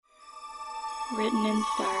written in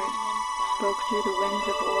stars, spoke through the winds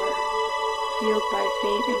of war, sealed by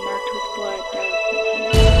fate and marked with blood, doused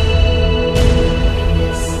in hate.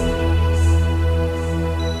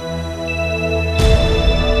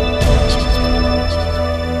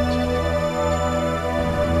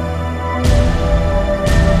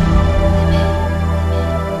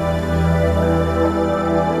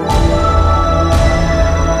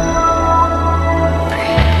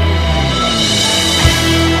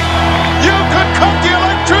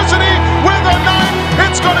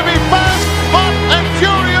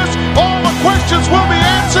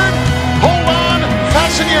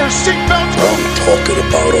 I'm talking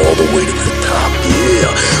about all the way to the top,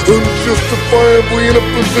 yeah. Unjustifiably in a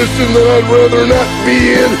position that I'd rather not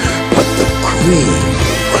be in. But the cream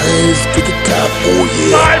rise to the top, oh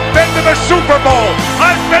yeah. I've been to the Super Bowl.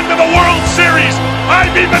 I've been to the World Series.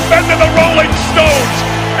 I've even been to the Rolling Stones.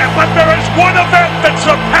 But there is one event that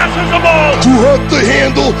surpasses them all. Too hot to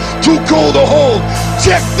handle, too cold to hold.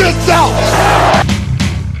 Check this out.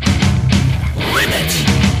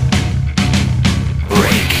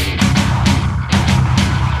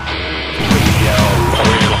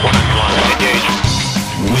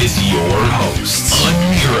 With your hosts,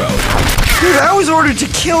 Aniero. Dude, I was ordered to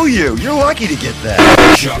kill you. You're lucky to get that.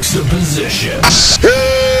 Juxtaposition.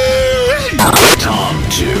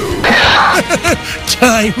 Tamtu.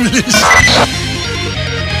 Timeless.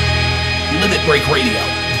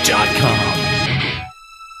 LimitBreakRadio.com.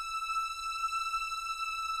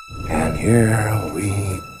 And here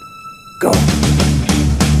we go.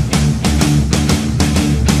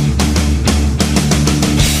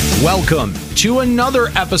 Welcome to another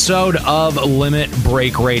episode of Limit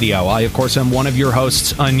Break Radio. I, of course, am one of your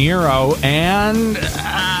hosts, Aniero, and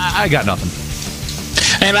I got nothing.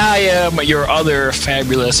 And I am your other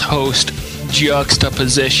fabulous host,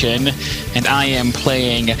 Juxtaposition, and I am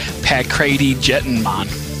playing Pat Crady Jettenman.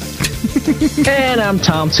 And I'm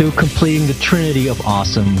Tamtu, completing the trinity of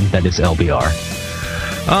awesome that is LBR.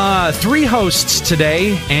 Three hosts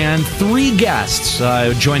today and three guests.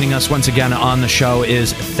 Joining us once again on the show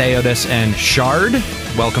is Theodus and Sharde.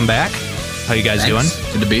 Welcome back. How you guys doing?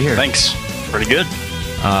 Good to be here. Thanks. Pretty good.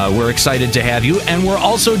 We're excited to have you. And we're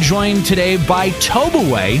also joined today by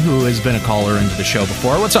Toboe, who has been a caller into the show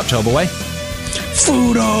before. What's up, Toboe?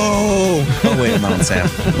 Fudo! Oh, wait, I'm on Sam.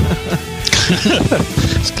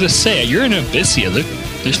 I was going to say, you're in Abyssea.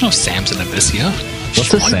 There's no Sams in Abyssea.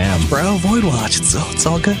 What's a Sam? Bro, Void Watch. It's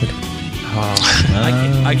all good.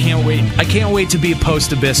 I can't wait. I can't wait to be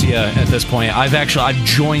post Abyssea at this point. I've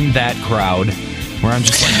joined that crowd where I'm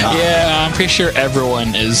just like, Yeah, I'm pretty sure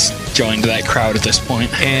everyone is joined that crowd at this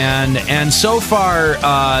point. And so far,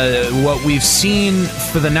 what we've seen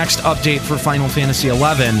for the next update for Final Fantasy XI,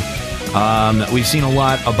 we've seen a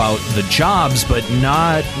lot about the jobs, but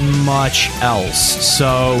not much else.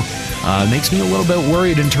 So. Makes me a little bit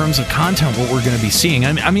worried in terms of content, what we're going to be seeing.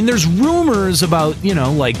 I mean, there's rumors about,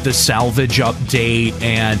 like the salvage update,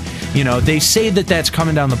 and, they say that that's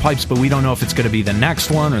coming down the pipes, but we don't know if it's going to be the next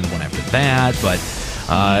one or the one after that. But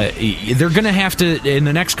they're going to have to, in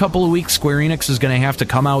the next couple of weeks, Square Enix is going to have to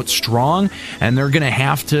come out strong, and they're going to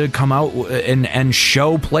have to come out and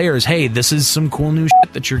show players, hey, this is some cool new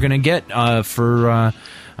shit that you're going to get for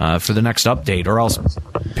the next update, or else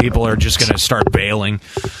people are just going to start bailing.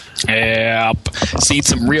 Yep. See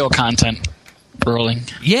some real content rolling.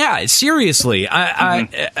 Yeah, seriously.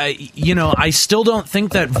 I still don't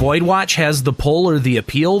think that Void Watch has the pull or the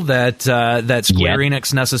appeal that Square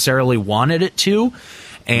Enix necessarily wanted it to,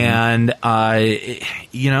 and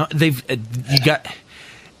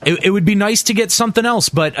It would be nice to get something else,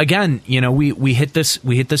 but again, we hit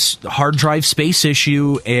this hard drive space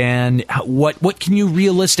issue, and what can you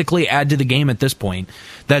realistically add to the game at this point?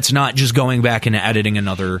 That's not just going back and editing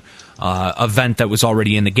another event that was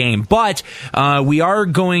already in the game. But we are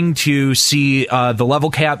going to see the level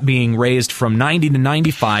cap being raised from 90 to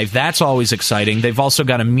 95. That's always exciting. They've also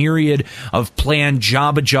got a myriad of planned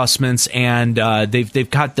job adjustments, and they've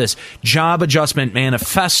got this job adjustment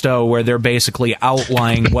manifesto where they're basically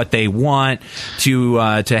outlining what they want to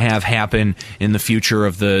have happen in the future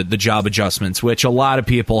of the job adjustments, which a lot of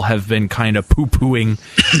people have been kind of poo-pooing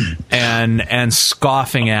and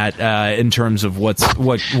scoffing at in terms of what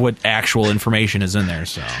actual information is in there.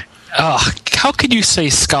 So, how could you say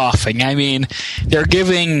scoffing? I mean, they're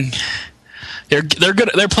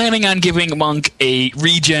planning on giving Monk a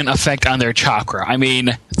regen effect on their chakra. I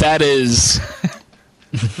mean, that is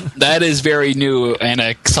very new and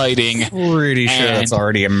exciting. Pretty sure that's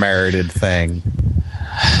already a merited thing.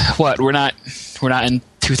 What? We're not in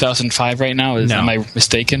 2005 right now? Am I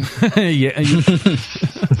mistaken? Yeah.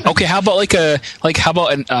 Okay, how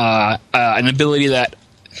about an ability that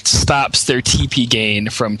stops their TP gain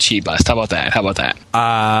from Chi Bust? How about that?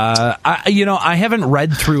 I haven't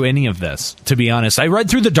read through any of this, to be honest. I read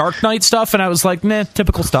through the Dark Knight stuff, and I was like, nah,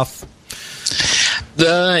 typical stuff.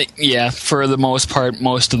 For the most part,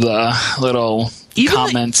 most of the little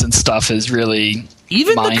comments and stuff is really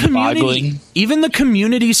mind-boggling. Even the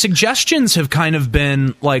community suggestions have kind of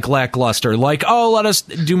been like lackluster. Like, oh, let us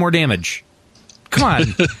do more damage. Come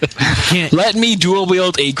on. Let me dual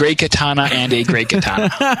wield a great katana and a great katana.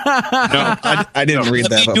 No, I didn't read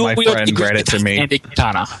that, but my friend read it to me. And a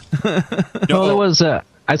katana. Well, there was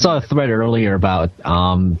I saw a thread earlier about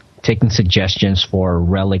taking suggestions for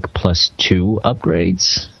Relic +2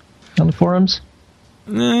 upgrades on the forums.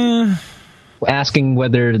 Asking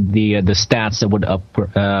whether the stats that would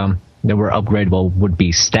that were upgradable would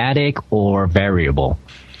be static or variable.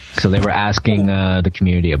 So they were asking the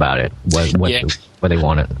community about it, what they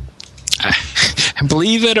wanted. And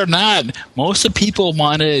believe it or not, most of the people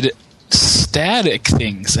wanted static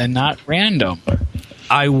things and not random.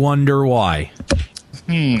 I wonder why.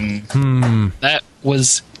 That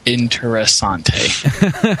was interessante.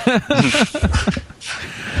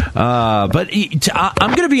 But I'm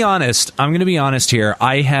going to be honest. Here.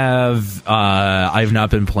 I've not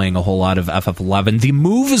been playing a whole lot of FF11. The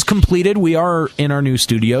move is completed. We are in our new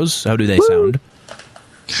studios. How do they sound?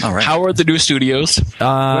 All right. How are the new studios? Where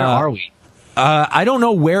are we? I don't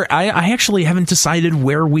know where. I actually haven't decided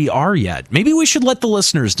where we are yet. Maybe we should let the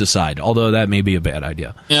listeners decide, although that may be a bad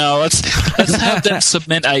idea. Let's have them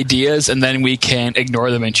submit ideas, and then we can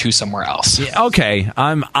ignore them and choose somewhere else. Yeah, okay,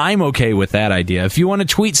 I'm okay with that idea. If you want to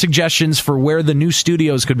tweet suggestions for where the new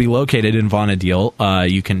studios could be located in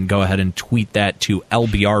Vonadil, you can go ahead and tweet that to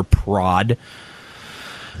LBRprod.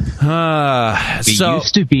 We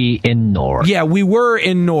used to be in Norg. Yeah, we were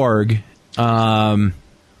in Norg.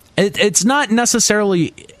 It's not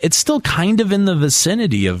necessarily. It's still kind of in the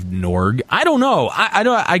vicinity of Norg. I don't know.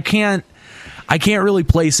 I can't really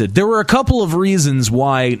place it. There were a couple of reasons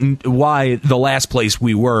why the last place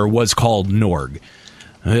we were was called Norg.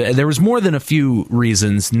 There was more than a few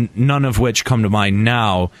reasons, none of which come to mind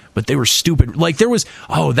now, but they were stupid. Like there was.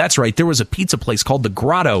 Oh, that's right. There was a pizza place called the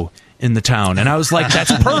Grotto in the town, and I was like,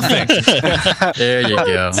 that's perfect. There you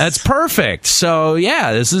go. That's perfect. So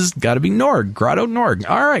yeah, this has got to be Norg, Grotto Norg.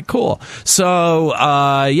 All right, cool. So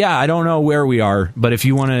I don't know where we are, but if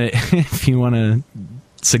you want to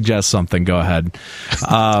suggest something, go ahead.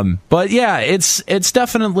 But yeah, it's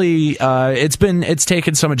definitely it's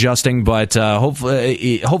taken some adjusting, but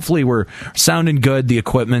hopefully we're sounding good. The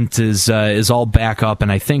equipment is all back up,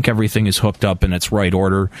 and I think everything is hooked up in its right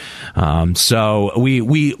order. So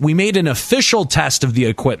we made an official test of the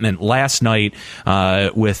equipment last night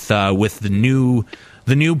with the new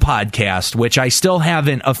podcast, which I still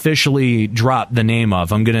haven't officially dropped the name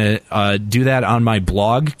of. I'm going to do that on my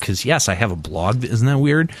blog, because, yes, I have a blog. Isn't that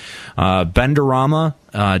weird?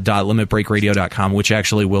 Benderama.limitbreakradio.com, which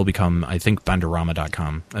actually will become, I think,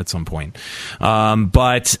 benderama.com at some point.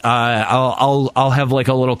 But I'll have like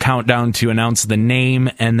a little countdown to announce the name,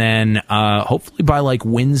 and then hopefully by like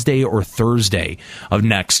Wednesday or Thursday of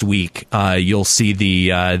next week, you'll see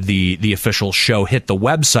the official show hit the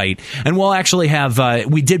website, and we'll actually have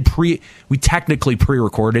we technically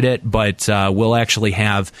pre-recorded it, but we'll actually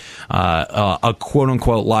have a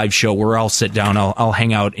quote-unquote live show where I'll sit down, I'll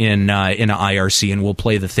hang out in an IRC, and we'll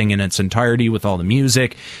play the thing in its entirety with all the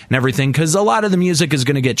music and everything, because a lot of the music is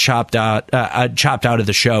going to get chopped out of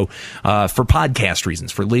the show for podcast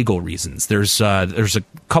reasons, for legal reasons. There's a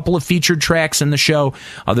couple of featured tracks in the show.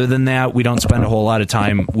 Other than that, we don't spend a whole lot of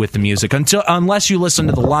time with the music unless you listen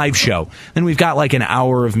to the live show. Then we've got like an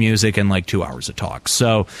hour of music and like 2 hours of talk.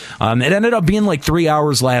 So it ended up being like 3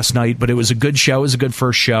 hours last night, but it was a good show. It was a good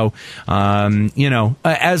first show.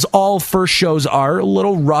 As all first shows are, a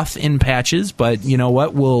little rough in patches, but you know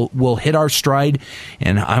what? We'll hit our stride,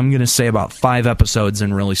 and I'm going to say about 5 episodes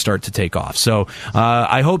and really start to take off. So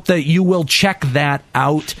I hope that you will check that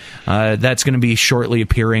out. That's going to be shortly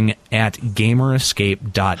appearing at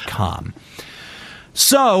gamerescape.com.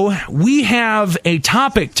 So we have a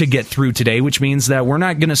topic to get through today, which means that we're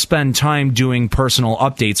not going to spend time doing personal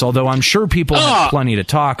updates, although I'm sure people have plenty to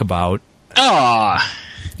talk about. No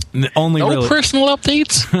personal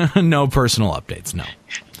updates? No personal updates, no.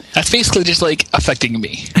 That's basically just like affecting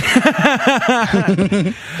me.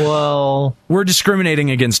 Well, we're discriminating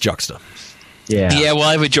against Juxta. Yeah. Yeah, well,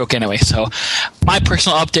 I have a joke anyway. So my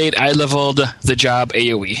personal update, I leveled the job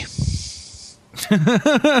AoE.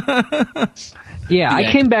 Yeah,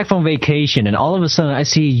 I came back from vacation, and all of a sudden I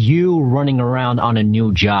see you running around on a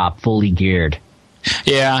new job, fully geared.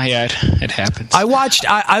 Yeah, it happens.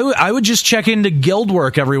 I would just check into guild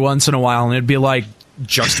work every once in a while, and it'd be like,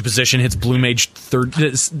 Juxtaposition hits Blue Mage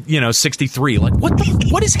 63. Like,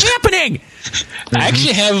 what is happening? I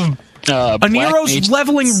actually have Aniero's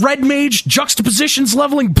leveling Red Mage, Juxtaposition's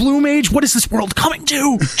leveling Blue Mage. What is this world coming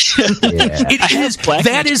to?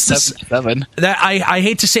 I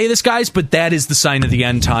hate to say this, guys, but that is the sign of the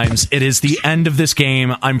end times. It is the end of this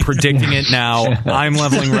game. I'm predicting it now. I'm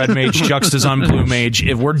leveling Red Mage, Juxta's on Blue Mage.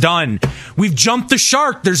 If we're done, we've jumped the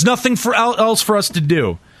shark. There's nothing else for us to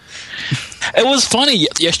do. It was funny.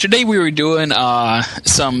 Yesterday we were doing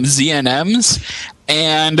some ZNMs,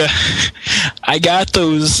 and I got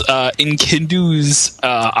those in Kindu's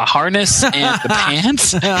a harness and the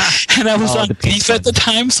pants, and I was on beef at the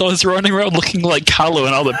time, so I was running around looking like Kahlo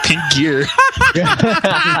in all the pink gear.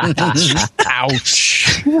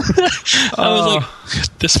 Ouch. I was like,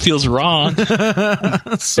 this feels wrong.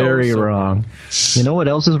 Very wrong. You know what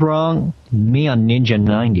else is wrong? Me on Ninja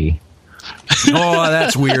 90. Oh,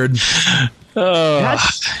 that's weird. I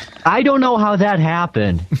don't know how that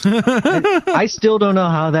happened. I still don't know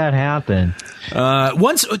how that happened.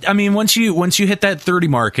 Once you hit that 30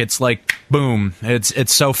 mark, it's like boom.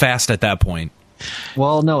 It's so fast at that point.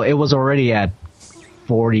 Well, no, it was already at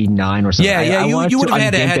 49 or something. Yeah, you would have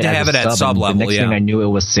had to have it at sub level. The next thing I knew, it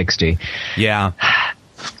was 60. Yeah.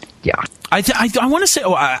 Yeah. I want to say,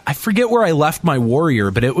 I forget where I left my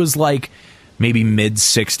warrior, but it was like maybe mid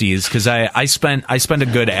 60s, because I spent a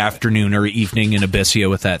good afternoon or evening in Abyssea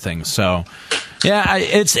with that thing. So yeah,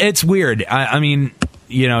 it's weird. I mean,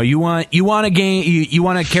 you know, you want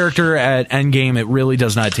a character at end game. It really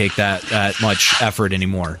does not take that much effort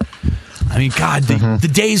anymore. I mean, God,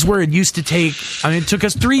 the days where it used to take, it took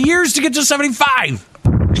us 3 years to get to 75.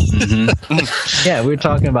 Yeah, we were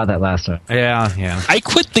talking about that last time. Yeah. I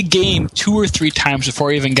quit the game 2 or 3 times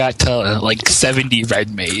before I even got to like 70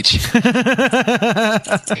 Red Mage. Because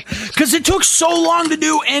it took so long to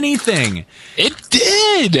do anything. It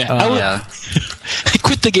did. I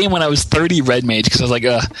quit the game when I was 30 Red Mage because I was like,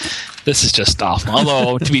 this is just awful.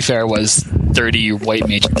 Although, to be fair, it was 30 White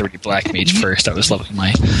Mage and 30 Black Mage first. I was leveling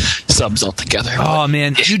my subs all together. Oh,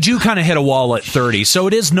 man. You do kind of hit a wall at 30. So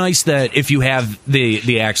it is nice that if you have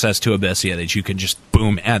the access to Abyssea, that you can just,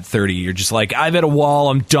 boom, at 30. You're just like, I've hit a wall.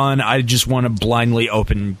 I'm done. I just want to blindly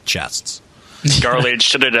open chests. Scarlet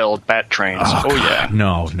Citadel bat trains. Oh yeah.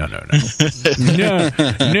 No. No.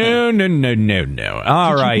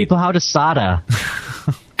 All right. People how to SATA.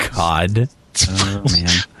 God. Oh, man.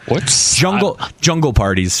 What's jungle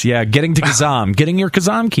parties? Yeah, getting to Kazam, getting your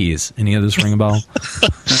Kazam keys. Any of this ring a bell?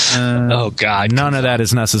 Oh God, none of that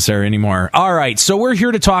is necessary anymore. All right, so we're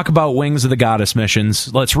here to talk about Wings of the Goddess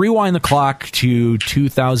missions. Let's rewind the clock to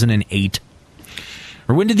 2008.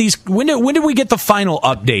 Or when did we get the final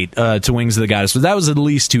update to Wings of the Goddess? That was at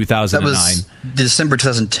least 2009. That was December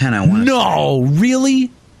 2010. I want. No,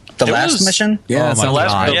 really. The last mission? Yeah, the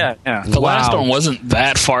last. Yeah. The last one wasn't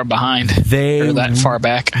that far behind. Or that far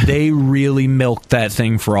back. They really milked that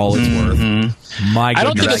thing for all it's worth. My goodness. I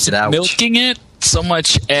don't think it's milking it so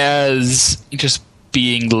much as just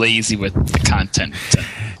being lazy with the content.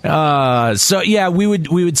 So yeah, we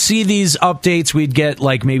would see these updates. We'd get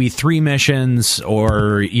like maybe 3 missions,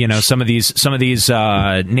 or some of these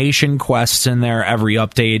nation quests in there every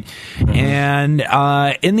update, and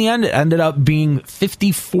in the end, it ended up being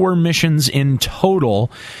 54 missions in total.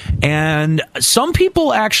 And some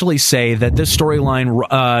people actually say that this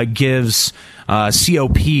storyline gives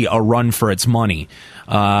COP a run for its money.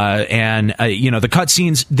 The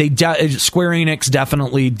cutscenes, Square Enix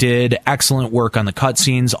definitely did excellent work on the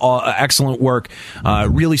cutscenes, excellent work,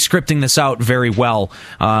 really scripting this out very well.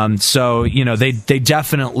 They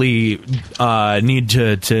definitely need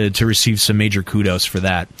to receive some major kudos for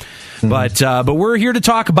that. But we're here to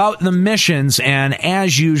talk about the missions, and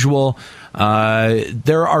as usual,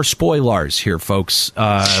 there are spoilers here, folks.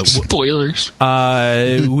 Spoilers.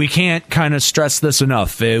 We can't kind of stress this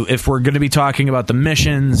enough. If we're going to be talking about the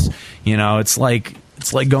missions, it's like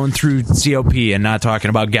going through COP and not talking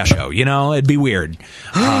about Gesho. It'd be weird.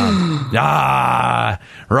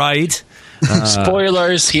 Right.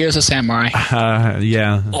 Spoilers. Here's a samurai.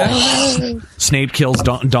 Yeah. Oh. Snape kills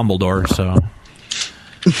Dumbledore. So.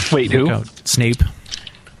 Wait, who? Snape.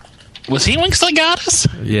 Was he Wings of the Goddess?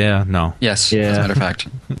 Yeah, no. Yes, yeah. As a matter of fact.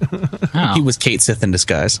 Oh. He was Kate Sith in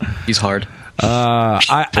disguise. He's hard.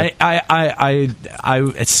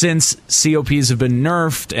 Since COPs have been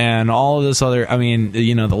nerfed and all of this other,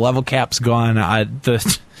 the level cap's gone.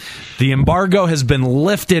 The embargo has been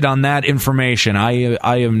lifted on that information.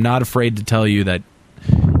 I am not afraid to tell you that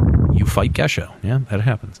you fight Gesho. Yeah, that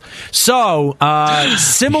happens. So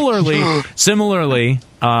similarly,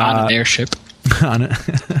 on an airship.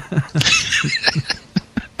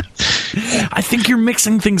 I think you're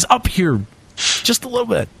mixing things up here just a little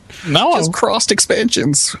bit. No, just crossed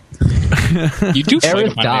expansions. You do fight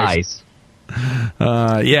Aerith dies.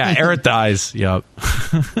 Yeah, Aerith dies. Yep.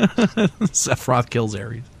 Sephiroth kills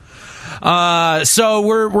Ares. So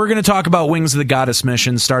we're going to talk about Wings of the Goddess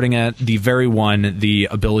mission, starting at the very one, the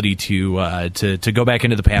ability to go back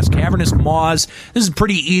into the past. Cavernous Maws. This is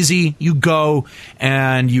pretty easy. You go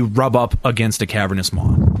and you rub up against a Cavernous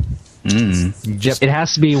Maw. Yep, it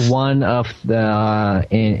has to be one of the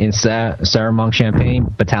in Saramong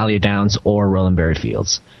Champagne, Battalion Downs, or Rolandberry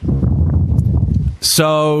Fields.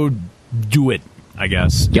 So do it, I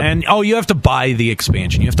guess. Yep. And you have to buy the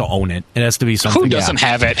expansion. You have to own it. It has to be something. Who doesn't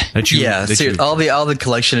have it? All the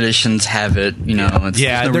collection editions have it. There's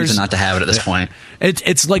no reason not to have it at this point.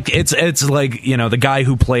 It's like the guy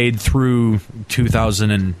who played through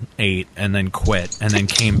 2008 and then quit and then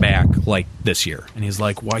came back like this year, and he's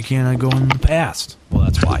like, why can't I go in the past? Well,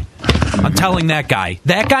 that's why. I'm telling that guy.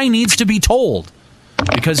 That guy needs to be told.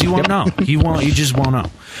 Because he won't know. He just won't know.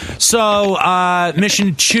 So,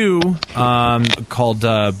 mission 2, called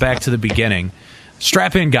Back to the Beginning.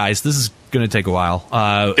 Strap in, guys. This is going to take a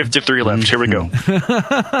while. 53 left. Here we go.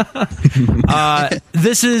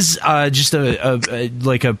 This is just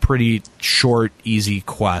a pretty short, easy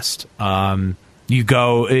quest. You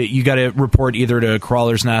got to report either to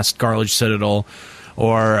Crawler's Nest, Garledge Citadel,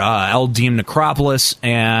 or Eldim Necropolis,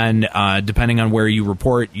 and depending on where you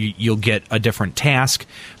report, you'll get a different task.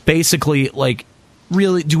 Basically,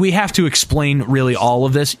 really, do we have to explain really all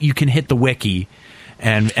of this? You can hit the wiki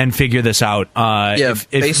and figure this out.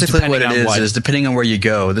 Basically what it is depending on where you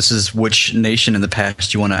go, this is which nation in the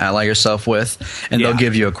past you want to ally yourself with, and they'll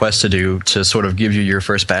give you a quest to do to sort of give you your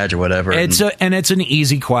first badge or whatever. It's an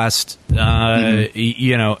easy quest. You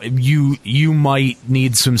might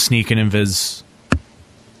need some sneak and invis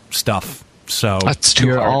stuff, so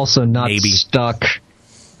you're also not stuck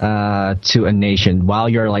to a nation. While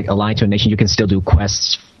you're aligned to a nation, you can still do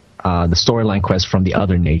quests, the storyline quests from the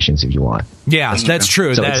other nations if you want. Yeah, that's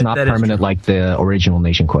true. So it's not permanent like the original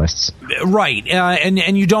nation quests, right?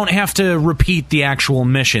 And you don't have to repeat the actual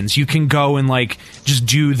missions. You can go and just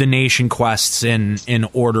do the nation quests in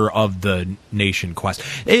order of the nation quest.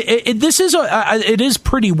 It is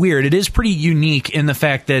pretty weird. It is pretty unique in the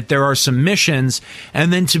fact that there are some missions,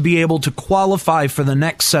 and then to be able to qualify for the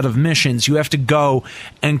next set of missions, you have to go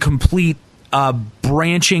and complete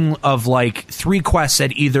branching of 3 quests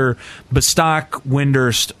at either Bastak,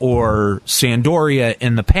 Windurst, or Sandoria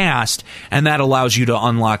in the past, and that allows you to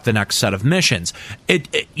unlock the next set of missions.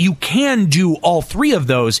 You can do all 3 of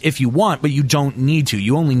those if you want, but you don't need to.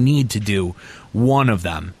 You only need to do one of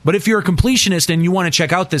them. But if you're a completionist and you want to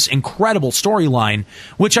check out this incredible storyline,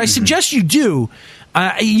 which I suggest you do,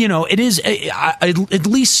 it is at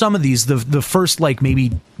least some of these, the first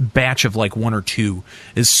maybe batch of 1 or 2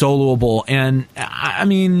 is soloable, and I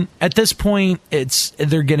mean at this point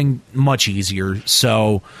they're getting much easier.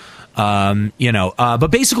 So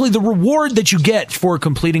but basically the reward that you get for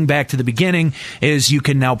completing Back to the Beginning is you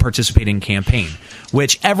can now participate in campaign,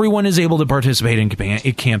 which everyone is able to participate in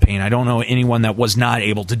campaign. I don't know anyone that was not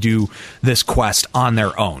able to do this quest on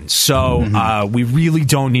their own. So we really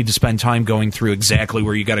don't need to spend time going through exactly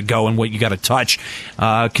where you got to go and what you got to touch.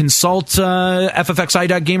 Consult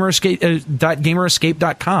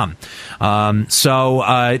ffxi.gamerescape.com.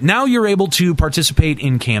 So now you're able to participate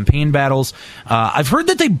in campaign battles. I've heard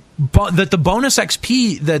that that the bonus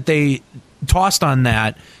XP that they tossed on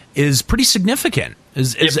that is pretty significant.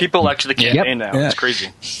 People actually campaign now. Yeah. It's crazy.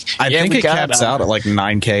 I think it caps out at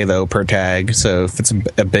 9K though per tag. So if it's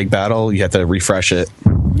a big battle, you have to refresh it.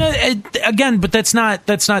 Again, but that's not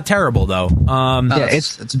terrible though.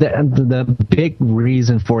 It's the big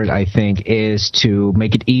reason for it, I think, is to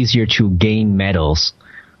make it easier to gain medals.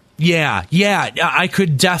 Yeah, I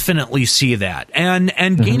could definitely see that.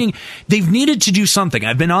 And gaining, they've needed to do something.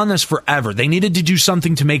 I've been on this forever. They needed to do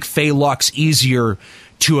something to make Fey Lux easier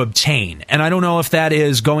to obtain. And I don't know if that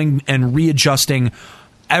is going and readjusting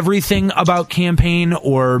everything about campaign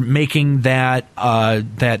or making that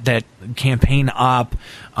that campaign op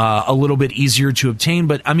a little bit easier to obtain.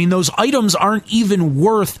 But I mean, those items aren't even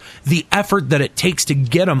worth the effort that it takes to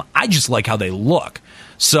get them. I just like how they look.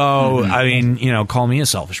 So, I mean, call me a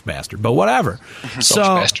selfish bastard, but whatever.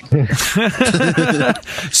 So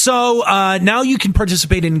now you can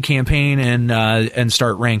participate in campaign and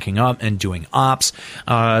start ranking up and doing ops.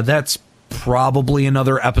 That's probably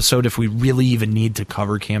another episode if we really even need to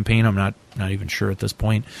cover campaign. I'm not even sure at this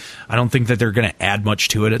point. I don't think that they're going to add much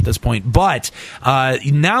to it at this point. But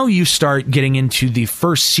now you start getting into the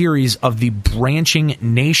first series of the branching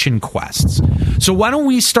nation quests. So why don't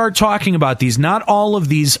we start talking about these? Not all of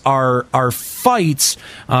these are fights.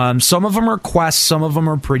 Some of them are quests. Some of them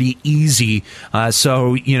are pretty easy.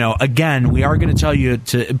 So, again, we are going to tell you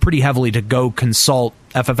to pretty heavily to go consult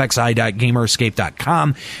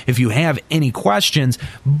ffxi.gamerscape.com if you have any questions,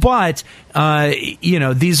 but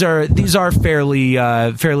these are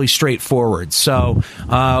fairly straightforward. So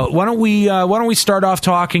why don't we start off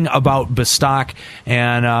talking about Bastok,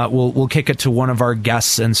 and we'll kick it to one of our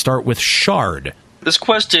guests and start with Sharde. This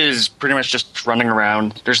quest is pretty much just running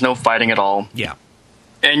around. There's no fighting at all. Yeah,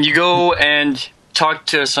 and you go and talk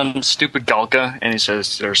to some stupid Galka, and he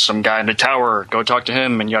says there's some guy in the tower. Go talk to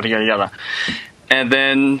him, and yada yada yada. And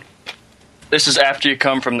then, this is after you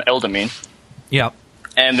come from the Eldamine. Yep.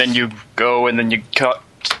 And then you go, and then you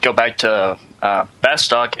go back to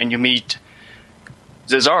Bastok, and you meet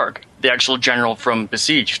Zizarg, the actual general from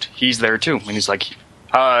Besieged. He's there too, and he's like,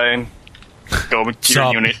 "Hi, go to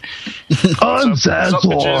your unit." I'm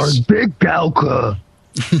Zazor, Big Galka.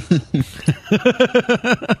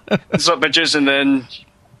 What's up, bitches? And then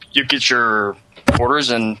you get your orders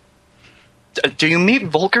and. Do you meet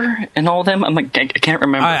Volker and all of them? I'm like, I can't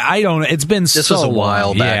remember. I don't. It's been this was a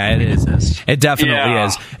while back. Yeah, it is. It definitely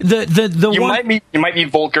is. The you might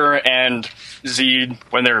meet Volker and Zed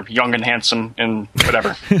when they're young and handsome and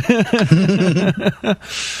whatever.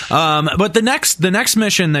 But the next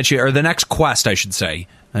mission or the next quest, I should say,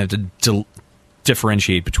 I have to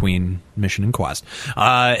differentiate between mission and quest.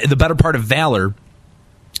 The Better Part of Valor.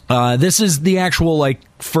 This is the actual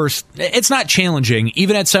first. It's not challenging,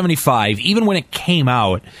 even at 75. Even when it came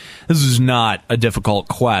out, this is not a difficult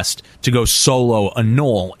quest to go solo a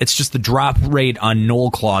Gnoll. It's just the drop rate on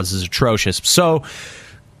Gnoll claws is atrocious. So,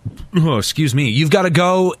 excuse me, you've got to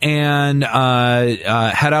go and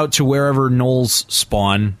head out to wherever Gnolls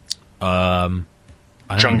spawn. Jugner.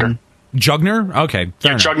 Jugner? Okay.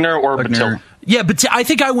 Yeah, Jugner or Batil. Yeah, but I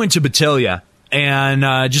think I went to Batilia.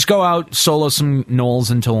 And just go out, solo some Gnolls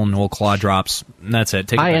until a Gnoll Claw drops. And that's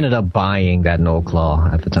it. I ended up buying that Gnoll Claw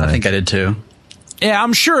at the time. I think I did too. Yeah,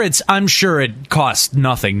 I'm sure it costs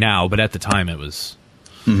nothing now, but at the time it was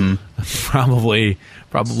probably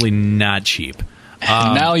not cheap.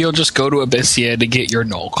 Now you'll just go to Abyssia to get your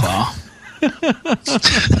Gnoll Claw.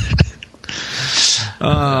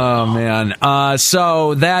 Oh man!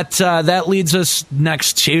 So that leads us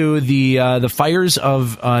next to the Fires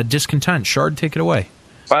of Discontent. Shard, take it away.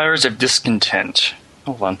 Fires of Discontent.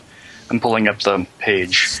 Hold on, I'm pulling up the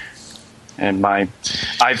page, and my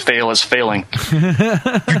I fail is failing.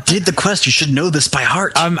 You did the quest. You should know this by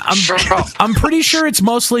heart. I'm pretty sure it's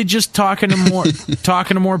mostly just talking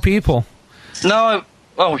to more people. No.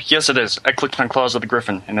 Oh, yes, it is. I clicked on Claws of the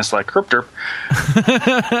Griffin, and it's like, herp derp.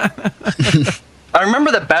 I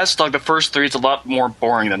remember that Bastok, the first three, is a lot more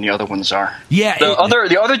boring than the other ones are. Yeah.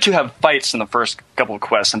 The other two have fights in the first couple of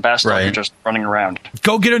quests, and Bastok are just running around.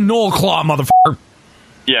 Go get a Gnoll Claw, motherfucker.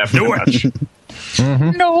 Yeah, pretty much.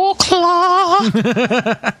 Gnoll Claw!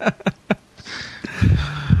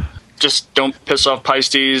 Just don't piss off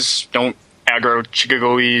Pisces. Don't aggro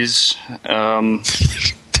Chigagoes.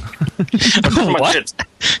 Pretty much it.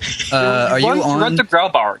 Are you on? Run to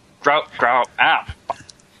Growlbauer.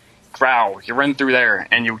 Growl. You run through there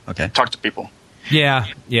and you talk to people. Yeah,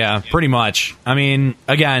 pretty much. I mean,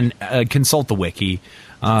 again, consult the wiki.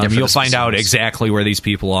 You'll find out exactly where these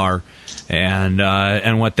people are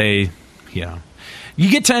and what they, you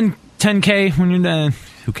get 10K when you're done.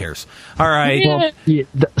 Who cares? All right. Well,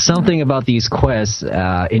 something about these quests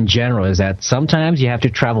in general is that sometimes you have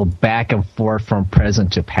to travel back and forth from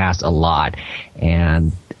present to past a lot.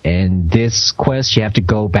 And in this quest, you have to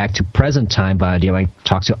go back to present time, but you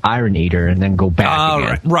talk to Iron Eater and then go back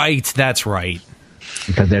again. Right, that's right.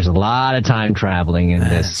 Because there's a lot of time traveling in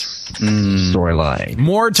this storyline.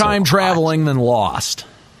 More time traveling than Lost.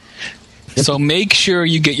 So make sure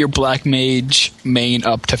you get your Black Mage main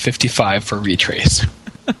up to 55 for retrace.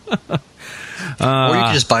 Or you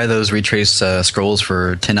can just buy those retrace scrolls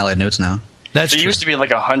for 10 allied notes now. It used to be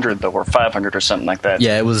like 100 though, or 500 or something like that.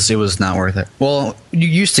 Yeah, it was not worth it. Well, you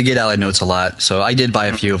used to get allied notes a lot, so I did buy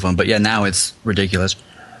a few of them. But yeah, now it's ridiculous.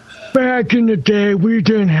 Back in the day, we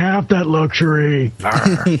didn't have that luxury.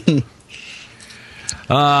 We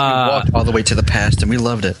walked all the way to the past, and we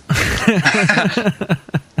loved it.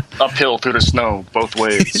 Uphill through the snow, both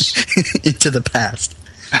ways. Into the past.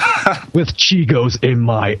 With Chigos in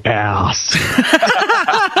my ass.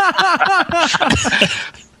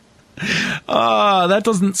 That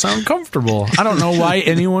doesn't sound comfortable. I don't know why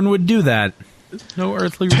anyone would do that. No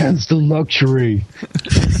earthly reason. That's the luxury.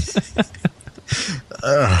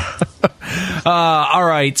 All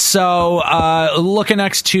right, so looking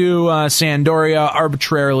next to Sandoria,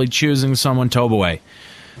 arbitrarily choosing someone Toboe.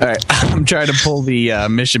 All right, I'm trying to pull the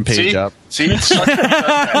mission page up. See, it's sorry.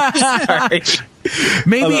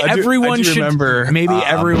 Maybe I do everyone should remember,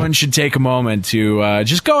 everyone should take a moment to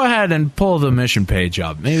just go ahead and pull the mission page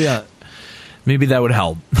up. Maybe that would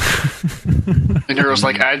help. And Aniero's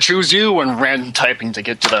like, I choose you, and ran typing to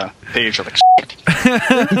get to the page. Like,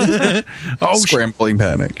 Scrambling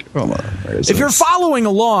panic. Hold on. If you're following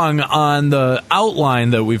along on the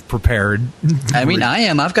outline that we've prepared, I mean, I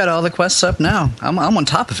am. I've got all the quests up now. I'm on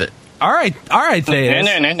top of it. All right, Theodus.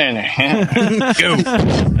 Go.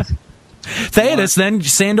 Theodus, then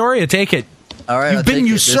Sandoria, take it. All right, You've been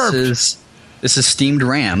usurped. This is steamed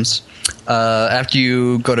rams. After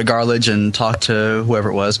you go to Garledge and talk to whoever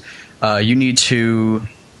it was, you need to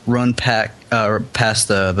run past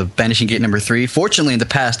the Banishing Gate number 3. Fortunately, in the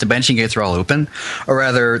past, the Banishing Gates are all open, or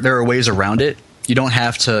rather, there are ways around it. You don't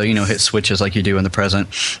have to, hit switches like you do in the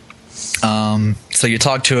present. So you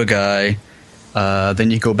talk to a guy,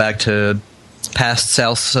 then you go back to past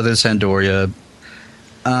southern Sandoria.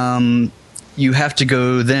 You have to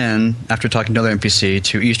go then, after talking to another NPC,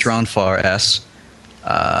 to East Ronfar S,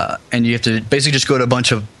 and you have to basically just go to a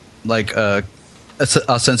bunch of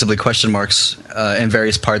ostensibly question marks in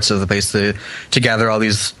various parts of the place to gather all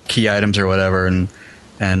these key items or whatever, and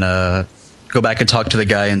go back and talk to the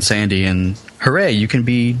guy in Sandy, and hooray, you can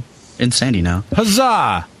be in Sandy now.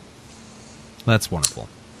 Huzzah! That's wonderful.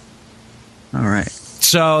 All right.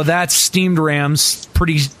 So that's steamed rams.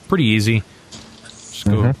 Pretty easy. Just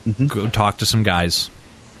go talk to some guys.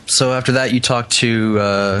 So after that, you talk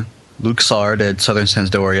to Luke Sard at Southern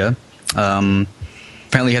Sandoria.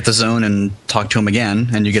 Apparently you have to zone and talk to him again,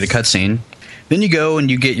 and you get a cutscene. Then you go and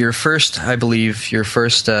you get your first, I believe,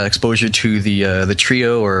 exposure to the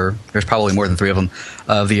trio, or there's probably more than 3 of them,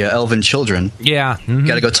 of the Elven children. Yeah. You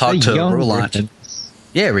got to go talk to Roland. Griffins.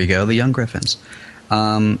 Yeah, there we go, the young Griffins.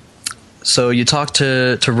 So you talk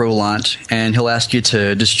to Roland, and he'll ask you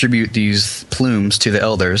to distribute these plumes to the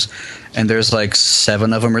elders, and there's like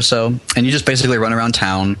 7 of them or so, and you just basically run around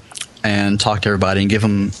town and talk to everybody and give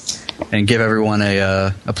everyone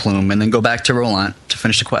a plume, and then go back to Roland to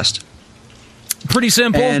finish the quest. Pretty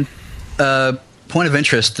simple. And point of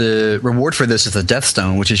interest, the reward for this is the Death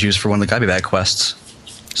Stone, which is used for one of the Gobby Bag quests.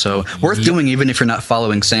 So worth doing even if you're not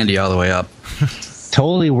following Sandy all the way up.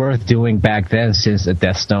 Totally worth doing back then, since the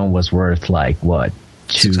Death Stone was worth like what,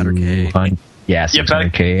 600K. Yeah,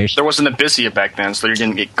 600K. There wasn't Abyssia back then, so you're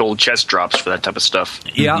going to get gold chest drops for that type of stuff.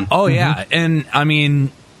 Yeah. Mm-hmm. Oh yeah. And I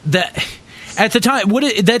mean that at the time,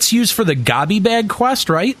 that's used for the Gobby Bag quest,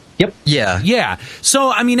 right? Yep. Yeah.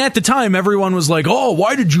 So, I mean, at the time, everyone was like, "Oh,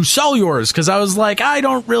 why did you sell yours?" Because I was like, I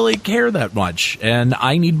don't really care that much, and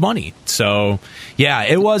I need money. So, yeah,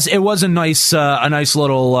 it was a nice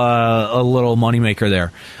little moneymaker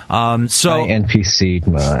there. So I NPC'd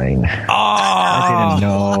mine. I didn't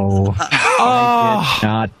know. I did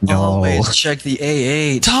not know. Always check the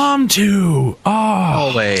A8. Tamtu.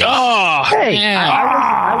 Always. Hey,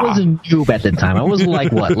 I was a noob at the time. I was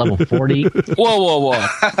like, what, level 40? Whoa.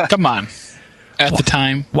 Come on. At the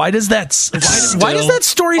time. Why does that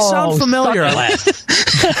story sound familiar?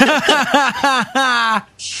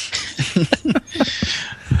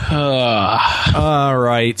 All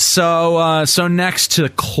right. So next to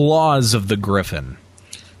Claws of the Griffin.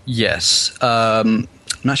 Yes. I'm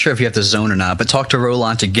not sure if you have to zone or not, but talk to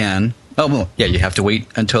Roland again. Oh, well, yeah, you have to wait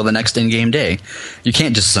until the next in-game day. You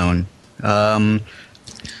can't just zone. He'll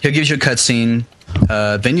give you a cutscene.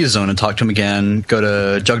 Then you zone and talk to him again. Go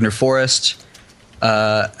to Jugner Forest.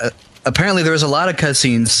 Apparently, there's a lot of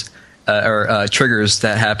cutscenes or triggers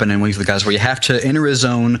that happen in Wings of the Gods where you have to enter a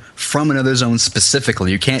zone from another zone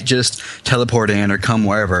specifically. You can't just teleport in or come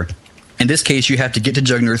wherever. In this case, you have to get to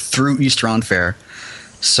Jugner through East Ronfair.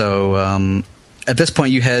 So at this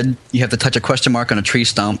point, you have to touch a question mark on a tree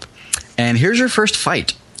stump. And here's your first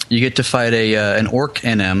fight. You get to fight an orc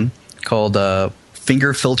NM called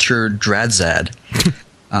Finger Filcher Dradzad.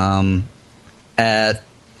 At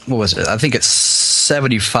what was it? I think it's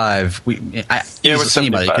 75. It was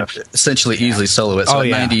anybody 75. could essentially easily solo it. So Oh, at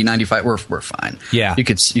yeah. 90, 95, we're fine. Yeah. you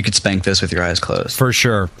could spank this with your eyes closed. For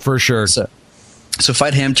sure. So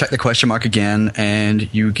fight him, check the question mark again,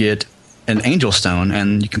 and you get an Angel Stone,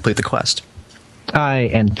 and you complete the quest. I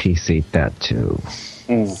NPC'd that too.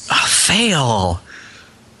 Fail.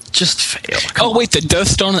 Just fail. Come on. Wait, the Death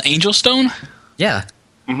Stone and Angel Stone? Yeah.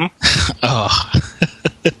 Oh.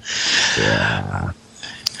 Yeah.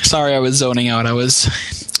 Sorry, I was zoning out. I was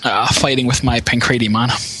fighting with my Pancratiumon.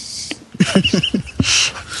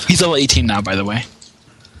 He's level 18 now, by the way.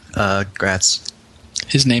 Grats.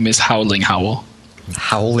 His name is Howling Howl.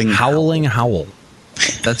 Howling Howl.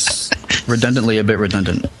 That's redundantly a bit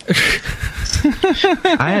redundant.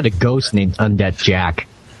 I had a ghost named Undead Jack.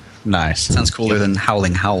 Nice. Sounds cooler than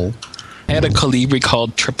Howling Howl. I had a Colibri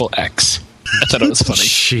called Triple X. I thought it was funny.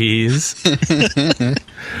 Jeez.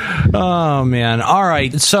 Oh, man. All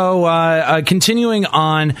right. So, continuing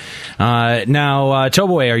on, now,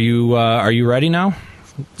 Toboe, are you ready now?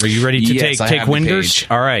 Are you ready to Yes, take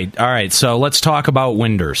Windurst? All right. So let's talk about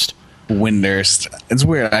Windurst. Windurst. It's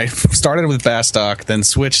weird. I started with Bastok, then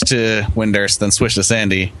switched to Windurst, then switched to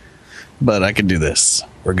Sandy. But I can do this.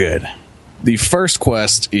 We're good. The first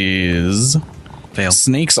quest is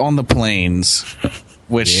Snakes on the Plains,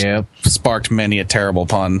 which sparked many a terrible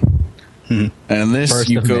pun. And this, First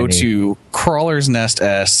you of go many. to Crawler's Nest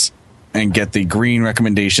S and get the green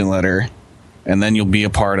recommendation letter, and then you'll be a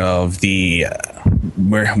part of the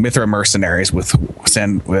Mithra Mercenaries with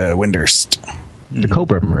Windurst. The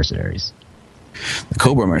Cobra Mercenaries. The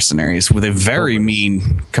Cobra Mercenaries with a very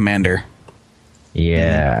mean commander.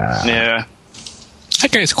 Yeah. Yeah.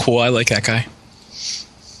 That guy's cool. I like that guy.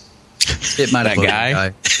 It might have That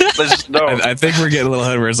guy? No. I think we're getting a little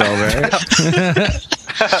ahead of ourselves, right?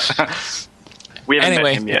 We haven't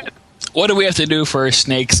Anyway. met him yet. What do we have to do for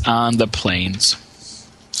Snakes on the Plains?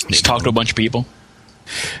 Just talk to a bunch of people.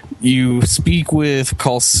 You speak with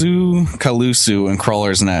Kalusu, and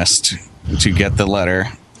Crawler's Nest to get the letter.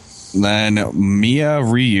 Then Mia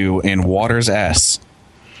Ryu in Water's S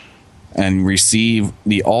and receive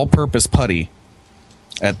the all-purpose putty.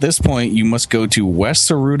 At this point, you must go to West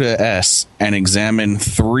Saruda S and examine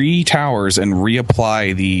 3 towers and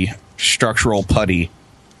reapply the structural putty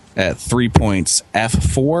at 3 points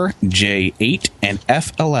F4, J8, and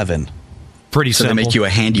F11. Pretty So simple. they make you a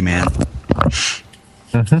handyman.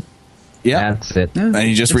 Yeah. That's it. And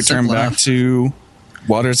you just It's return simple back enough. to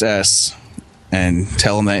Waters S and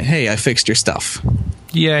tell them that, hey, I fixed your stuff.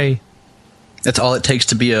 Yay. That's all it takes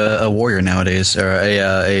to be a warrior nowadays, or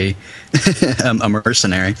a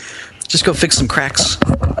mercenary. Just go fix some cracks.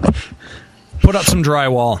 Put up some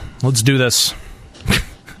drywall. Let's do this.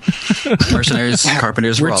 Mercenaries,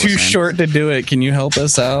 carpenters, We're all too the same. short to do it. Can you help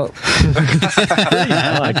us out? Pretty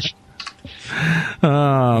much.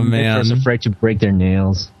 Oh, They're just man. afraid to break their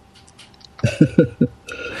nails.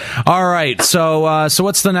 All right. So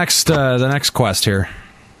what's the next quest here?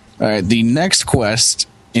 All right. The next quest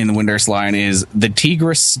in the Windurst line is The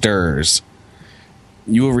Tigris Stirs.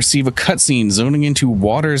 You will receive a cutscene zoning into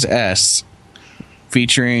Waters S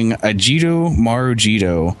featuring Ajito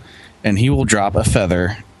Marujito, and he will drop a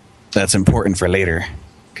feather that's important for later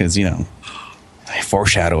because,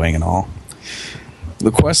 foreshadowing and all.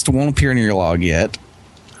 The quest won't appear in your log yet.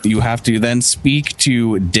 You have to then speak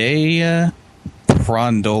to Dea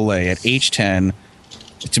Prondole at H10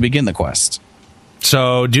 to begin the quest.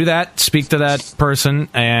 So do that. Speak to that person,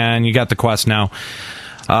 and you got the quest now.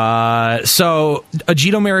 So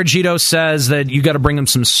Ajito Marujito says that you got to bring him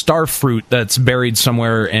some star fruit that's buried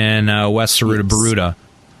somewhere in West Saruda Baruda.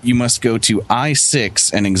 You must go to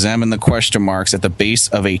I6 and examine the question marks at the base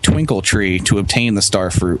of a twinkle tree to obtain the star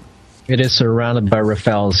fruit. It is surrounded by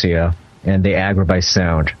Rafflesia, and they aggro by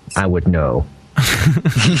sound. I would know.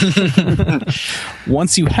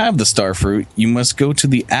 Once you have the star fruit, you must go to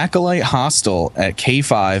the Acolyte Hostel at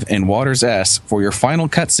K5 and Waters S for your final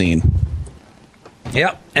cutscene.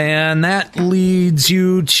 Yep, and that leads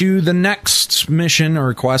you to the next mission,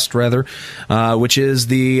 or quest rather, which is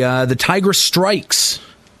the Tiger Strikes.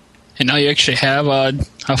 And now you actually have a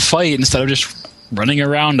fight instead of just running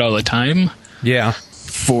around all the time. Yeah.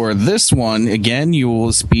 For this one, again, you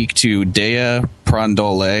will speak to Dea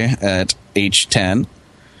Prondole at H10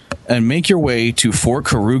 and make your way to Fort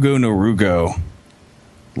Karugo Norugo.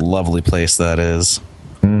 Lovely place that is.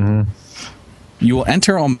 Mm-hmm. You will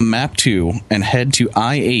enter on map 2 and head to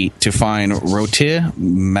I8 to find Rotir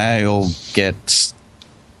Mailget,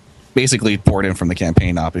 basically poured in from the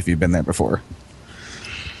campaign op if you've been there before.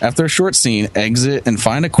 After a short scene, exit and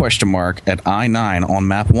find a question mark at I9 on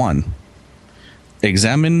map 1.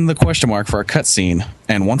 Examine the question mark for a cutscene,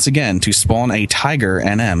 and once again to spawn a tiger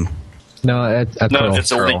NM. No,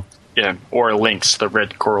 It's only or lynx, the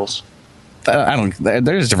red corals. I don't.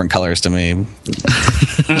 There's different colors to me.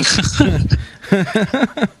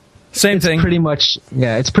 Same thing. Pretty much,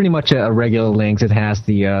 yeah. It's pretty much a regular lynx. It has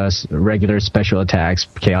the regular special attacks,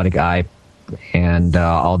 chaotic eye, and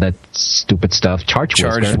all that stupid stuff.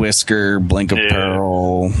 Charged Whisker, Blink of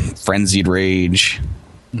Pearl, Frenzied Rage.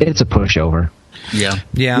 It's a pushover.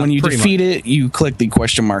 Yeah. When you pretty defeat it, you click the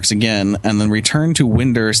question marks again, and then return to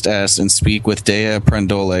Windurst S and speak with Dea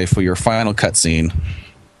Prendole for your final cutscene.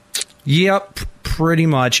 Yep, pretty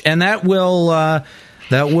much, and that will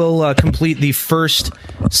complete the first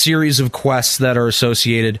series of quests that are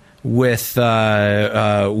associated with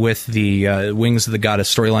the Wings of the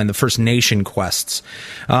Goddess storyline, the First Nation quests,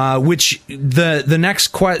 which the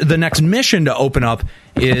next mission to open up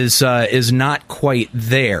is not quite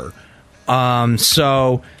there.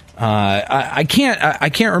 So I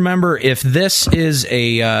can't remember if this is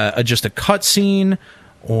just a cutscene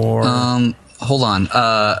or. Hold on.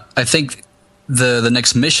 I think the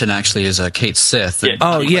next mission actually is Kate Sith.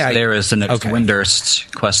 Yeah. There is the next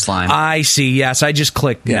Windurst quest line. I see. Yes, I just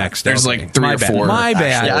clicked next. There's like 3 or 4. My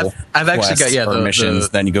bad. Yeah, I've actually got missions.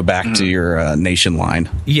 Then you go back to your nation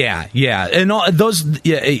line. Yeah, and all, those.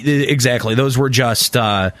 Yeah, exactly. Those were just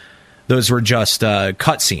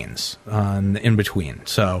cutscenes in between.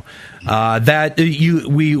 So that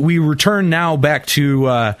we return now back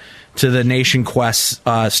to the nation quests,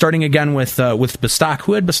 starting again with Bastok.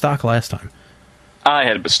 Who had Bastok last time? I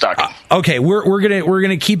had Bastok. Okay, we're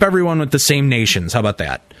gonna keep everyone with the same nations. How about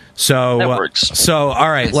that? So that works. So all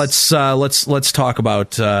right, let's talk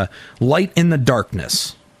about Light in the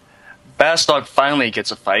Darkness. Bastok finally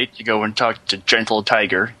gets a fight. You go and talk to Gentle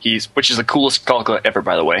Tiger. Which is the coolest Skalka ever,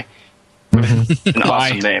 by the way. An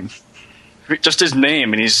awesome name. Just his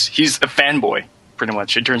name, and he's a fanboy, pretty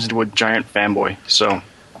much. He turns into a giant fanboy. So,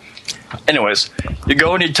 anyways, you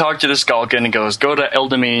go and you talk to the Skalka, and he goes, go to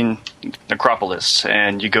Eldamine Necropolis,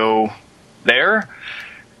 and you go there,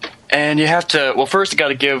 and you have to, well, first you got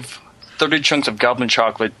to give 30 chunks of goblin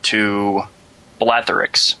chocolate to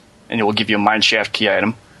Blatherix, and it will give you a mineshaft key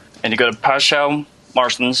item. And you go to Pashau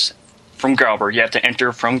Marslands from Grauberg. You have to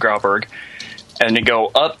enter from Grauberg. And you go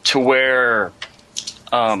up to where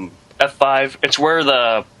F5. It's where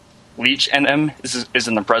the Leech NM is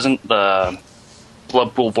in the present, the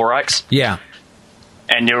Blood Pool Vorax. Yeah.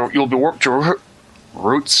 And you'll be warped to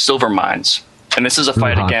Root Silver Mines. And this is a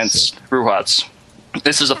fight against Ruhats.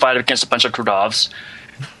 This is a fight against a bunch of Krudovs.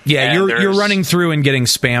 Yeah, you're running through and getting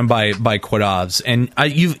spammed by Quadovs. And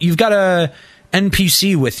you've got a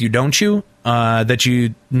NPC with you, don't you? That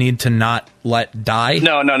you need to not let die.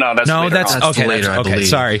 No. That's later, okay.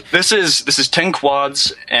 Sorry. This is 10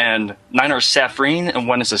 quads, and 9 are sapphire, and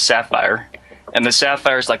 1 is a sapphire. And the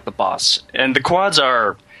sapphire is like the boss. And the quads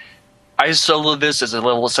are. I soloed this as a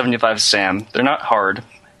level 75 Sam. They're not hard,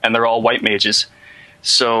 and they're all white mages.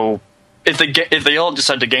 So if they all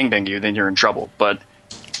decide to gangbang you, then you're in trouble. But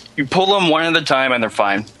you pull them one at a time, and they're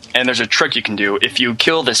fine. And there's a trick you can do. If you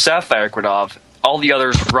kill the Sapphire Quadov, all the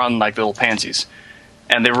others run like little pansies.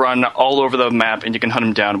 And they run all over the map, and you can hunt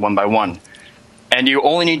them down one by one. And you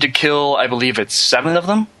only need to kill, I believe it's 7 of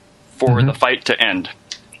them for the fight to end.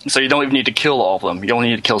 So you don't even need to kill all of them. You only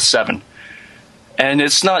need to kill 7. And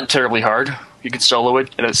it's not terribly hard. You can solo it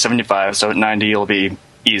at 75, so at 90 it'll be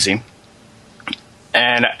easy.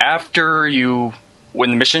 And after you win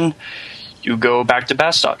the mission, you go back to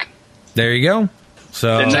Bastok. There you go.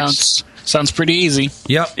 So sounds pretty easy.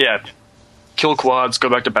 Yep. Yeah. Kill quads, go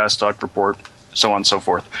back to Bastok, report, so on and so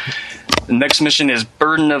forth. The next mission is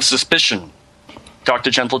Burden of Suspicion. Talk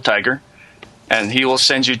to Gentle Tiger, and he will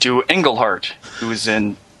send you to Engelhart, who is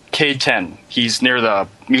in K10. He's near the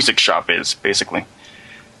music shop basically.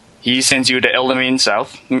 He sends you to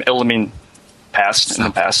Eldamine Past, in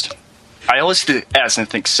the past. I always do S and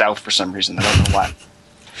think south for some reason, I don't know why.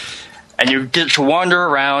 And you get to wander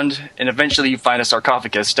around, and eventually you find a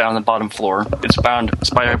sarcophagus down on the bottom floor. It's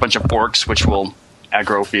by a bunch of orcs, which will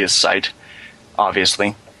aggro via sight,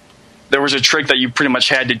 obviously. There was a trick that you pretty much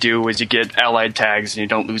had to do, is you get allied tags, and you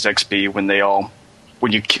don't lose XP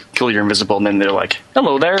when you kill your invisible, and then they're like,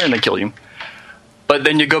 hello there, and they kill you. But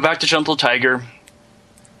then you go back to Gentle Tiger,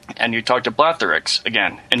 and you talk to Blatherix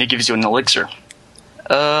again, and he gives you an elixir.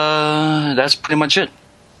 That's pretty much it.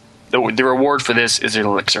 The reward for this is an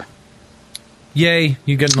elixir. Yay,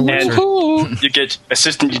 you get an elixir. And you get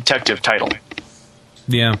assistant detective title.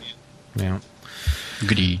 Yeah.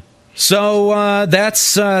 Goody. So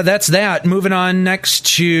that's that. Moving on next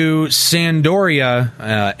to Sandoria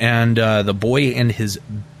and the boy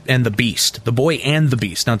and the beast. The boy and the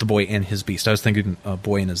beast, not the boy and his beast. I was thinking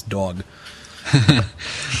boy and his dog.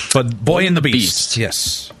 But boy and the beast.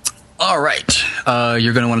 Yes. All right.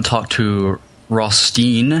 You're going to want to talk to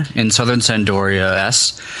Rosteen in Southern Sandoria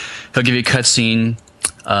S. He'll give you a cutscene.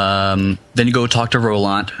 Then you go talk to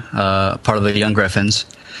Roland, part of the Young Griffins.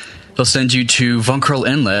 He'll send you to Vunkerl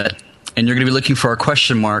Inlet, and you're going to be looking for a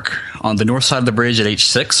question mark on the north side of the bridge at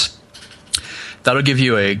H6. That'll give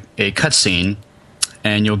you a cutscene,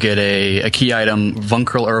 and you'll get a key item,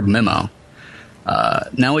 Vunkrel Herb Memo.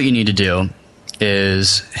 Now what you need to do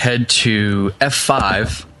is head to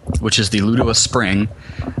F5, which is the Ludua Spring,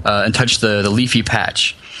 and touch the leafy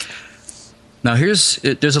patch. Now there's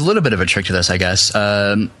a little bit of a trick to this, I guess.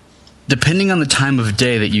 Depending on the time of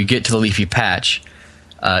day that you get to the leafy patch,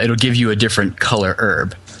 it'll give you a different color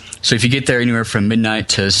herb. So if you get there anywhere from midnight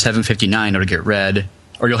to 7:59, it'll get red,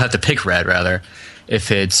 or you'll have to pick red rather.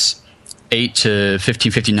 If it's 8 to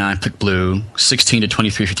 15:59, pick blue. 16 to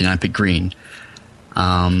 23:59, pick green.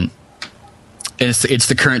 And it's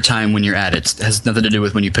the current time when you're at it. It has nothing to do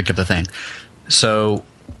with when you picked up the thing. So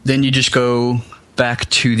then you just go back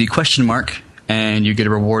to the question mark, and you get a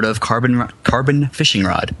reward of carbon fishing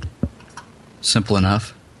rod. Simple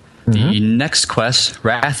enough. The next quest,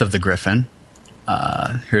 Wrath of the Griffin.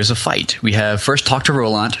 Here's a fight. We have first talk to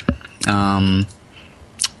Roland.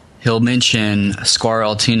 He'll mention Squire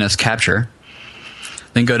Altina's capture.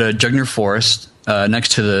 Then go to Jugner Forest,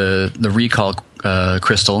 next to the recall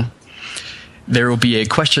crystal. There will be a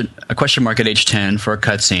question mark at H10 for a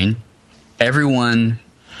cutscene. Everyone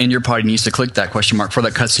in your party needs to click that question mark for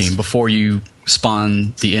that cutscene before you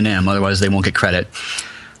spawn the NM, otherwise they won't get credit.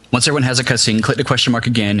 Once everyone has a cutscene, click the question mark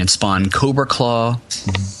again and spawn Cobra Claw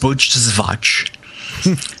Butchzvach.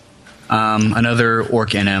 Another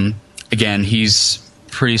Orc NM. Again, he's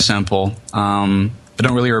pretty simple. I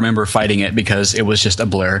don't really remember fighting it because it was just a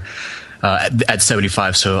blur at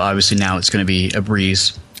 75, so obviously now it's going to be a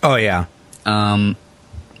breeze. Oh, yeah.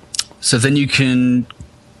 So then you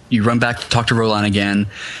run back to talk to Roland again.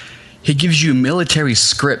 He gives you a military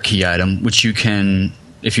script key item, which you can,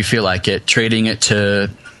 if you feel like it, trading it to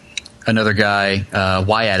another guy,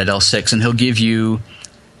 Wyatt at L6, and he'll give you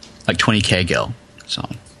like 20k gil. So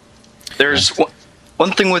there's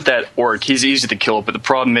one thing with that orc. He's easy to kill, but the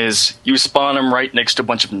problem is you spawn him right next to a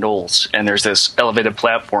bunch of gnolls, and there's this elevated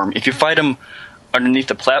platform. If you fight him underneath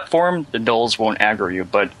the platform, the gnolls won't aggro you,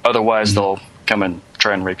 but otherwise they'll come and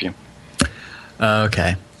try and rape you.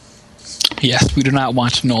 Okay. Yes, we do not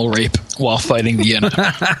want gnoll rape while fighting the enemy.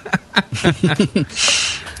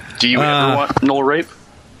 Do you ever want gnoll rape?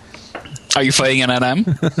 Are you fighting an NM?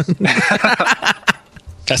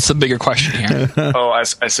 That's the bigger question here. Oh, I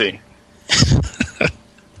see.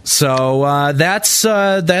 So that's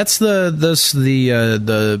the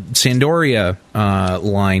Sandoria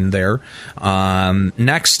line there.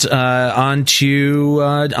 Next, onto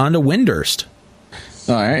Windurst.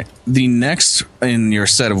 All right. The next in your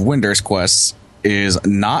set of Windurst quests is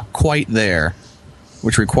Not Quite There,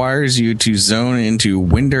 which requires you to zone into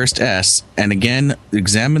Windurst S and again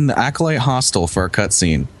examine the Acolyte Hostel for a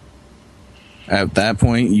cutscene. At that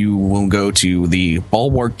point, you will go to the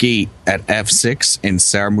Bulwark Gate at F6 in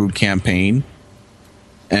Sarmood campaign,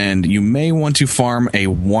 and you may want to farm a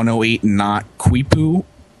 108 knot Quipu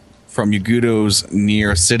from Yagudo's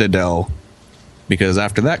near Citadel, because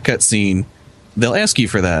after that cutscene, they'll ask you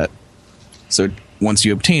for that. So once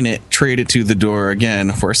you obtain it, trade it to the door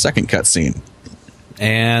again for a second cutscene.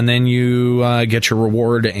 And then you get your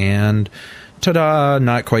reward, and ta-da,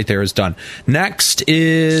 Not Quite There is done. Next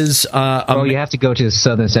is... you have to go to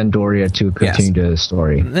Southern Sandoria to continue the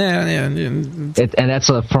story. And that's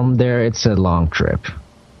from there, it's a long trip.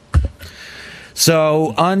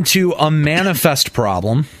 So, on to a manifest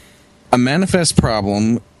problem. A manifest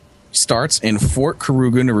problem starts in Fort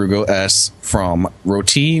Karuga Narugo S from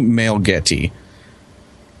Roti Mailgeti,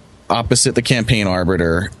 opposite the campaign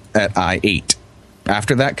arbiter at I-8.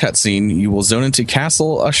 After that cutscene, you will zone into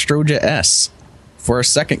Castle Ostroja S for a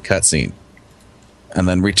second cutscene, and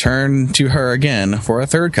then return to her again for a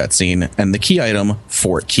third cutscene and the key item,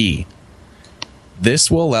 Fort Key. This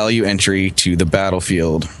will allow you entry to the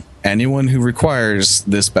battlefield. Anyone who requires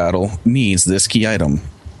this battle needs this key item.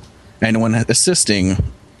 Anyone assisting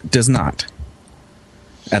does not.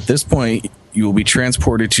 At this point, you will be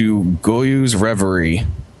transported to Goyu's Reverie,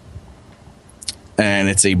 and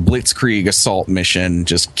it's a blitzkrieg assault mission.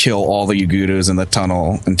 Just kill all the Yagudos in the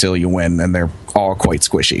tunnel until you win, and they're all quite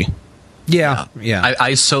squishy. Yeah.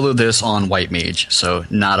 I soloed this on White Mage, so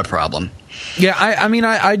not a problem. Yeah,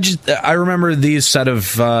 I remember these set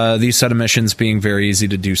of missions being very easy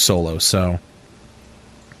to do solo. So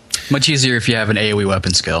much easier if you have an AoE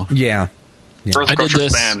weapon skill. Yeah. I did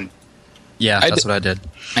this. Yeah, that's what I did.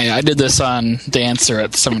 I did this on Dancer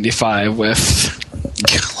at 75 with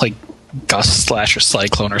like Gust Slash or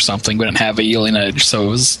Cyclone or something. We didn't have a Healing Edge, so it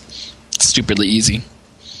was stupidly easy.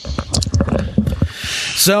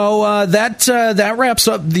 So that wraps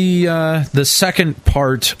up the second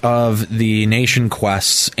part of the Nation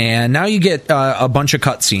quests, and now you get a bunch of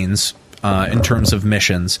cutscenes. in terms of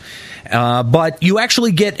missions. But you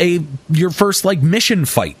actually get your first like mission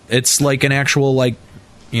fight. It's like an actual like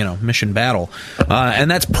mission battle, and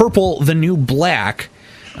that's Purple the New Black.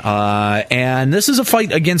 And this is a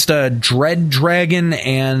fight against a dread dragon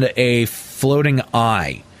and a floating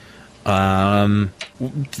eye.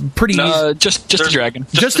 Pretty easy. Just a dragon.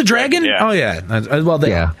 Just a dragon? Yeah. Oh yeah. Well,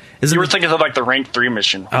 Yeah. Isn't You were thinking of like the rank 3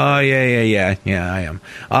 mission. Oh yeah. I am.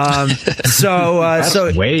 So That's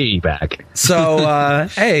so way back. so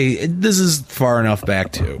hey, this is far enough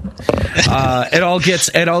back too. It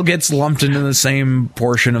all gets lumped into the same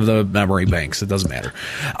portion of the memory banks. It doesn't matter.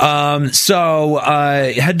 So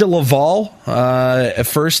head to Laval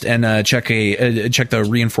first and check the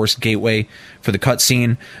reinforced gateway for the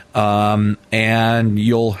cutscene, and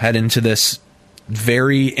you'll head into this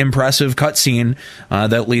very impressive cutscene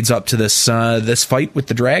that leads up to this fight with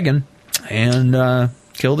the dragon, and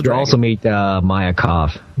kill the You dragon. also meet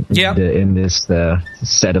Mayakov in this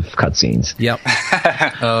set of cutscenes. Yep.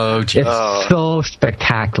 Oh, geez. It's so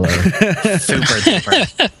spectacular. Super.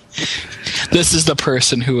 This is the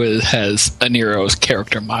person who has Aniero's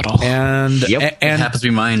character model. And It happens to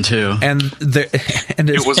be mine too. and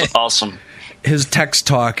It was awesome. his text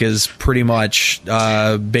talk is pretty much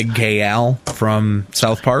Big KL from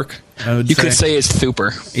South Park. You could say it's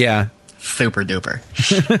super. Yeah. Super duper.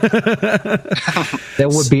 There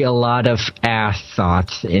would be a lot of ass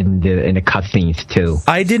thoughts in the cutscenes too.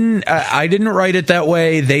 I didn't write it that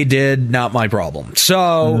way. They did. Not my problem.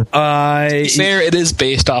 So, Fair, it is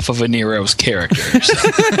based off of Aniero's characters.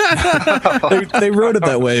 They wrote it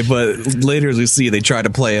that way, but later as we see, they try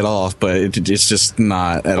to play it off, but it's just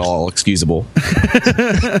not at all excusable.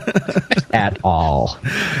 At all.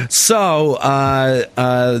 So,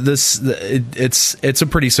 it's a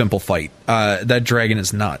pretty simple fight. That dragon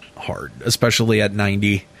is not hard, especially at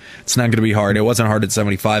 90. It's not going to be hard. It wasn't hard at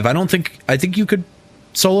 75. I think you could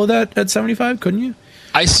solo that at 75, couldn't you?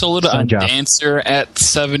 I soloed a dancer at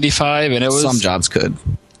 75, and it was Some jobs could.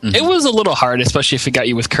 It was a little hard, especially if it got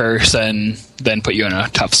you with curse and then put you in a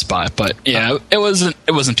tough spot. But yeah, it wasn't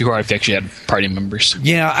too hard if you actually had party members.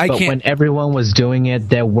 Yeah, But when everyone was doing it,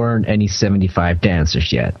 there weren't any 75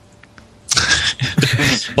 dancers yet.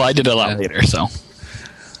 Well, I did it a lot later, so.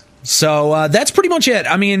 So that's pretty much it.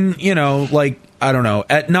 I mean, I don't know.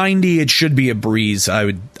 At 90, it should be a breeze. I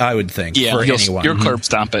would think. Yeah, for anyone. you'll curb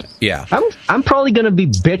stomp it. Yeah. I'm probably gonna be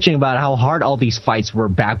bitching about how hard all these fights were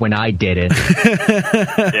back when I did it.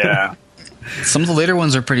 Yeah. Some of the later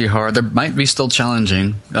ones are pretty hard. They might be still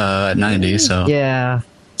challenging at 90, so. Yeah,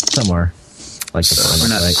 somewhere. Like We're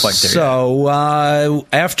not quite there yet. So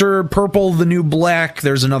after Purple the New Black,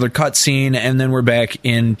 there's another cutscene, and then we're back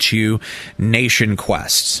into Nation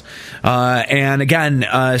Quests. And again,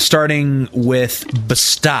 starting with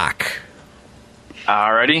Bastok.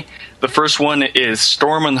 Alrighty. The first one is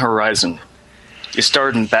Storm on the Horizon. You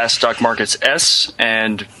start in Bastok Markets S,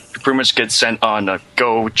 and you pretty much get sent on a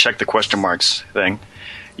go check the question marks thing.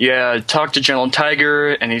 Yeah, talk to General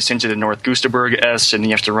Tiger, and he sends you to North Gustaberg S, and you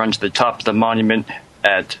have to run to the top of the monument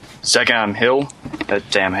at Zegam Hill. That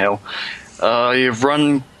damn hill. You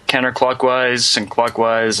run counterclockwise and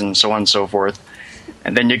clockwise and so on and so forth.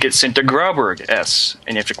 And then you get sent to Grauberg S,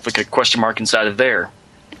 and you have to click a question mark inside of there.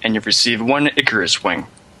 And you've received 1 Icarus wing.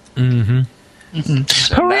 Mm-hmm.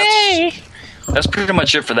 So hooray! That's pretty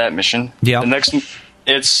much it for that mission. Yeah. The next,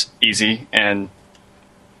 it's easy and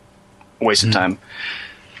a waste of time.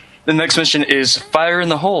 The next mission is Fire in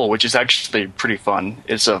the Hole, which is actually pretty fun.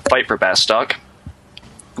 It's a fight for Bastok.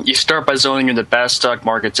 You start by zoning into Bastok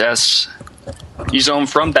Markets S. You zone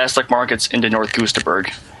from Bastok Markets into North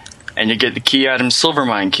Gustaberg, and you get the key item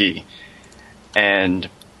Silvermine Key. And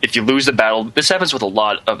if you lose the battle, this happens with a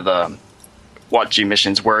lot of the WotG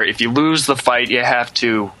missions, where if you lose the fight, you have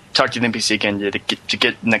to talk to the NPC again to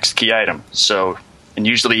get the next key item. So, and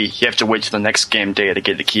usually you have to wait till the next game day to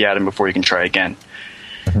get the key item before you can try again.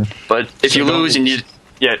 But if you lose, you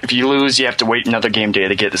have to wait another game day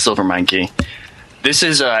to get the Silvermine Key. This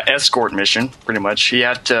is a escort mission, pretty much. You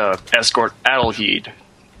have to escort Adelheid.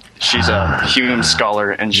 She's a Hume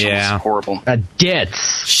scholar, and she's horrible. A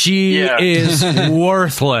ditz. She is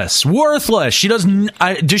worthless. Worthless. She doesn't.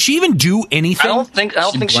 Does she even do anything? I don't think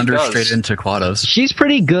she does. Straight into Quados. She's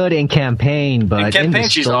pretty good in campaign, but in the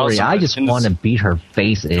she's story, awesome, I just want to beat her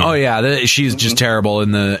face in. Oh yeah, she's just terrible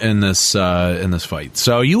in this fight.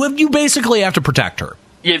 So you basically have to protect her.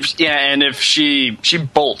 Yeah, and if she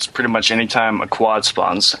bolts pretty much anytime a quad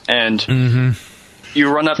spawns, and you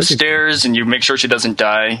run upstairs and you make sure she doesn't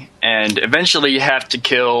die, and eventually you have to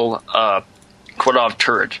kill a Quadov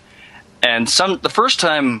turret. And the first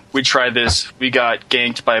time we tried this, we got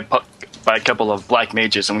ganked by by a couple of black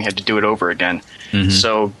mages, and we had to do it over again.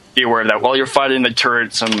 So be aware of that. While you're fighting the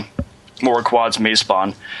turret, some more quads may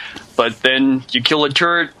spawn. But then you kill a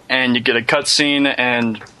turret, and you get a cutscene,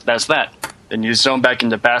 and that's that. Then you zone back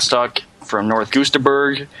into Bastok from North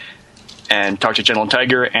Gustaberg, and talk to General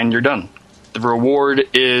Tiger, and you're done. The reward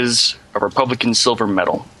is a Republican silver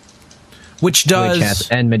medal. Which does... Which has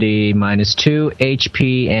enmity -2,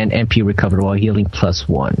 HP, and MP recovered while healing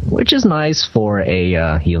 +1. Which is nice for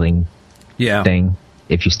a healing thing,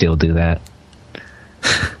 if you still do that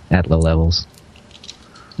at low levels.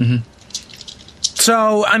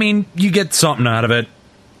 So, I mean, you get something out of it.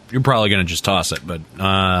 You're probably going to just toss it, but,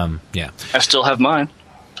 yeah. I still have mine.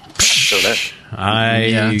 So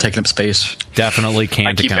that... taking up space. Definitely can't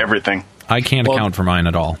I keep account. everything. I can't account for mine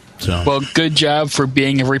at all. So. Well, good job for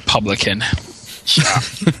being a Republican.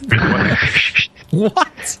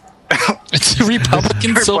 What? It's a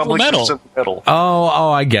Republican silver medal.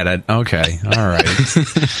 Oh, I get it. Okay, all right.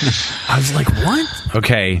 I was like, what?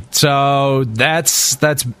 Okay, so that's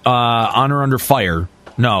honor under fire.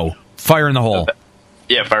 No, fire in the hole.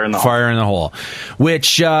 Yeah, fire in the hole. Fire in the hole,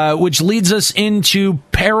 which leads us into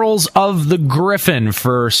Perils of the Griffin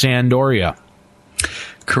for Sandoria.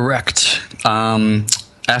 Correct.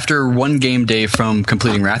 After one game day from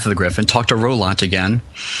completing Wrath of the Griffin, talk to Roland again.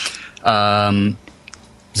 Zome,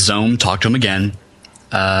 talk to him again.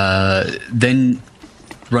 Then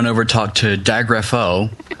run over, talk to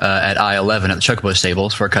Dagrefo at I-11 at the Chocobo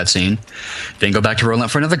Stables for a cutscene. Then go back to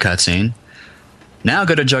Roland for another cutscene. Now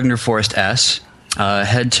go to Jugner Forest S.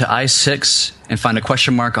 Head to I-6 and find a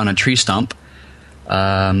question mark on a tree stump.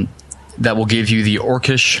 That will give you the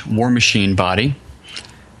Orcish War Machine body.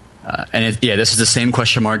 This is the same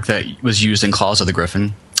question mark that was used in Claws of the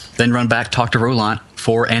Griffin. Then run back, talk to Roland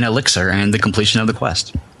for an elixir and the completion of the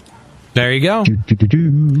quest. There you go.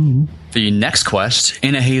 The next quest,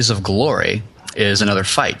 In a Haze of Glory, is another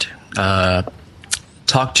fight.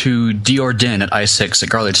 Talk to Diordin at I-6 at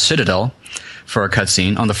Garledge Citadel for a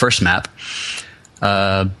cutscene on the first map.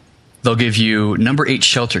 They'll give you number 8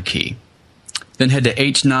 shelter key. Then head to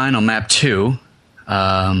H9 on map 2.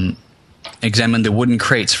 Examine the wooden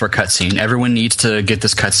crates for a cutscene. Everyone needs to get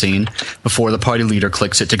this cutscene before the party leader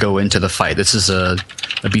clicks it to go into the fight. This is a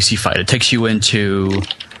BC fight. It takes you into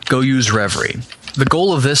Go Use Reverie. The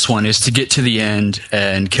goal of this one is to get to the end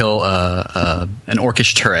and kill an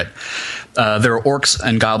orcish turret. There are orcs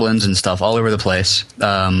and goblins and stuff all over the place.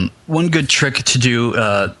 One good trick to do,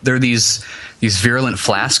 there are these virulent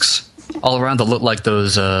flasks all around that look like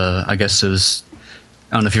those, I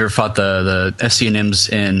don't know if you ever fought the SCNMs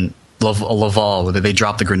in Laval, where they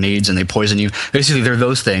drop the grenades and they poison you. Basically, they're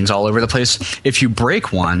those things all over the place. If you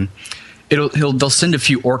break one, they'll send a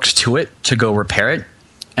few orcs to it to go repair it,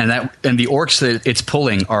 and the orcs that it's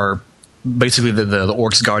pulling are basically the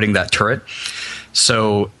orcs guarding that turret.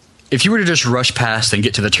 So if you were to just rush past and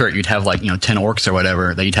get to the turret, you'd have 10 orcs or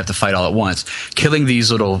whatever that you'd have to fight all at once. Killing these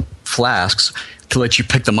little flasks to let you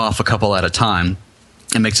pick them off a couple at a time,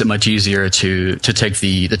 it makes it much easier to take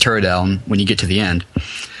the turret down when you get to the end.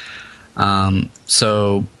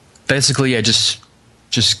 So basically, just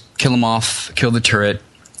kill them off, kill the turret.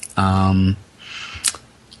 Though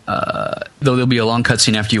there'll be a long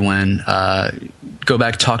cutscene after you win. Go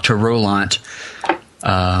back, talk to Roland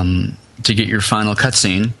to get your final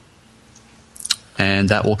cutscene, and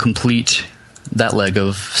that will complete that leg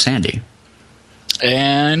of Sandy.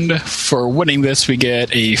 And for winning this, we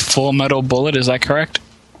get a full metal bullet. Is that correct?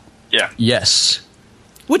 Yeah. Yes.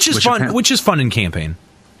 Which is fun. Which is fun in campaign.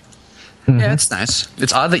 Mm-hmm. Yeah, it's nice.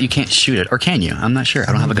 It's odd that you can't shoot it, or can you? I'm not sure.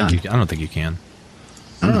 I don't have a gun. I don't think you can.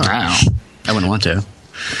 Wow. I wouldn't want to.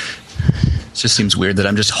 It just seems weird that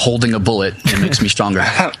I'm just holding a bullet. It makes me stronger.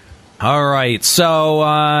 All right, so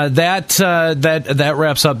that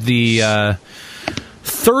wraps up the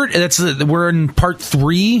third. We're in part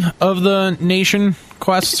 3 of the nation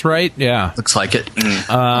quests, right? Yeah, looks like it.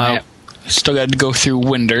 Still got to go through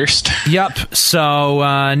Windurst. Yep.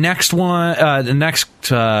 So next one, the next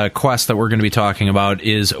quest that we're going to be talking about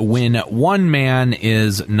is When One Man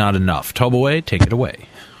Is Not Enough. Toboe, take it away.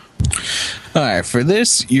 All right, for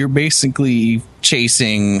this, you're basically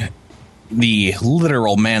chasing the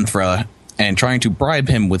literal Manthra and trying to bribe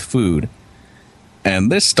him with food.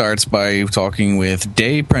 And this starts by talking with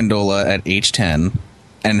De Prendola at H10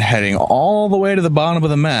 and heading all the way to the bottom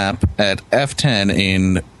of the map at F10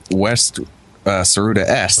 in West Saruda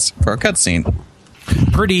S for a cutscene.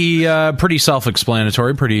 Pretty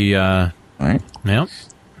self-explanatory. Pretty, right? Yeah.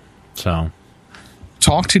 So,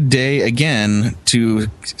 talk to Day again to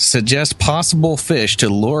suggest possible fish to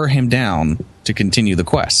lure him down to continue the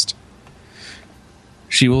quest.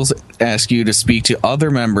 She will ask you to speak to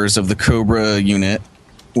other members of the Cobra unit,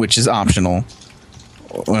 which is optional.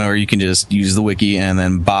 Or you can just use the wiki and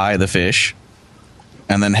then buy the fish.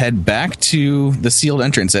 And then head back to the sealed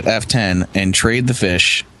entrance at F10 and trade the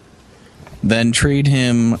fish. Then trade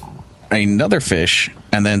him another fish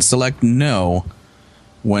and then select no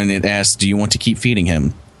when it asks, do you want to keep feeding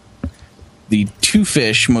him? The two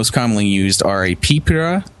fish most commonly used are a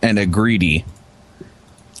pipira and a greedy.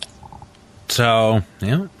 So,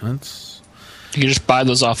 yeah, that's... You can just buy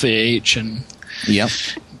those off the H and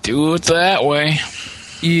do it that way.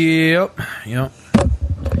 Yep.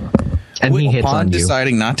 And he hits Upon on you.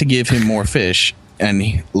 deciding not to give him more fish, and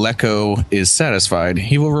Leko is satisfied,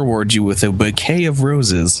 he will reward you with a bouquet of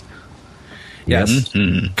roses. Yes,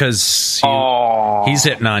 because he's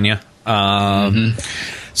hitting on you.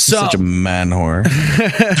 So, such a man whore.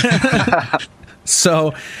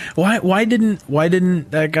 So why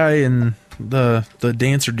didn't that guy and the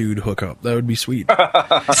dancer dude hook up? That would be sweet.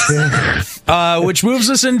 Which moves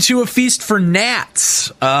us into a feast for gnats.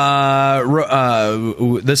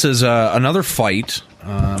 This is another fight.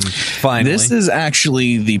 Finally, this is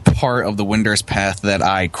actually the part of the Winder's Path that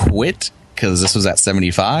I quit because this was at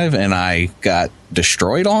 75 and I got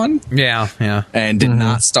destroyed on. Yeah, and did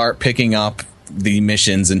not start picking up the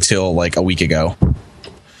missions until like a week ago.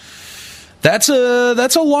 That's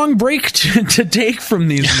a long break to take from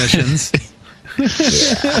these missions.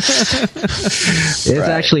 It's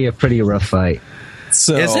actually a pretty rough fight.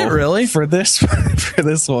 So is it really? For this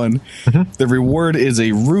one, the reward is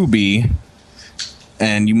a ruby,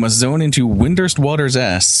 and you must zone into Windurst Waters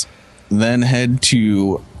S, then head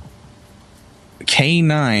to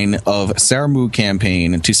K9 of Saramu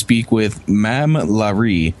campaign to speak with Mam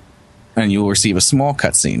Laree, and you will receive a small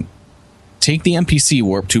cutscene. Take the NPC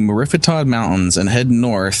warp to Marifetad Mountains and head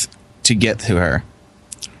north to get to her.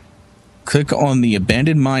 Click on the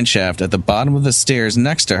abandoned mineshaft at the bottom of the stairs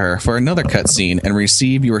next to her for another cutscene and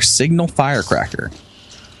receive your signal firecracker.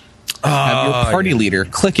 Have your party leader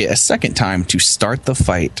click it a second time to start the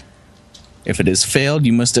fight. If it has failed,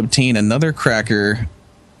 you must obtain another cracker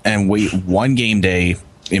and wait one game day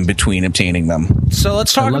in between obtaining them. So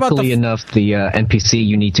let's talk about luckily enough, the NPC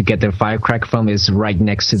you need to get the firecracker from is right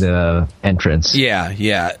next to the entrance.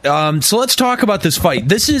 Yeah. So let's talk about this fight.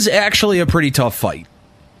 This is actually a pretty tough fight.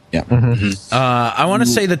 Yeah. I want to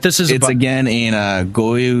say that this is... It's again in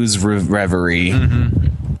Goyu's Reverie.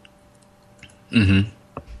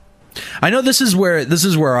 I know this is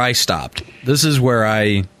where I stopped. This is where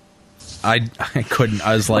I couldn't.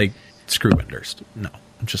 I was like, screw Windurst. No,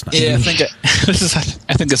 I'm just not. Yeah,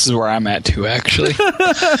 I think this is where I'm at too. Actually,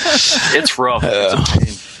 it's rough.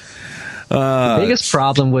 The biggest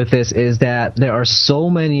problem with this is that there are so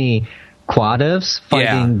many Quadivs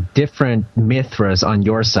fighting different Mithras on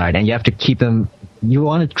your side, and you have to keep them. You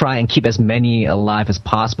want to try and keep as many alive as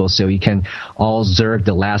possible so you can all zerg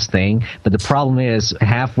the last thing. But the problem is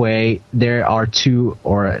halfway there's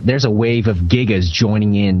a wave of Gigas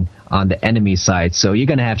joining in on the enemy side, so you're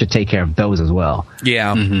going to have to take care of those as well.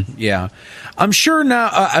 Yeah, yeah. I'm sure now.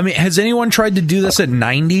 I mean, has anyone tried to do this at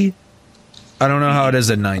 90? I don't know how it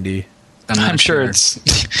is at 90. I'm sure it's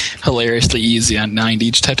hilariously easy on 90.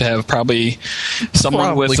 You just have to have probably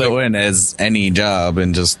someone with go in as any job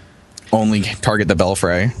and just only target the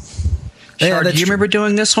belfry. Sharde, do you remember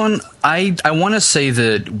doing this one? I want to say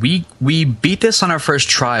that we beat this on our first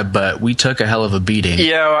try, but we took a hell of a beating.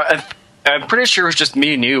 Yeah, I'm pretty sure it was just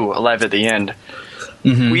me and you alive at the end.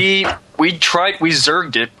 We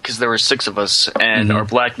zerged it because there were 6 of us, and our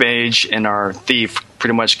black mage and our thief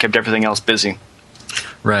pretty much kept everything else busy.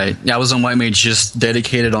 Right. Yeah, I was on white mage just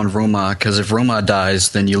dedicated on Roma, because if Roma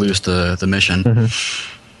dies, then you lose the mission.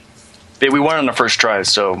 Yeah, we won on the first try,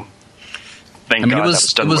 so thank God that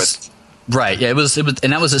was done with. Right, yeah, it was,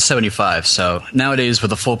 and that was at 75. So nowadays,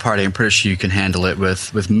 with a full party, I'm pretty sure you can handle it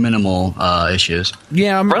with minimal issues.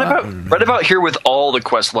 Yeah, right about here with all the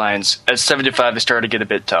quest lines at 75, it started to get a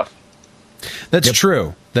bit tough. That's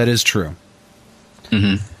true. That is true.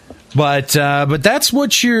 But that's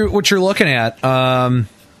what you're looking at. At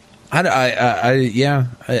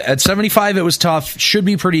 75 it was tough. Should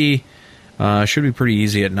be pretty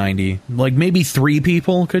easy at 90. Like maybe 3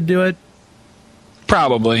 people could do it.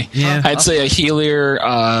 Probably. Yeah. I'd say a healer,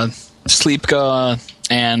 Sleepka,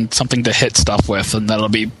 and something to hit stuff with, and that'll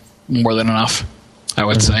be more than enough, I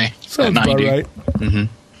would say. Sounds at 90. about right.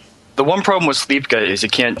 The one problem with Sleepka is you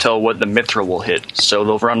can't tell what the Mithra will hit, so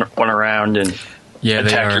they'll run around and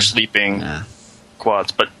attack your sleeping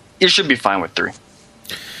quads, but it should be fine with 3.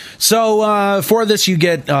 So for this you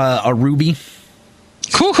get a ruby.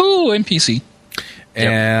 Woohoo! NPC.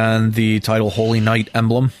 And the title Holy Knight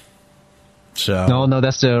emblem. So No,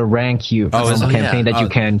 that's the rank you campaign that you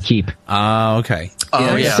can keep. Okay.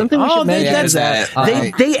 Something we should mention is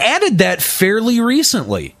that they added that fairly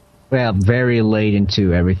recently. Well, very late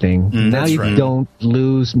into everything. Now you don't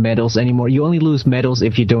lose medals anymore. You only lose medals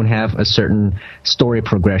if you don't have a certain story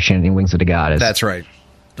progression in Wings of the Goddess. That's right.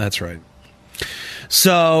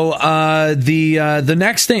 So the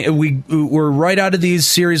next thing, we're right out of these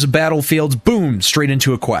series of battlefields, boom, straight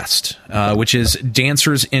into a quest, which is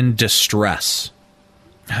Dancers in Distress.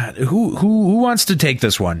 Who wants to take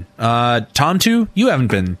this one? Tamtu, you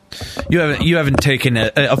haven't taken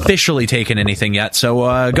officially taken anything yet,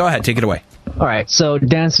 so go ahead, take it away. All right, so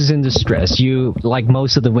Dancers in Distress. You, like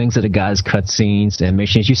most of the Wings of the Gods cutscenes and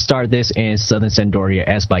missions, you start this in Southern Sandoria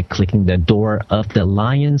as by clicking the door of the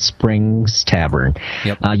Lion Springs Tavern.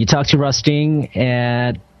 Yep. You talk to Rusting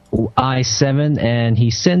at I-7, and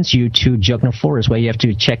he sends you to Jugna Forest, where you have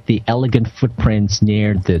to check the elegant footprints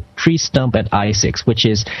near the tree stump at I-6, which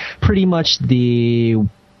is pretty much the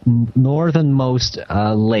northernmost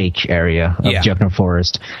lake area of Jugna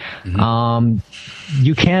Forest.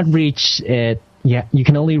 You can't reach it. Yeah, you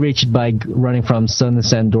can only reach it by running from Southern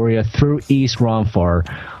Sandoria through East Romfar,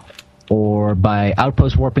 or by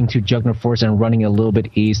outpost warping to Jugna Forest and running a little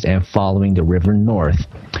bit east and following the river north.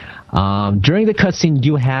 During the cutscene,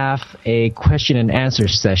 you have a question and answer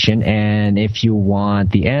session, and if you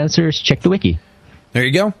want the answers, check the wiki. There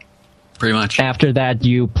you go. Pretty much. After that,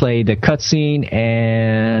 you play the cutscene,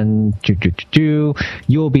 and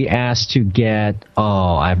you'll be asked to get.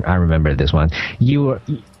 Oh, I remember this one.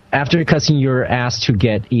 After the cutscene, you're asked to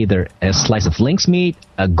get either a slice of lynx meat,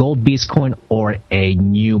 a gold beast coin, or a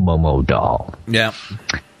new Momo doll. Yeah.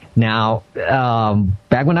 Now,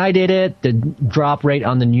 back when I did it, the drop rate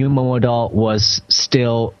on the new Momo doll was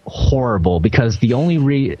still horrible, because the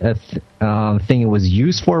only thing it was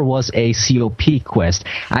used for was a COP quest.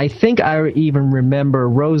 I think I even remember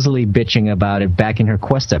Rosalie bitching about it back in her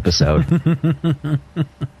quest episode.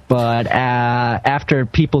 But after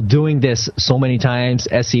people doing this so many times,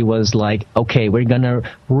 Essie was like, okay, we're going to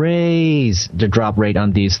raise the drop rate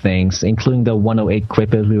on these things, including the 108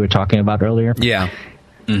 quip as we were talking about earlier. Yeah.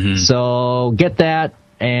 So get that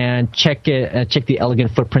and check the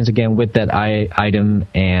elegant footprints again with that item,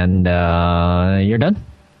 and you're done.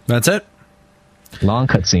 That's it. Long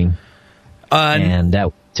cutscene, and that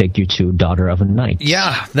will take you to Daughter of a Knight.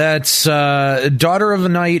 Yeah, that's Daughter of a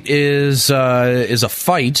Knight is a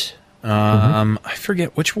fight. I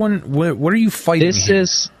forget which one. What are you fighting? This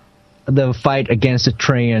is the fight against the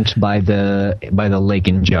Treant by the lake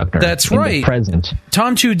in Jugna. That's in right. The present.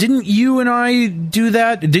 Tamtu, didn't you and I do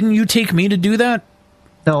that? Didn't you take me to do that?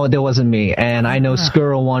 No, that wasn't me. And I know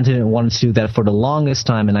Skrull wanted to do that for the longest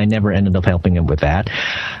time, and I never ended up helping him with that.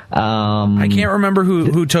 I can't remember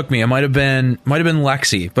who took me. It might have been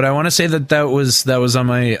Lexi, but I want to say that was on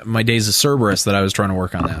my days of Cerberus that I was trying to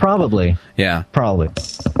work on that. Probably. Yeah. Probably.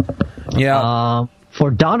 Yeah. For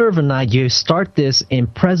Daughter of a Knight, you start this in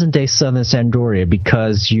present-day Southern Sandoria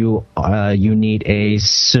because you need a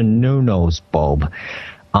Sununos bulb.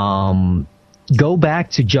 Go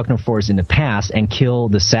back to Jugna Forest in the past and kill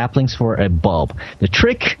the saplings for a bulb. The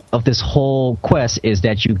trick of this whole quest is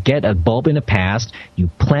that you get a bulb in the past, you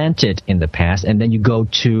plant it in the past, and then you go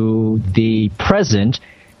to the present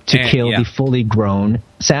to kill the fully grown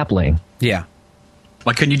sapling. Yeah.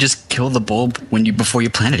 Why couldn't you just kill the bulb before you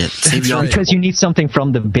planted it? Because you need something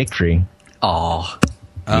from the big tree. Oh.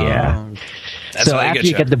 Yeah. So after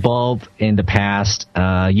you get the bulb in the past,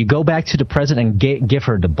 you go back to the present and give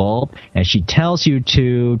her the bulb, and she tells you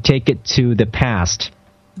to take it to the past.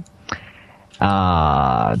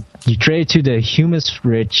 You trade it to the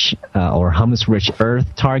humus-rich or humus-rich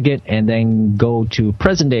Earth target, and then go to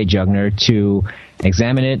present-day Jugna to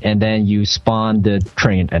examine it, and then you spawn the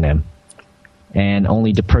Treant NM. And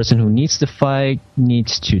only the person who needs to fight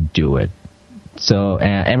needs to do it. So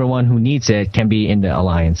everyone who needs it can be in the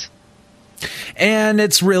Alliance. And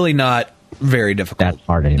it's really not very difficult. That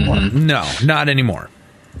hard anymore. No, not anymore.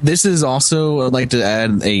 This is also, I'd like to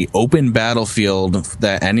add, a open battlefield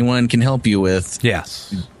that anyone can help you with.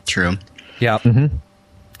 Yes. True. Yeah.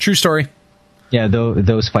 True story. Yeah,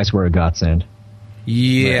 those fights were a godsend.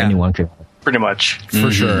 Yeah. Anyone could. Pretty much. For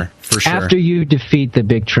sure. After you defeat the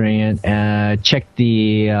big Treant, check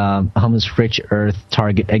the Humus-rich Earth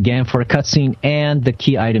target again for a cutscene and the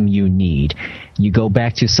key item you need. You go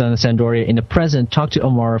back to Southern Sandoria in the present, talk to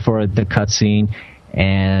Omara for the cutscene,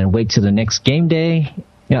 and wait till the next game day.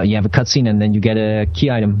 You have a cutscene, and then you get a key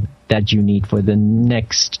item that you need for the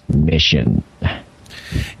next mission.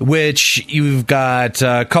 which you've got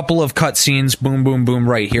a couple of cutscenes, boom, boom, boom,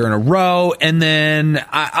 right here in a row. And then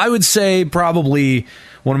I would say probably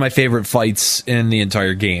one of my favorite fights in the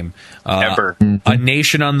entire game. Ever. A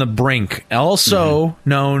Nation on the Brink, also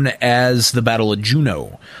known as the Battle of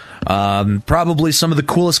Juno. Probably some of the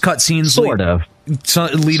coolest cutscenes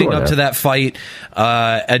leading up to that fight.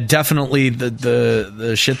 Definitely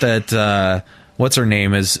the shit that what's her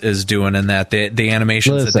name is doing in that, the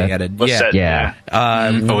animations that they added.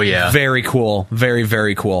 Very cool, very,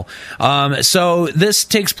 very cool. So this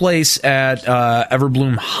takes place at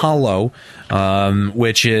Everbloom Hollow,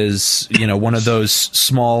 which is, one of those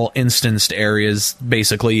small instanced areas,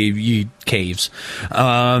 basically caves.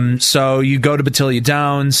 So you go to Batilia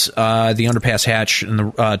Downs, the underpass hatch in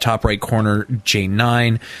the top right corner,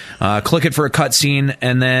 J9, click it for a cutscene,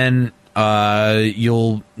 and then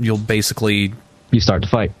you'll basically... You start the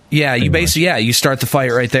fight. Yeah, you start the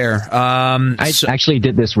fight right there. I actually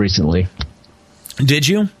did this recently. Did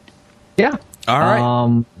you? Yeah. All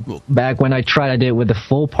right. Back when I did it with the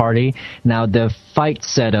full party. Now, the fight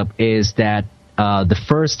setup is that the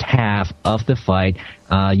first half of the fight,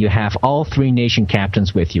 you have all 3 nation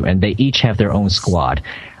captains with you, and they each have their own squad.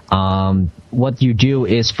 What you do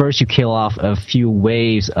is first you kill off a few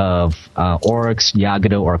waves of orcs,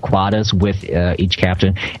 Yagato, or Quadas with each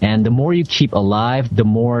captain, and the more you keep alive, the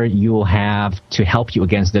more you'll have to help you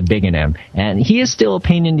against the big M. And he is still a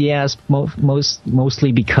pain in the ass,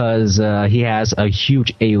 mostly because he has a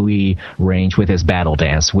huge AoE range with his battle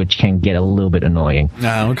dance, which can get a little bit annoying.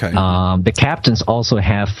 Okay. The captains also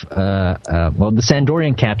have, the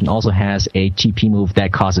Sandorian captain also has a TP move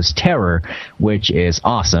that causes terror, which is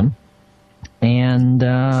awesome. And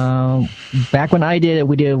back when I did it,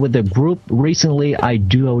 we did it with the group. Recently, I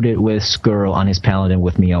duoed it with Skrull on his paladin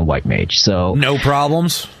with me on white mage. So no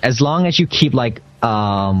problems. As long as you keep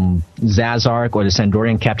Zazark or the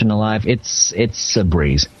Sandorian captain alive, it's a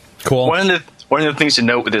breeze. Cool. One of the things to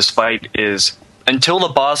note with this fight is until the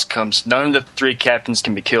boss comes, none of the 3 captains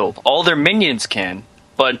can be killed. All their minions can,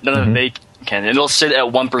 but none of they can. It'll sit at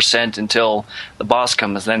 1% until the boss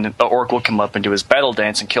comes. Then the orc will come up and do his battle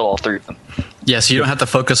dance and kill all 3 of them. Yeah, so you don't have to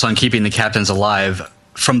focus on keeping the captains alive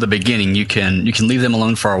from the beginning. You can leave them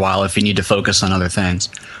alone for a while if you need to focus on other things.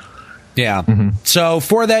 Yeah. So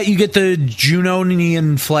for that, you get the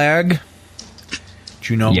Junonian flag.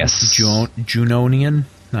 Junonian?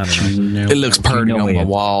 I don't know. It looks pretty on the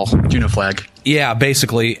wall. Juno flag. Yeah,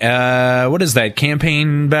 basically. What is that?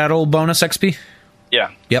 Campaign battle bonus XP?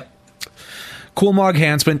 Yeah. Yep. Cool Mog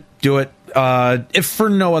enhancement. Do it. If for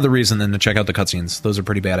no other reason than to check out the cutscenes. Those are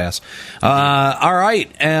pretty badass. All right.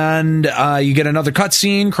 And you get another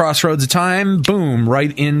cutscene, Crossroads of Time. Boom.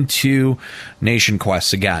 Right into Nation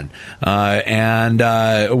Quests again. And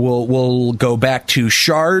we'll go back to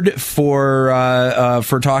Sharde for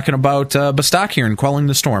talking about Bastok here and Quelling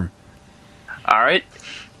the Storm. All right.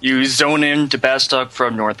 You zone in to Bastok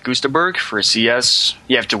from North Gustaberg for CS.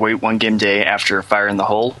 You have to wait 1 game day after Fire in the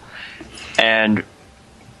Hole. And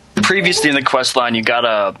previously in the quest line, you got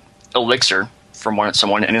a elixir from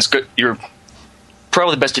someone, and it's good. You're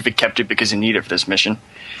probably best if you kept it because you need it for this mission.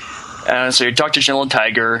 So you talk to General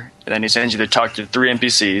Tiger, and then he sends you to talk to 3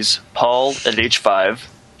 NPCs: Paul at H5,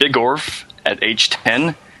 Big Orf at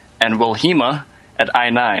H10, and Wilhelma at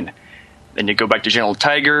I9. Then you go back to General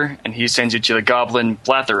Tiger, and he sends you to the Goblin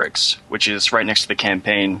Blatherix, which is right next to the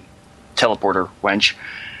campaign teleporter wench.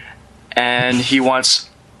 And he wants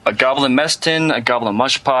a Goblin Mess Tin, a Goblin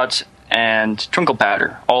Mushpot, and Twinkle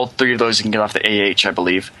Patter. All 3 of those you can get off the AH, I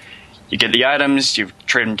believe. You get the items, you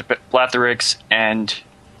trade them to Blatherix, and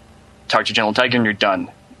talk to General Tiger, and you're done.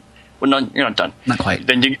 Well, no, you're not done. Not quite.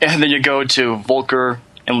 Then you go to Volker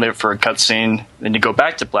Inlet for a cutscene. Then you go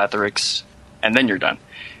back to Blatherix, and then you're done.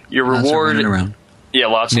 Your reward,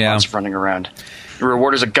 lots of running around. Your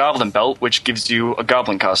reward is a Goblin Belt, which gives you a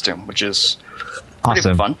Goblin costume, which is pretty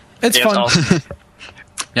fun. It's fun. Awesome.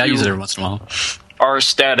 Yeah, I use it every once in a while. Our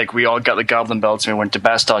static, we all got the Goblin Belts, and we went to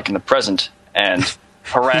Bastok in the present and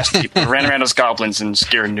harassed people, ran around as goblins and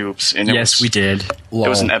scared noobs. And we did. It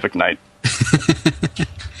was an epic night.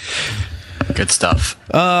 Good stuff.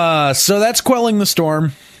 So that's Quelling the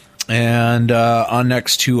Storm, and on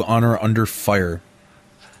next to Honor Under Fire.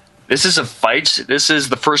 This is a fight. This is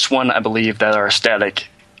the first one, I believe, that our static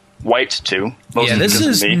wiped to. This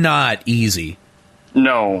is not easy.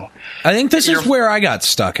 No. I think this is where I got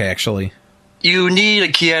stuck, actually. You need a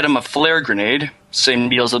key item, a flare grenade. Same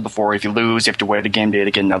deal as before. If you lose, you have to wait a game day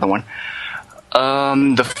to get another one.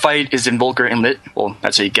 The fight is in Volker Inlet. Well,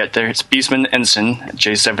 that's how you get there. It's Beastman Ensign at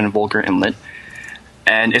J7 Volker Inlet.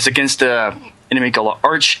 And it's against the enemy called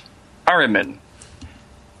Arch Ironman.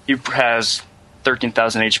 He has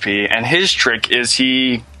 13,000 HP, and his trick is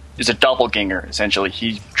he is a doppelganger, essentially.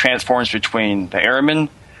 He transforms between the Airman,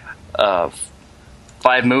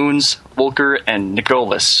 Five Moons, Volker, and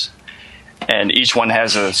Nicholas. And each one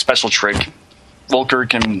has a special trick. Volker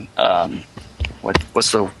can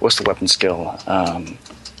what's the weapon skill?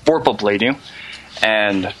 Vorpal blade you,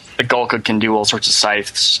 and the Golka can do all sorts of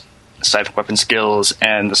scythe weapon skills,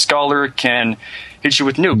 and the Scholar can hit you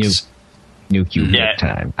with nukes. Nuke you big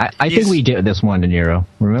time. I think we did this one, Aniero.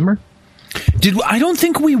 Remember? I don't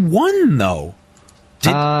think we won though.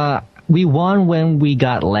 We won when we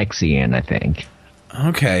got Lexi in, I think.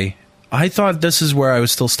 Okay. I thought this is where I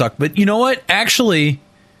was still stuck, but you know what? Actually,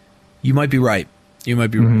 you might be right.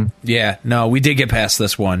 Right. Yeah, no, we did get past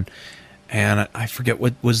this one. And I forget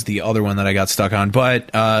what was the other one that I got stuck on,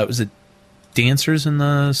 but was it Dancers in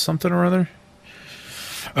the something or other?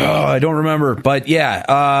 Oh, I don't remember. But yeah,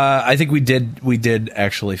 I think we did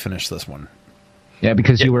actually finish this one. Yeah,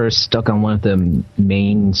 because you were stuck on one of the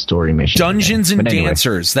main story missions. Dungeons and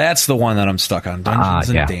Dancers. That's the one that I'm stuck on. Dungeons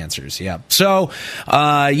and Dancers, yeah. So,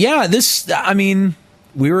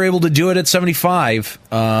 we were able to do it at 75.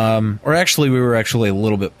 Or actually, we were actually a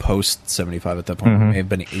little bit post 75 at that point. We may have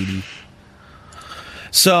been 80.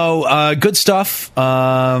 So, good stuff.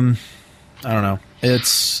 I don't know.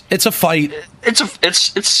 It's a fight.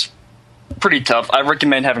 It's pretty tough. I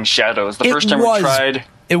recommend having shadows. The first time we tried,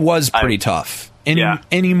 it was pretty tough.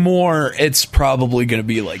 Anymore, it's probably going to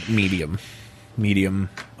be like medium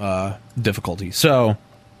difficulty. So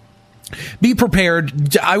be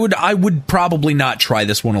prepared. I would probably not try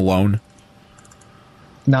this one alone.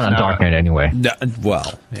 Not on Dark Knight anyway.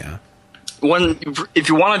 Well, yeah. If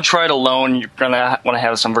you want to try it alone, you're gonna want to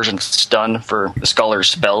have some version of stun for the Scholar's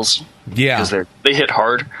spells. Yeah, because they hit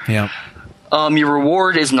hard. Yeah. Your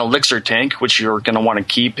reward is an elixir tank, which you're gonna want to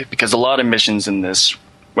keep because a lot of missions in this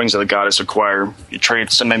Wings of the Goddess require you trade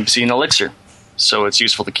some NPC an elixir, so it's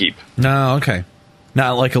useful to keep. No, okay.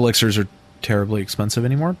 Not like elixirs are terribly expensive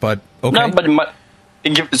anymore, but okay. No, but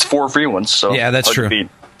it's 4 free ones, so yeah, that's true.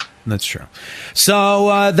 That's true.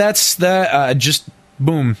 So that's that. Just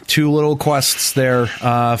boom, 2 little quests there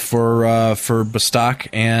for Bastok,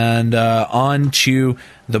 and on to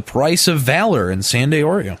the Price of Valor in San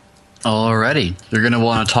D'Orio. Alrighty, you're going to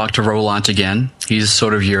want to talk to Roland again. He's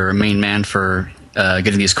sort of your main man for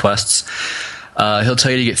getting these quests. He'll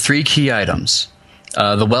tell you to get 3 key items.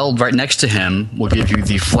 The well right next to him will give you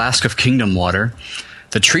the Flask of Kingdom Water.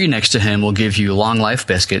 The tree next to him will give you Long Life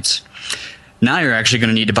Biscuits. Now you're actually going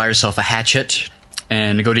to need to buy yourself a hatchet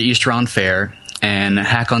and go to East Round Fair and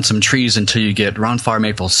hack on some trees until you get Ronfar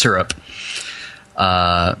Maple Syrup.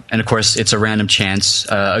 And of course, it's a random chance.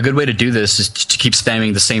 A good way to do this is to keep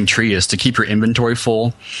spamming the same tree, is to keep your inventory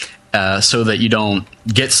full, so that you don't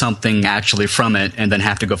get something actually from it and then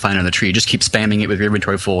have to go find another tree. Just keep spamming it with your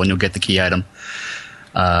inventory full and you'll get the key item.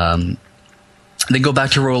 Then go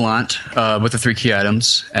back to Roland with the 3 key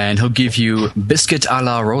items, and he'll give you Biscuit a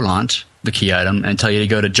la Roland, the key item, and tell you to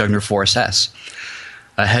go to Jugner Forest S.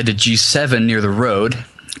 Head to G7 near the road,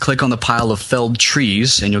 click on the pile of felled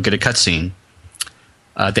trees, and you'll get a cutscene.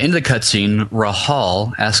 At the end of the cutscene,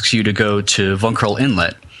 Rahal asks you to go to Vunkrel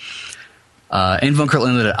Inlet. In Vunkrel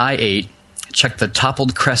Inlet at I-8, check the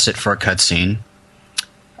Toppled Crescent for a cutscene.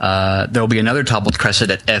 There will be another Toppled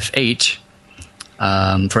Crescent at F8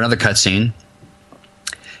 for another cutscene.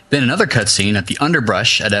 Then another cutscene at the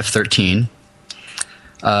Underbrush at F13.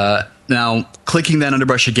 Now, clicking that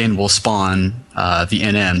Underbrush again will spawn the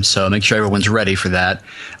NM, so make sure everyone's ready for that.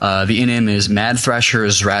 The NM is Mad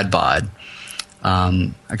Thrasher's Radbod.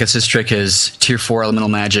 I guess this trick is tier 4 elemental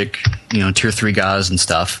magic, tier 3 Gauze and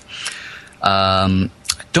stuff.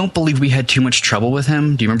 Don't believe we had too much trouble with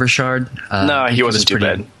him. Do you remember, Shard? No, he wasn't too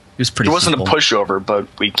bad. He was pretty He wasn't simple. a pushover, but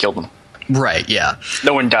we killed him. Right, yeah.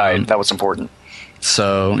 No one died. That was important.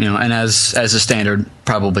 So, and as a standard,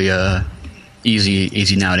 probably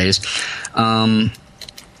easy nowadays.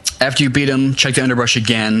 After you beat him, check the Underbrush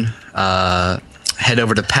again. Head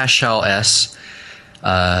over to Paschal S.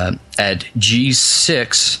 At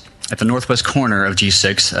G6, at the northwest corner of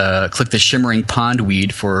G6, click the Shimmering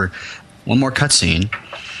Pondweed for one more cutscene,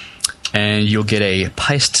 and you'll get a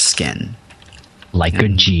Peist skin. Like a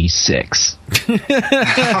G6.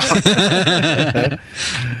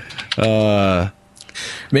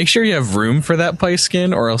 Make sure you have room for that Peist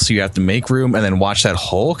skin, or else you have to make room and then watch that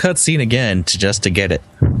whole cutscene again to get it.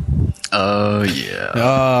 Oh, yeah.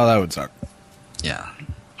 Oh, that would suck. Yeah.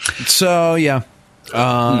 So, yeah.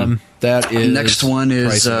 That is... Next one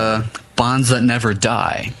is Bonds That Never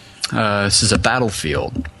Die. This is a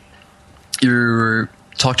battlefield. You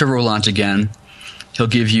talk to Roland again. He'll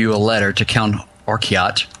give you a letter to Count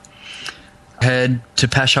Orkiat. head to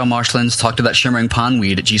Pashao Marshlands, talk to that Shimmering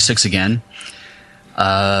Pondweed at G6 again.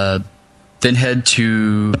 Then head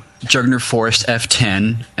to Jugner Forest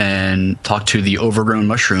F10 and talk to the Overgrown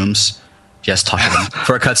Mushrooms. Yes, talk to them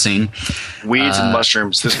for a cutscene. Weeds and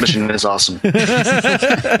mushrooms. This mission is awesome.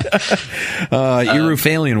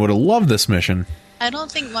 Eurufalian would have loved this mission. I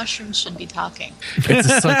don't think mushrooms should be talking. It's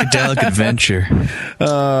a psychedelic adventure.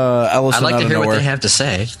 I'd like to hear what they have to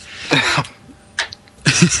say.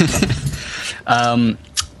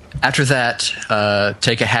 After that,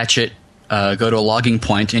 take a hatchet, go to a logging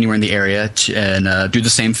point anywhere in the area, and do the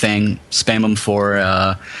same thing. Spam them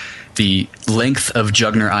for the length of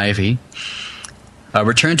Jugner Ivy.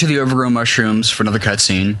 Return to the Overgrown Mushrooms for another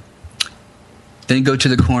cutscene. Then go to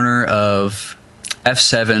the corner of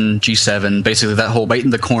F7, G7, basically that whole right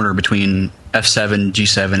in the corner between F7,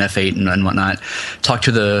 G7, F8, and whatnot. Talk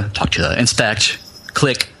to the inspect,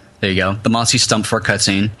 click. There you go. The Mossy Stump for a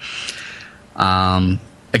cutscene.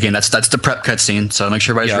 Again, that's the prep cutscene, so make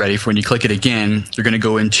sure everybody's ready for when you click it again. You're going to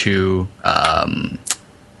go into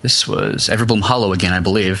this was Everbloom Hollow again, I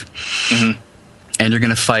believe, and you're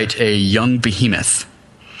going to fight a young behemoth.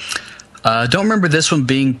 Don't remember this one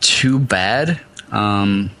being too bad.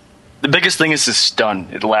 The biggest thing is his stun.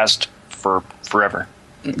 It lasts for forever.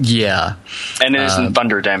 Yeah, and it isn't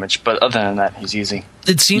thunder damage, but other than that, he's easy.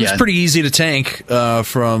 It seems pretty easy to tank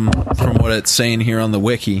from what it's saying here on the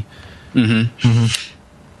wiki.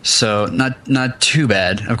 So not too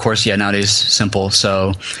bad. Of course, nowadays simple.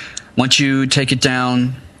 So once you take it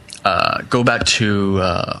down, go back to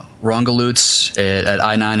Rongaloots at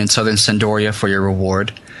I-9 in southern Sandoria for your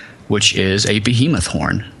reward, which is a behemoth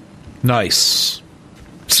horn. Nice.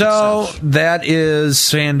 So that is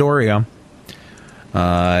Sandoria.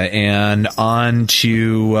 And on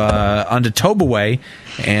to Toboe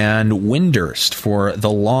and Windurst for the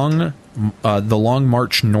long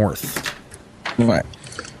march north. Right.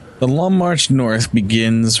 The long march north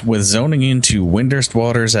begins with zoning into Windurst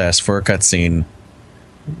Waters S for a cutscene.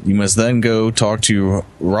 You must then go talk to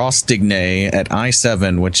Ross Dignay at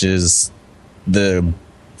I-7, which is the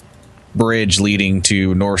bridge leading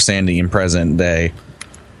to North Sandy in present day,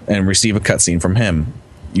 and receive a cutscene from him.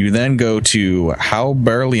 You then go to How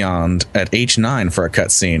Berliand at H9 for a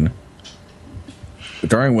cutscene,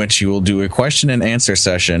 during which you will do a question and answer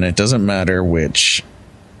session. It doesn't matter which.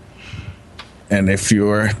 And if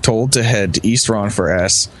you're told to head to East Ron for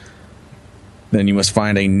S, then you must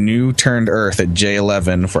find a new turned Earth at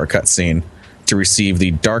J11 for a cutscene to receive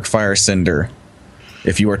the Darkfire Cinder.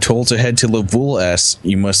 If you are told to head to Lavul S,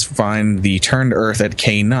 you must find the turned Earth at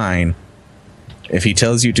K9. If he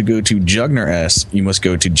tells you to go to Jugner S, you must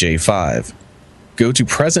go to J5. Go to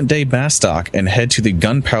present-day Bastock and head to the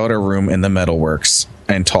Gunpowder Room in the Metalworks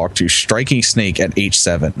and talk to Striking Snake at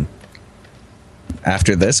H7.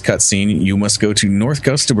 After this cutscene, you must go to North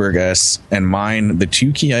Gustaberg S and mine the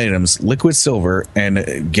two key items, Liquid Silver and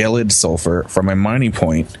Gelid Sulfur, from a mining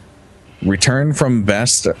point. Return from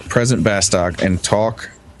present Bastock and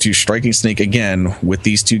talk to Striking Snake again with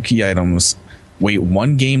these two key items. Wait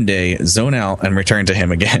one game day, zone out, and return to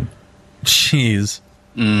him again. Jeez.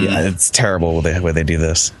 Yeah, it's terrible the way they do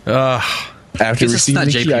this. After receiving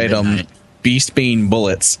the key item, Beastbane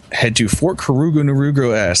Bullets, head to Fort Karugu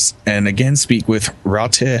Narugo S and again speak with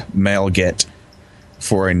Rate Malget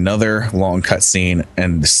for another long cutscene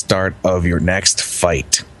and the start of your next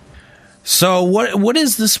fight. So what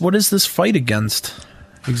is this? What is this fight against?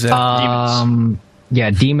 Exactly. Demons. Yeah,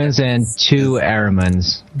 demons and two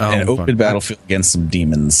Aramans. An open battlefield against some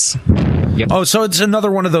demons. Yep. Oh, so it's another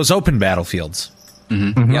one of those open battlefields.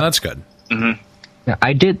 Yeah, that's good. Yeah,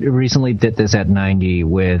 I recently did this at 90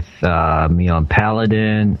 with me on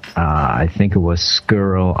Paladin. I think it was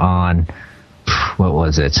Skuro on, what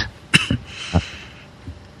was it?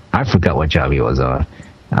 I forgot what job he was on.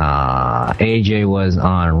 AJ was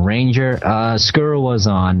on Ranger. Skuro was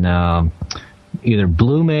on either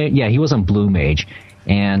Blue Mage. Yeah, he was on Blue Mage.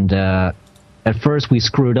 And at first we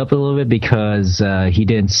screwed up a little bit because he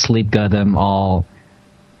didn't sleep gut them all.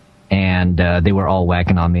 And they were all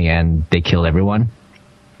whacking on me, and they killed everyone.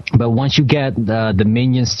 But once you get the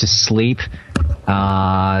minions to sleep,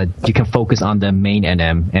 you can focus on the main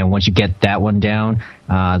NM. And once you get that one down,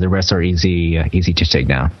 the rest are easy to take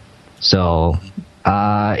down. So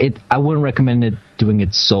I wouldn't recommend doing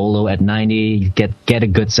it solo at 90. Get a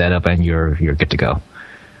good setup, and you're good to go.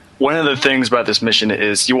 One of the things about this mission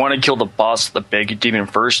is you want to kill the boss, the big demon,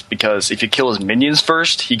 first, because if you kill his minions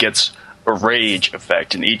first, he gets a rage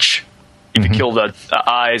effect, and if you kill the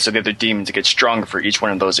eyes of the other demons, it gets stronger for each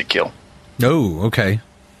one of those that kill. Oh, okay.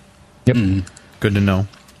 Yep. Good to know.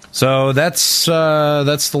 So that's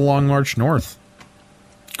the Long March North.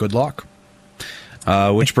 Good luck.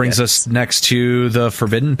 which brings us next to the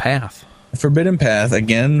Forbidden Path. The Forbidden Path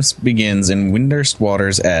again begins in Windurst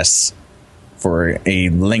Waters S for a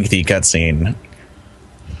lengthy cutscene.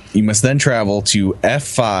 You must then travel to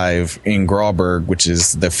F5 in Grauberg, which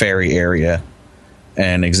is the ferry area,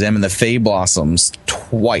 and examine the Fey Blossoms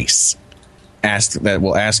twice. That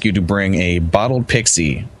will ask you to bring a bottled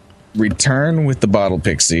pixie. Return with the bottled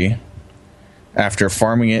pixie after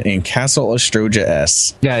farming it in Castle Ostroja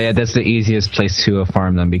S. Yeah, that's the easiest place to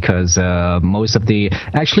farm them because most of the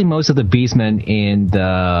beastmen in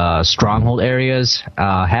the stronghold areas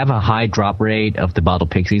have a high drop rate of the bottle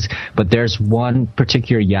pixies, but there's one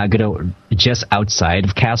particular Yaguro just outside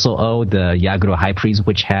of Castle O, the Yaguro High Priest,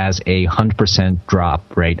 which has a 100%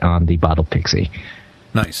 drop rate on the bottle pixie.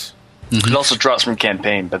 Nice. It also drops from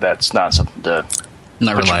campaign, but that's not something to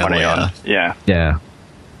not put your reliable. money on. Yeah.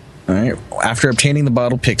 All right. After obtaining the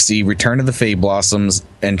bottle pixie, return to the Fey Blossoms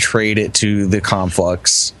and trade it to the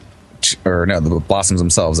Conflux, the Blossoms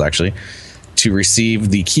themselves, actually, to receive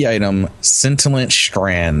the key item Scintillant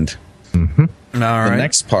Strand. Mm-hmm. All right. The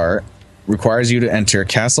next part requires you to enter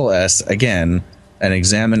Castle S again and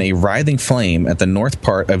examine a writhing flame at the north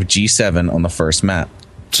part of G7 on the first map.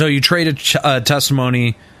 So you trade a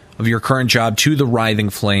testimony of your current job to the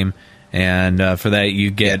writhing flame, and for that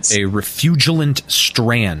you get a Refugilant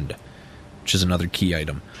Strand, which is another key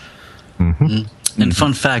item. Mm-hmm. And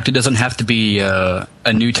fun fact, it doesn't have to be a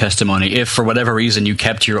new testimony. If for whatever reason you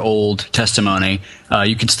kept your old testimony,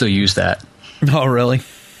 you can still use that. Oh, really?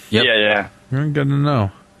 Yep. Yeah. Good to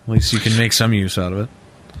know. At least you can make some use out of it.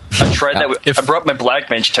 I tried that. I brought my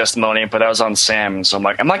Black Mage testimony, but I was on Sam, so I'm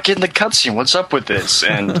like, I'm not getting the cutscene. What's up with this?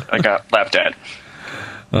 And I got laughed at.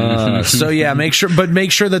 So yeah, make sure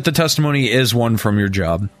that the testimony is one from your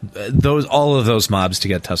job. All of those mobs to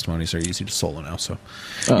get testimonies are easy to solo now, so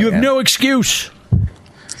you have no excuse.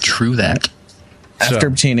 True that. After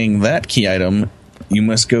obtaining that key item, you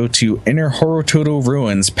must go to Inner Horototo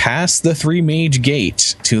Ruins past the 3-Mage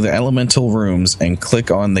Gate to the Elemental Rooms and click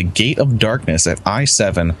on the Gate of Darkness at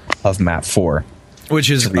I-7 of Map 4. Which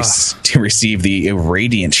is to receive the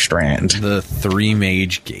Irradiant Strand. The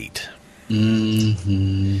 3-Mage Gate.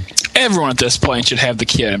 Mm-hmm. Everyone at this point should have the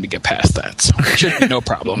key item to get past that, so it should be no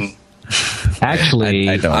problem. Actually,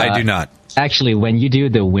 I do not. Actually, when you do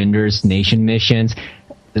the Windurst Nation missions,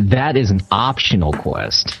 that is an optional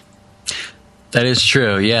quest. That is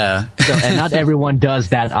true, yeah. And not everyone does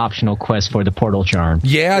that optional quest for the Portal Charm.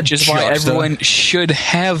 Yeah, which is why everyone should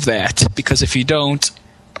have that, because if you don't,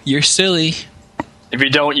 you're silly. If you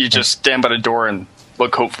don't, you just stand by the door and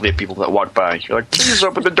look hopefully at people that walk by. You're like, please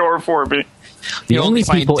open the door for me. The only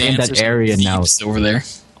people in that area now over there.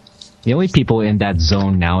 The only people in that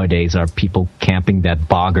zone nowadays are people camping that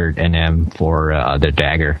Boggart NM for the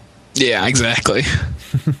dagger. Yeah, exactly.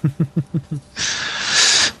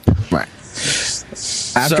 Right.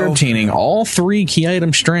 After obtaining all 3 key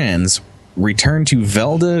item strands, return to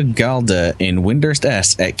Velda Galda in Windurst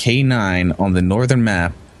S at K9 on the northern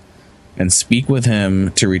map and speak with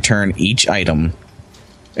him to return each item.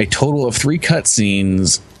 A total of 3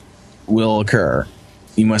 cutscenes will occur.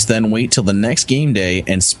 You must then wait till the next game day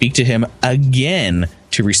and speak to him again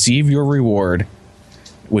to receive your reward,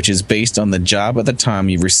 which is based on the job at the time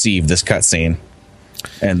you receive this cutscene.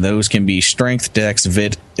 And those can be strength, dex,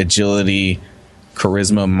 vit, agility,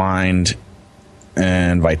 charisma, mind,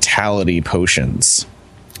 and vitality potions.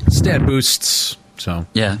 Stat boosts. So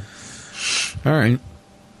yeah. All right.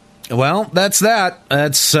 Well, that's that.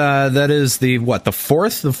 That is the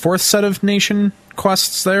fourth set of nation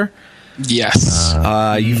quests there. Yes.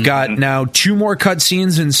 You've got now 2 more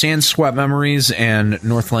cutscenes in Sand Swept Memories and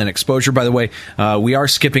Northland Exposure. By the way, we are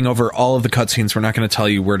skipping over all of the cutscenes. We're not going to tell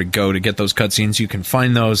you where to go to get those cutscenes. You can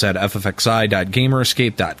find those at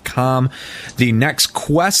ffxi.gamerescape.com. The next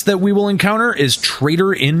quest that we will encounter is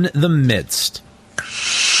Traitor in the Midst.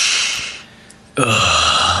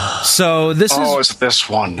 So this is this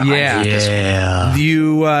one. Yeah.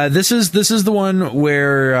 You this is the one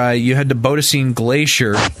where you had the Bodacine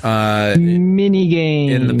Glacier mini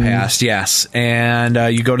game in the past, yes. And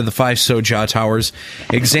you go to the 5 Soja Towers,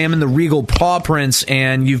 examine the Regal Paw Prints,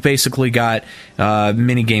 and you've basically got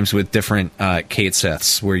mini games with different Kate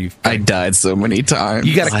Seths where I died so many times.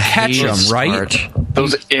 You got to catch them, right?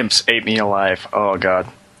 Those imps ate me alive. Oh god.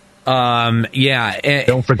 Yeah.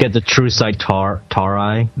 Don't forget the True Sight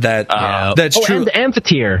Tarai. That's true. And the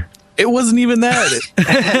Amphitheater. It wasn't even that.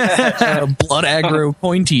 Blood aggro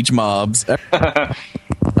coin teach mobs.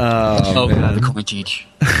 God, the coin teach.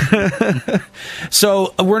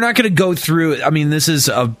 So we're not going to go through. I mean, this is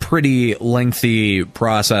a pretty lengthy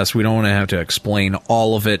process. We don't want to have to explain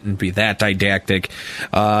all of it and be that didactic.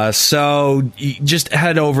 So you just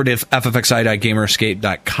head over to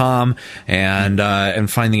ffxi.gamerscape.com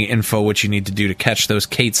and find the info what you need to do to catch those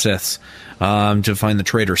Kate Siths. To find the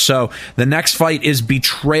traitor. So the next fight is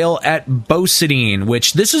Betrayal at Bosidine,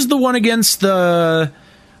 which this is the one against the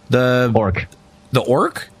orc. The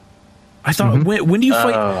orc? I thought when do you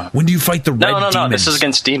fight? When do you fight the red demons? No. This is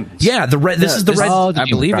against demons. Yeah, the red. This is the red. I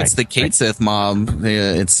believe it's the Kate Sith mob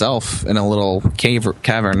itself in a little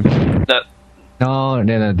cavern. No.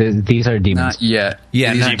 These are demons. Not yet.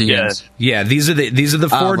 Yeah, these are demons. Yeah, these are the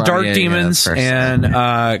four dark demons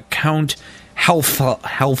and Count Hellfast.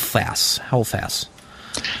 How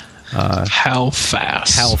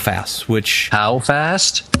fast? Which how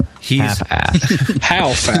fast? He's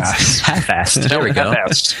how fast? Half-assed. There we go.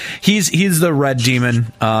 He's the red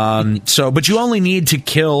demon. But you only need to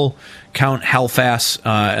kill Count Hellfast,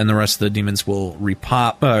 and the rest of the demons will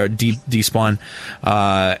despawn.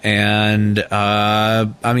 I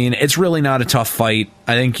mean, it's really not a tough fight.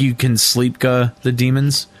 I think you can sleepka the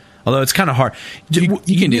demons. Although it's kind of hard. You can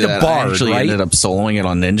need do that. a bard, I actually right? ended up soloing it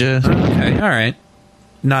on Ninja. Okay, all right.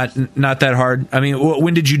 Not that hard. I mean,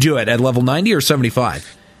 when did you do it? At level 90 or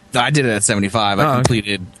 75? I did it at 75. I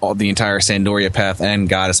completed the entire Sandoria path and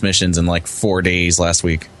Goddess missions in like 4 days last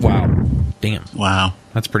week. Wow. Damn. Wow.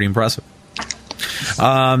 That's pretty impressive.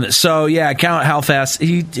 So yeah, Count Hellfast.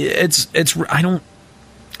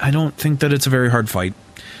 I don't think that it's a very hard fight.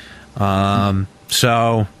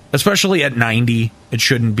 So especially at 90, it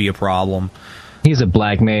shouldn't be a problem. He's a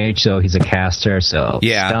black mage, so he's a caster, so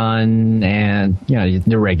stun and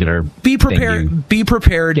the regular. Be prepared. Be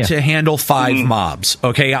prepared to handle 5 mobs.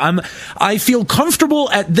 Okay, I feel comfortable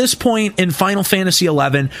at this point in Final Fantasy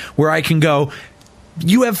XI where I can go.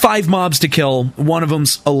 You have 5 mobs to kill. One of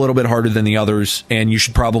them's a little bit harder than the others, and you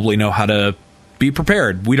should probably know how to be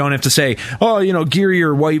prepared. We don't have to say, gear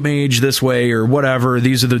your white mage this way or whatever.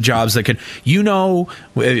 These are the jobs that can,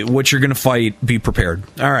 what you're going to fight. Be prepared.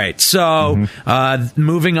 All right. So,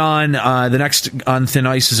 moving on, the next on Thin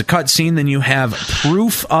Ice is a cutscene. Then you have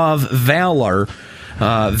Proof of Valor,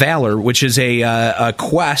 which is a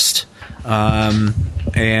quest.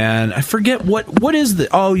 And I forget what is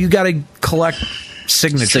the, you got to collect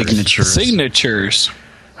signatures.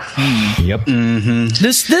 Yep. Mm-hmm.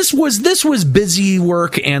 This was busy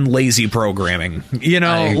work and lazy programming.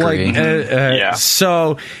 I agree.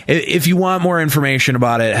 So if you want more information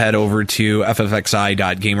about it, head over to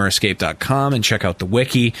ffxi.gamerescape.com and check out the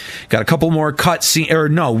wiki. Got a couple more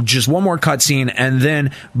just one more cutscene, and then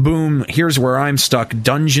boom, here's where I'm stuck: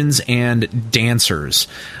 Dungeons and Dancers.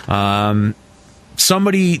 Somebody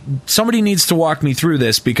needs to walk me through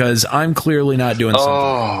this because I'm clearly not doing something.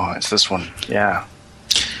 Oh, it's this one. Yeah.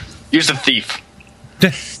 Use the thief.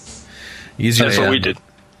 That's what we did.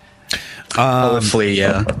 Hopefully,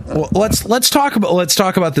 yeah. Well, let's talk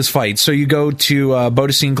about this fight. So you go to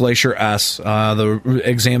Bodicine Glacier S,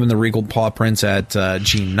 examine the regal paw prints at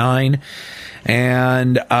G9,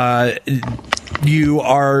 and you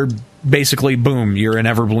are basically you're in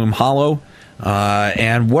Everbloom Hollow.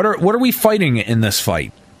 And what are we fighting in this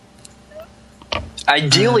fight?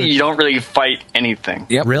 Ideally, you don't really fight anything.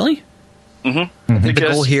 Yep. Really? Mm-hmm. The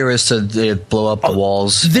goal here is to blow up the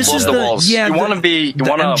walls. This is the walls. You want to be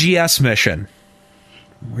MGS mission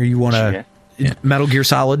where you want to Metal Gear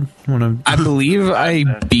Solid. I believe I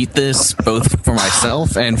beat this both for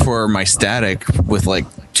myself and for my static with like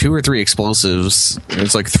 2 or 3 explosives.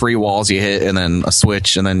 It's like 3 walls you hit and then a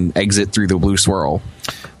switch and then exit through the blue swirl.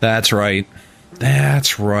 That's right.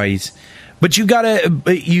 But you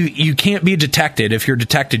you can't be detected. If you're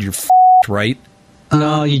detected, you're right.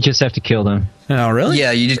 No, you just have to kill them. Oh, really?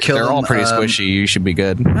 Yeah, you just kill them. They're all pretty squishy. You should be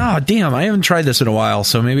good. Oh, damn. I haven't tried this in a while,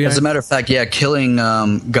 so maybe As a matter of fact, killing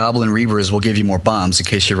Goblin Reavers will give you more bombs in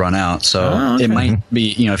case you run out. So it might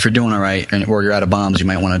be, if you're doing all right or you're out of bombs, you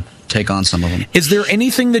might want to take on some of them. Is there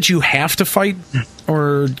anything that you have to fight,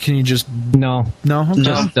 or can you just... No.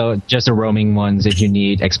 Okay. Just the roaming ones if you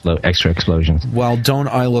need extra explosions. Well, don't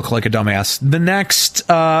I look like a dumbass? The next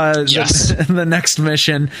the next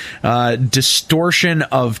mission, Distortion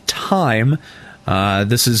of Time.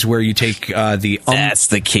 This is where you take the... That's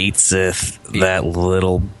the Kate Sith, that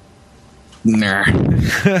little...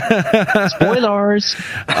 Spoilers.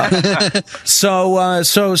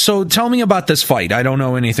 So tell me about this fight. I don't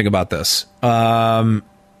know anything about this.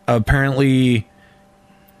 Apparently,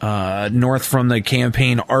 north from the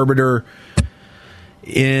campaign Arbiter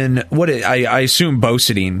in I assume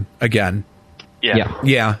Bosidine again.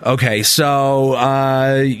 Yeah. Okay.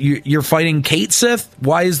 So you're fighting Kate Sith.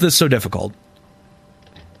 Why is this so difficult?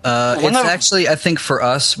 It's actually, I think for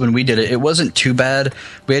us, when we did it, it wasn't too bad.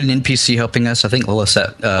 We had an NPC helping us. I think Lilith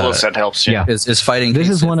helps. Yeah. Is fighting. This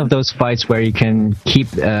is one of those fights where you can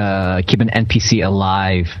keep an NPC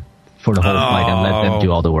alive for the whole fight and let them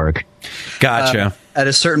do all the work. Gotcha. At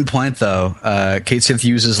a certain point, though, Kate Sith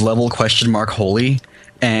uses level $holy,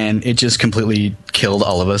 and it just completely killed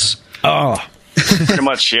all of us. Oh, pretty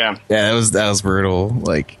much, yeah. Yeah, that was brutal.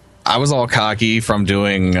 Like, I was all cocky from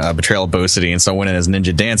doing Betrayal of Bow City, and so I went in as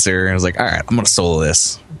Ninja Dancer, and I was like, all right, I'm going to solo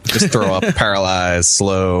this. Just throw up, paralyzed,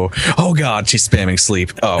 slow. Oh, God, she's spamming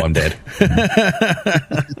sleep. Oh, I'm dead.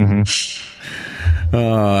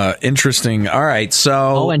 Interesting. All right, so...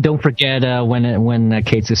 Oh, and don't forget when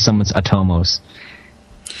Kate summons Atomos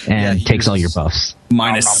and takes all your buffs.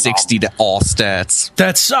 Minus 60 to all stats.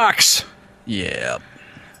 That sucks. Yeah.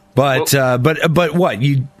 But what?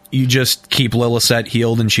 You just keep Lilith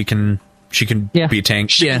healed and she can be a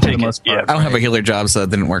tank? Yeah, for the most part. I don't have a healer job, so that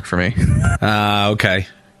didn't work for me. Okay.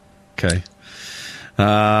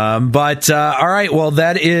 But all right, well,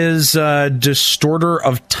 that is Distorter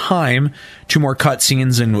of Time. 2 more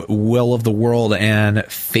cutscenes in Will of the World and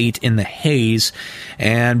Fate in the Haze,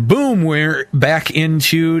 and boom, we're back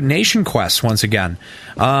into Nation Quest once again.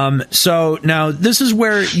 So now this is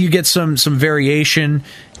where you get some variation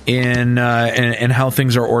in how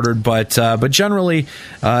things are ordered, but generally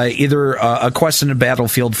either a quest in a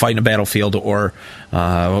battlefield, fight in a battlefield, or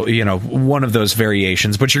one of those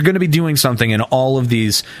variations. But you're going to be doing something in all of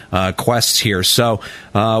these quests here. So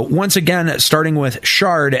once again, starting with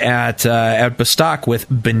Sharde at Bastok with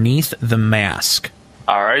Beneath the Mask.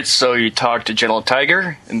 All right, so you talk to General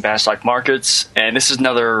Tiger in Bastok Markets, and this is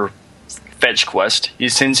another fetch quest. He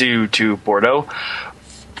sends you to Bordeaux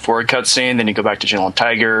for a cutscene, then you go back to General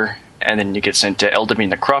Tiger, and then you get sent to Eldamy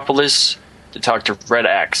Necropolis to talk to Red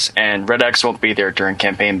Axe, and Red Axe won't be there during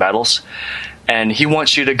campaign battles, and he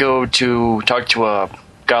wants you to go to talk to a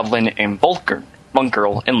goblin in Bunker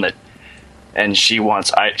Inlet, and she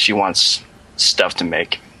wants stuff to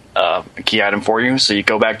make a key item for you, so you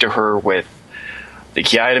go back to her with the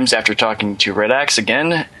key items after talking to Red Axe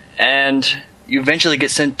again, and you eventually get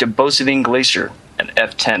sent to Bosidine Glacier at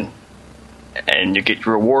F10. And you get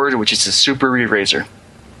your reward, which is a Super Eraser.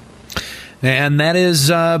 And that is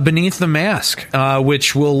Beneath the Mask,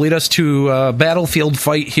 which will lead us to a battlefield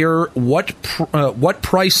fight here. What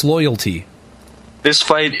price loyalty? This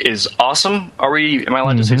fight is awesome. Am I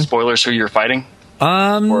allowed to say spoilers who you're fighting?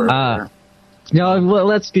 No, well,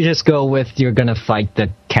 let's just go with you're going to fight the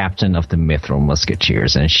captain of the Mithril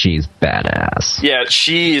Musketeers, and she's badass. Yeah,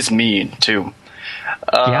 she is mean, too.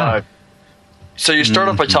 Yeah. So you start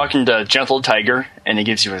off by talking to Gentle Tiger, and he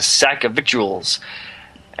gives you a sack of victuals.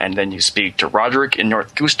 And then you speak to Roderick in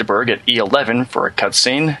North Gustaberg at E11 for a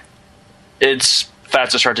cutscene. It's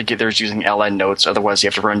fast to start to get there using LN notes, otherwise you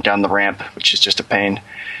have to run down the ramp, which is just a pain.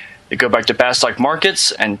 You go back to Bastok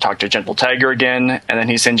Markets and talk to Gentle Tiger again, and then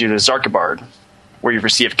he sends you to Zarkabard, where you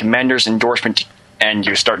receive Commander's endorsement and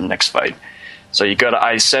you start the next fight. So you go to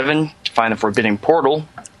I-7 to find the Forbidding Portal,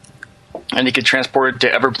 and you get transported to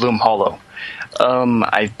Everbloom Hollow.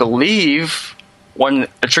 I believe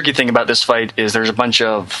a tricky thing about this fight is there's a bunch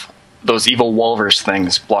of those evil walrus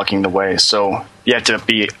things blocking the way, so you have to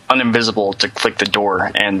be uninvisible to click the door,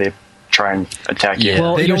 and they try and attack you.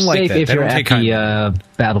 Well, you're safe if you're at the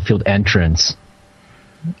battlefield entrance.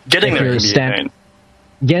 Getting there can be a pain.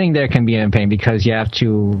 Getting there can be a pain because you have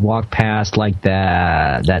to walk past like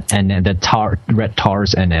that red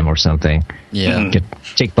Tars NM or something. Yeah.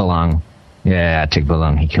 Tick Belong. Yeah, Tick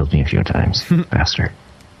Belong. He killed me a few times. Bastard.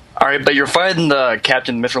 All right, but you're fighting the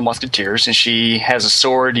Captain Mithril Musketeers, and she has a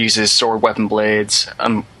sword, uses sword weapon blades.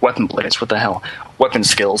 What the hell? Weapon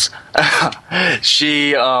skills.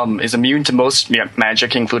 She is immune to most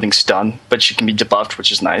magic, including stun, but she can be debuffed,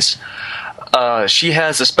 which is nice. She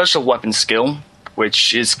has a special weapon skill,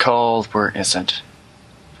 which is called, where is it?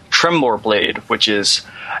 Tremor Blade, which is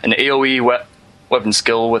an AoE weapon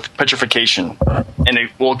skill with petrification, and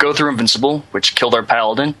it will go through invincible, which killed our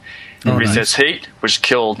paladin. Resist hate, which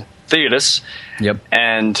killed Theodus. Yep.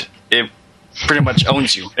 And it pretty much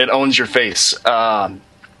owns you. It owns your face. I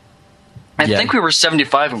think we were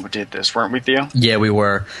 75 when we did this, weren't we, Theo? Yeah, we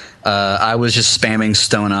were. I was just spamming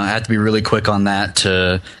Stona. I had to be really quick on that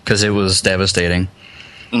because it was devastating.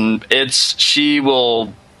 She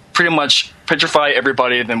will pretty much petrify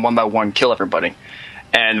everybody and then one by one kill everybody.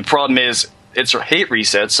 And the problem is it's her hate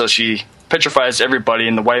reset, so she petrifies everybody,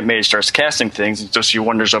 and the white mage starts casting things, and so she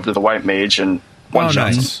wanders over to the white mage and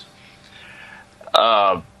one-shots.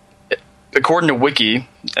 Nice. according to Wiki,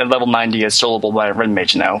 at level 90, it's soloable by a red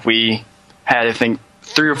mage now. We had, I think,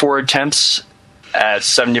 3 or 4 attempts at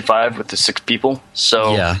 75 with the 6 people.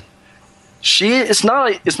 So Yeah. it's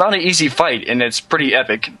not an easy fight, and it's pretty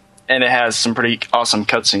epic, and it has some pretty awesome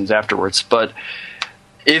cutscenes afterwards. But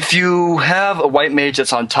if you have a white mage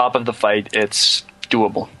that's on top of the fight, it's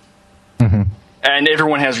doable. Mm-hmm. And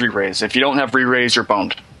everyone has re-raise. If you don't have re-raise, you're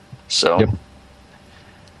boned. So, Yep.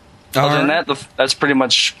 other than that, that's pretty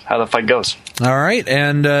much how the fight goes. All right,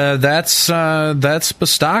 and that's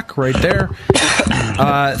Bastok right there.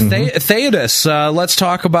 Theodus, let's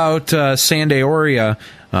talk about Sandaoria,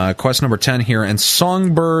 quest number 10 here, and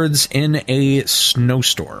Songbirds in a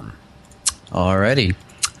Snowstorm. Alrighty.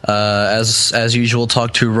 As usual,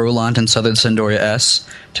 talk to Roland in Southern Sandoria S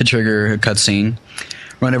to trigger a cutscene.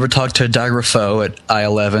 Run over, talk to Digrapho at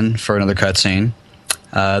I-11 for another cutscene.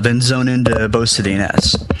 Then zone into Bosidine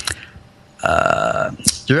S.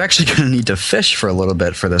 You're actually going to need to fish for a little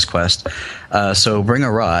bit for this quest. So bring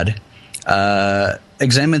a rod.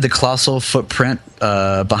 Examine the colossal footprint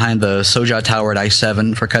behind the Soja Tower at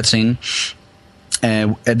I-7 for cutscene.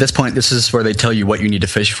 And at this point, this is where they tell you what you need to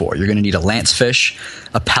fish for. You're going to need a lancefish,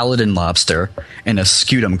 a paladin lobster, and a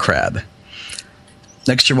scutum crab.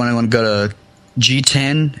 Next, you want to go to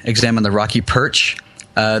G10, examine the rocky perch.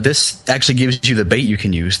 This actually gives you the bait you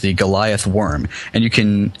can use, the Goliath worm, and you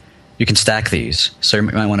can stack these. So you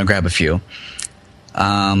might want to grab a few.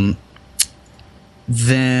 Then,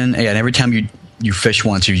 and every time you fish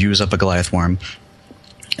once, you use up a Goliath worm.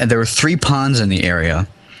 And there are 3 ponds in the area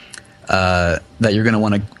that you're going to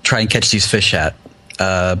want to try and catch these fish at.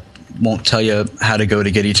 Won't tell you how to go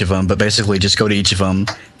to get each of them, but basically just go to each of them,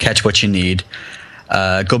 catch what you need.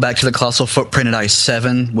 Go back to the colossal footprint at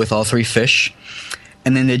I-7 with all 3 fish,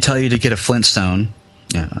 and then they tell you to get a flintstone.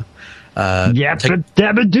 Yeah.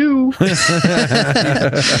 Dabba-do.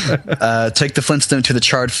 Take the flintstone to the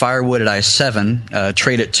charred firewood at I-7.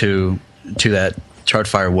 Trade it to that charred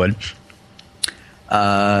firewood.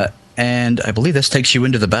 And I believe this takes you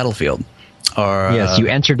into the battlefield. Yes, you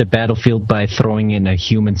enter the battlefield by throwing in a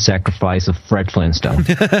human sacrifice of Fred Flintstone.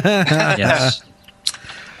 Yes.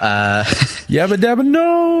 Yabba dabba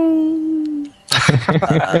no.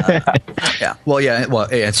 Yeah. Well,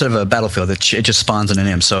 instead of a battlefield, it just spawns in an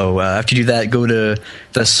imp. So after you do that, go to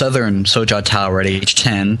the southern Soja Tower at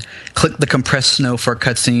H10, click the compressed snow for a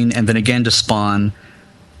cutscene, and then again to spawn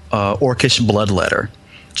Orcish Bloodletter.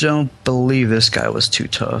 Don't believe this guy was too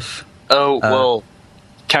tough. Oh, well,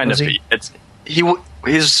 kind of. he?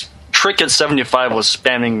 His trick at 75 was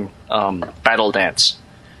spamming Battle Dance.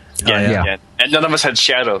 Again. And none of us had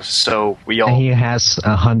shadows, so we all... And he has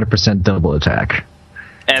 100% double attack.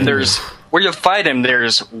 And there's... Where you fight him,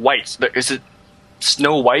 there's whites. Is it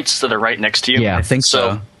snow whites that are right next to you? Yeah, I think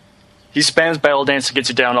so. He spams Battle Dance and gets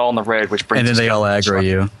you down all in the red, which brings... And then they all aggro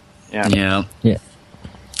you. Yeah.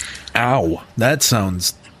 Ow. That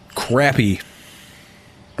sounds crappy.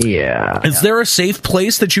 Yeah. Is there a safe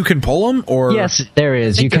place that you can pull him? Or Yes, there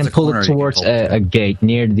is. You can pull it towards a gate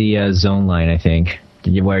near the zone line, I think,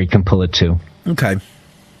 where you can pull it to. Okay.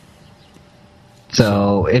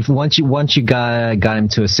 So if once you got him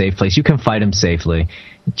to a safe place, you can fight him safely.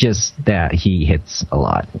 Just that he hits a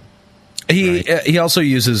lot. He also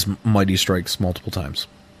uses Mighty Strikes multiple times.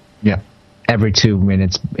 Yeah. Every 2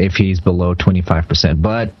 minutes if he's below 25%.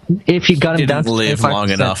 But if you got him down to 25%, live long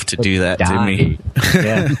enough to do that to me.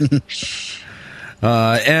 Yeah.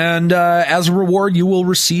 And as a reward, you will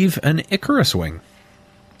receive an Icarus Wing.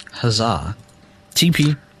 Huzzah.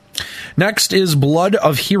 TP. Next is Blood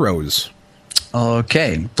of Heroes.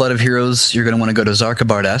 Okay. Blood of Heroes, you're going to want to go to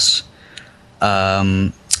Zarkabard S.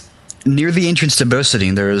 Near the entrance to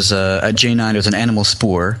Bosidine, there's at J9, there's an animal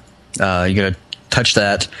spore. You got to touch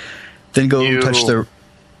that. Then go touch the...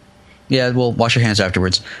 Yeah, well, wash your hands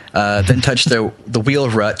afterwards. Then touch the wheel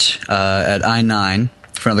rut at I-9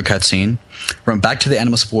 for another cutscene. Run back to the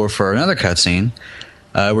animal spore for another cutscene,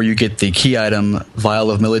 where you get the key item,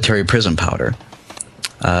 Vial of Military Prism Powder.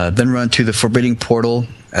 Then run to the Forbidding Portal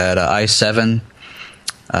at I-7.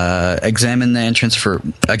 Examine the entrance for,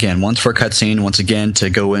 again, once for a cutscene, once again to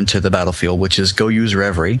go into the battlefield, which is go use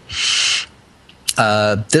Reverie.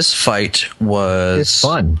 This fight was... It's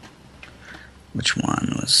fun. Which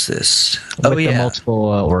one was this? With the multiple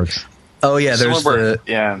orcs. Oh yeah, there's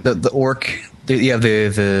the orc.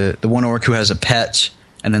 The one orc who has a pet,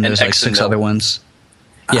 and then there's like 6 other ones.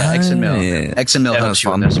 Yeah, X and Mill. X and Mill helps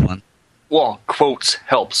you on this one. Well, quotes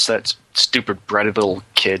helps that stupid bratty little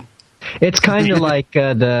kid. It's kind of like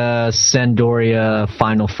the Sandoria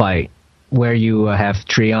final fight, where you have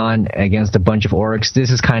Trion against a bunch of orcs.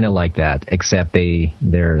 This is kind of like that, except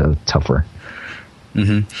they're tougher.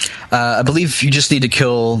 I believe you just need to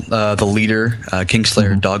kill the leader,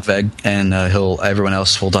 Kingslayer Dogveg, and everyone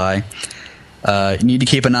else will die. You need to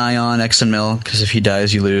keep an eye on X and Mill, because if he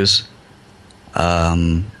dies, you lose.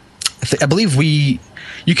 I believe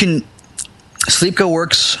you can. Sleep Go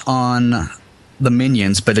works on the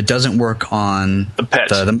minions, but it doesn't work on the pet,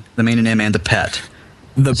 the main name and the pet.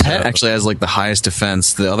 The pet actually has like the highest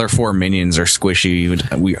defense. The other 4 minions are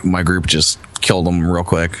squishy. My group just killed them real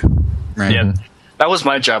quick. Right. Yeah, that was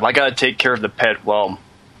my job. I got to take care of the pet while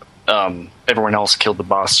everyone else killed the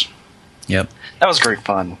boss. Yep. That was great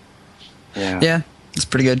fun. Yeah, it's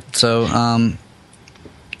pretty good. So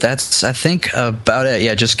that's, I think, about it.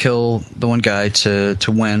 Yeah, just kill the one guy to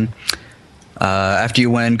win. After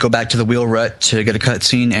you win, go back to the wheel rut to get a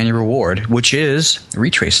cutscene and your reward, which is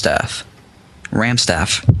Retrace Staff. Ram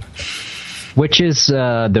Staff. Which is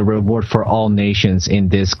the reward for all nations in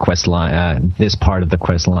this quest line, this part of the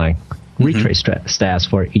quest line. Retrace staffs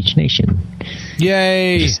for each nation.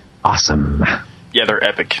 Yay! Awesome. Yeah, they're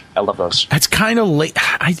epic. I love those. It's kind of late.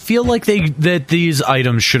 I feel like that these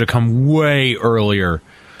items should have come way earlier.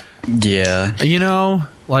 Yeah. You know,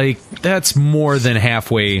 like that's more than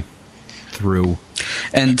halfway through.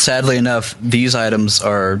 And sadly enough, these items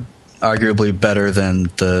are arguably better than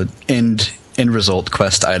the end result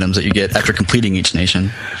quest items that you get after completing each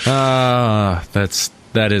nation.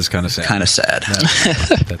 That is kind of sad. Kind of sad.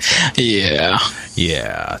 That's sad.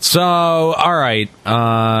 Yeah. So, all right.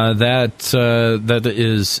 That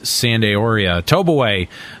is Sandaoria. Toboe,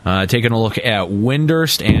 taking a look at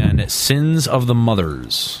Windurst and Sins of the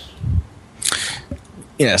Mothers.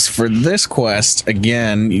 Yes, for this quest,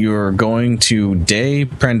 again, you're going to De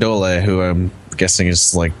Prandole, who I'm guessing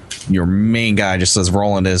is like your main guy, just as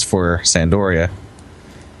Roland is for Sandoria,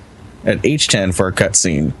 at H10 for a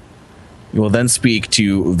cutscene. You will then speak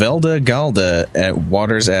to Velda Galda at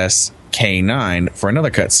Waters S K9 for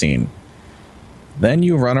another cutscene. Then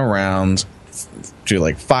you run around to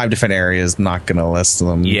like 5 different areas. Not gonna list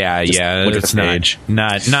them. Yeah, it's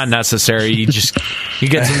not necessary. You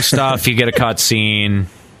get some stuff. You get a cutscene.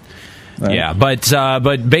 Yeah,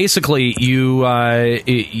 but basically you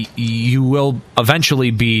will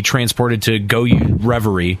eventually be transported to Goyu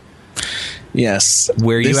Reverie. Yes,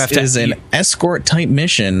 where you have to is an escort type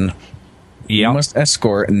mission. You must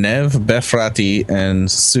escort Nev Befrati and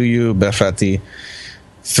Suyu Befrati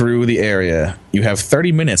through the area. You have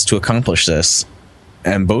 30 minutes to accomplish this,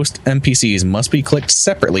 and both NPCs must be clicked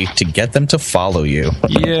separately to get them to follow you.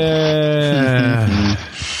 Yeah.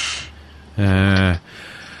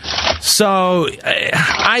 So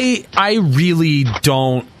I really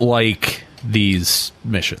don't like these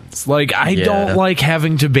missions. Like I don't like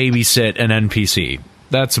having to babysit an NPC.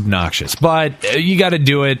 That's obnoxious. But you got to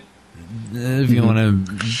do it if you want to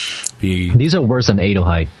be. These are worse than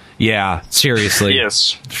Adelheid. Yeah, seriously.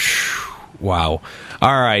 Yes. Wow.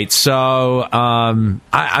 All right. So I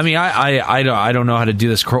don't know how to do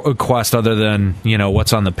this quest other than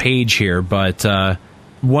what's on the page here, but.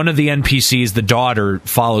 One of the NPCs, the daughter,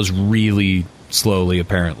 follows really slowly,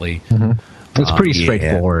 apparently. It's pretty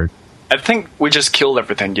straightforward. I think we just killed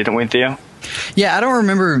everything, didn't we, Theo? Yeah, I don't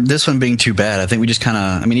remember this one being too bad. I think we just kind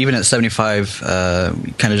of, even at 75, we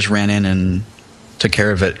kind of just ran in and took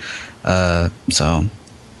care of it. So,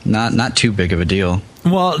 not too big of a deal.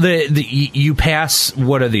 Well, you pass,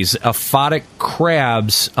 what are these? Aphotic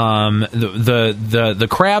crabs. The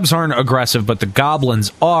crabs aren't aggressive, but the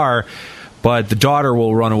goblins are. But the daughter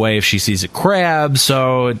will run away if she sees a crab,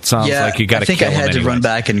 so it sounds like you got to kill him. I think I had to run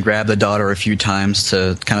back and grab the daughter a few times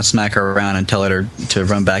to kind of smack her around and tell her to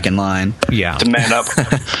run back in line. Yeah. To man up.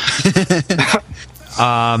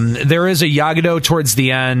 There is a Yagado towards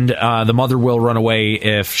the end. The mother will run away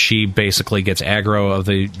if she basically gets aggro of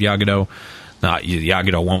the Yagado.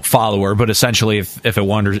 Yagado won't follow her, but essentially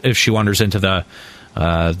if she wanders into the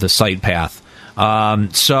sight path.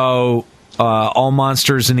 All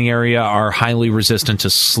monsters in the area are highly resistant to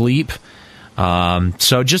sleep.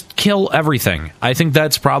 So just kill everything. I think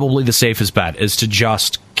that's probably the safest bet, is to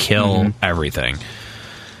just kill everything.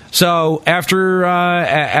 So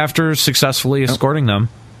after successfully escorting them,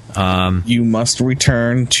 you must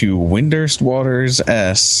return to Windurst Waters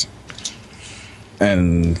S,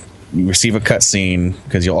 and you receive a cutscene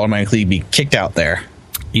because you'll automatically be kicked out there.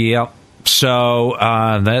 Yep. So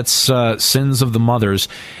that's Sins of the Mothers,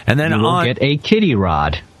 and then you will get a kitty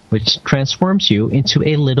rod, which transforms you into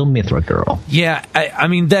a little Mithra girl. Yeah, I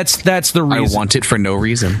mean that's the reason. I want it for no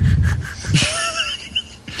reason.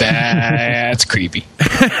 That's creepy.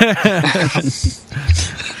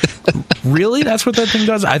 Really? That's what that thing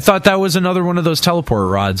does? I thought that was another one of those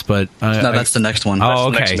teleport rods, but... no, that's the next one. Oh, That's the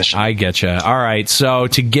okay. next mission. I get you. All right, so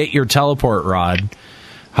to get your teleport rod,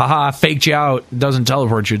 faked you out, doesn't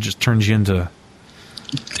teleport you, it just turns you into a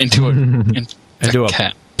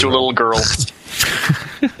cat. To a little girl.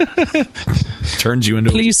 Turns you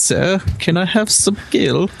into... Please, sir, can I have some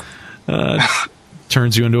gill?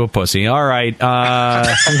 Turns you into a pussy. All right.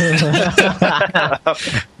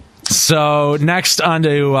 So next on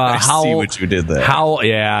to Howl. See what you did there. Howl,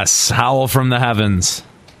 yes. Howl from the heavens.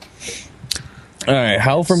 All right,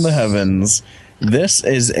 Howl from the heavens. This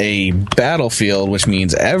is a battlefield, which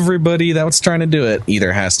means everybody that's trying to do it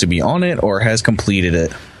either has to be on it or has completed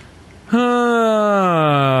it.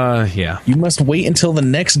 Yeah. You must wait until the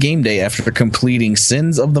next game day after completing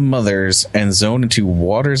Sins of the Mothers and zone into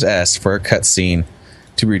Waters S for a cutscene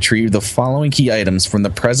to retrieve the following key items from the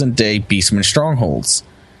present-day Beastman strongholds.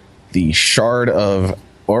 The Shard of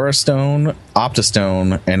Aurastone,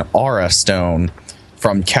 Optastone, and Aura Stone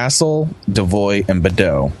from Castle, Devoy, and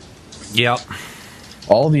Badeau. Yep.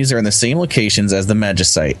 All of these are in the same locations as the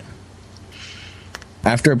Magicite.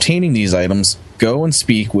 After obtaining these items, go and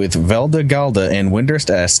speak with Velda Galda and Windurst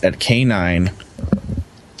S at K9,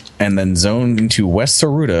 and then zone into West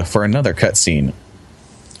Saruta for another cutscene.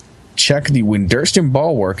 Check the Windurstian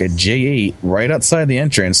Bulwark at J8 right outside the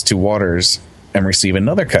entrance to Waters and receive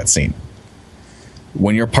another cutscene.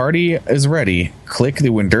 When your party is ready, click the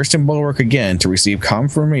Windurstian Bulwark again to receive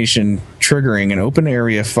confirmation, triggering an open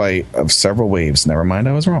area fight of several waves. Never mind,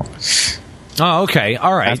 I was wrong. Oh, okay.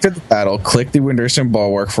 All right. After the battle, click the Windurstian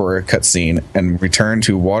Bulwark for a cutscene and return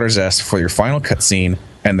to Waters S for your final cutscene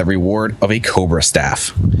and the reward of a Cobra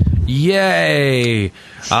Staff. Yay!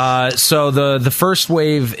 So the first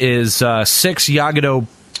wave is 6 Yagato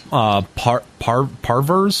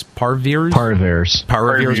Parvirs,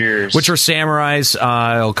 which are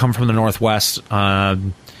samurais. It'll come from the northwest. I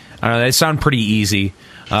don't know, they sound pretty easy.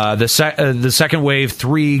 The second wave,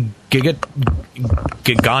 3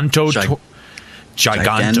 Gigantotors.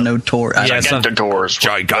 Gigantor.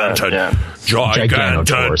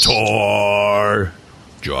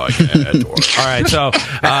 All right, so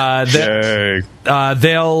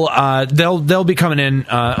they'll be coming in.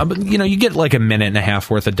 You get like a minute and a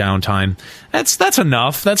half worth of downtime. That's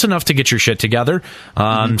enough. That's enough to get your shit together.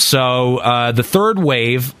 So the third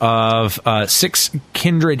wave of 6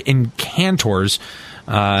 kindred incantors,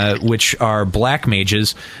 which are black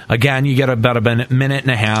mages. Again, you get about a minute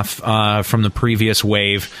and a half from the previous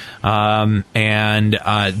wave, and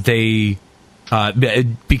they.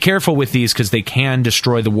 Be careful with these because they can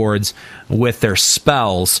destroy the wards with their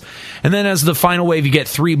spells. And then as the final wave, you get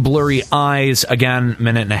 3 blurry eyes. Again,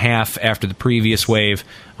 minute and a half after the previous wave.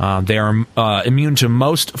 They are immune to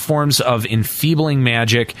most forms of enfeebling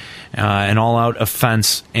magic, and all-out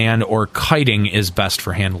offense and or kiting is best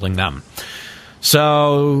for handling them.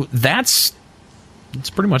 So that's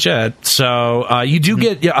pretty much it. So you do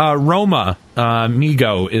get Roma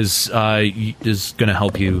Migo is going to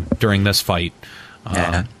help you during this fight.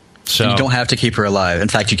 So you don't have to keep her alive. In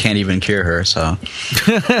fact, you can't even cure her. So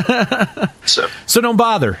don't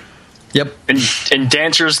bother. Yep. And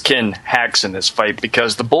dancers can hacks in this fight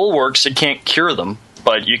because the bulwarks, you can't cure them,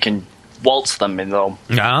 but you can waltz them and they'll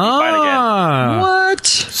be fine again. What?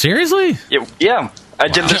 Seriously? Yeah. I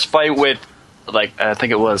did this fight with, I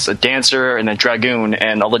think it was a dancer and a dragoon,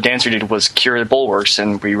 and all the dancer did was cure the bulwarks,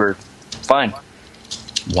 and we were fine.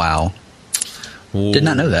 Wow. Did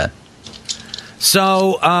not know that.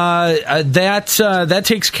 So that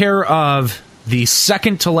takes care of the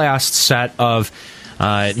second to last set of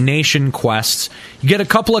nation quests. You get a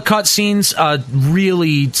couple of cutscenes, a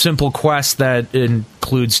really simple quest that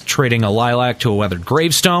includes trading a lilac to a weathered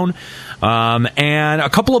gravestone, and a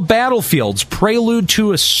couple of battlefields, Prelude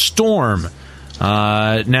to a Storm.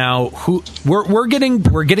 Now, we're getting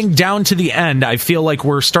down to the end. I feel like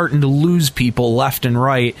we're starting to lose people left and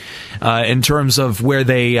right in terms of where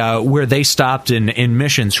they stopped in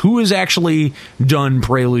missions. Who has actually done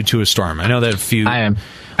Prelude to a Storm? I know that a few. I am.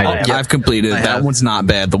 I've completed it. That one's not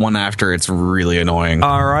bad. The one after it's really annoying.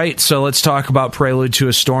 All right, so let's talk about Prelude to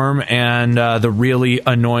a Storm and the really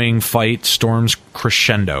annoying fight, Storm's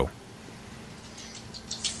Crescendo.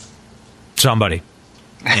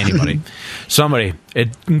 Anybody. Somebody. It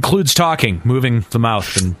includes talking, moving the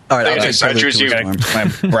mouth. And all right, I choose you.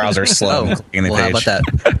 My browser's slow. How about that?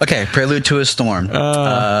 Okay, Prelude to a Storm.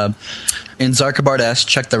 In Zarkabard S,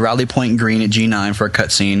 check the rally point green at G9 for a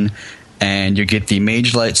cutscene, and you get the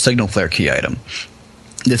Mage Light Signal Flare key item.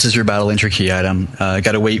 This is your battle entry key item.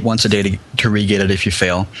 Got to wait once a day to re-get it if you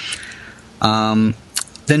fail.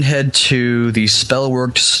 Then head to the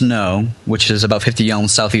Spellworked Snow, which is about 50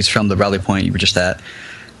 elms southeast from the rally point you were just at.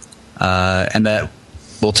 And that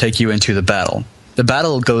will take you into the battle. The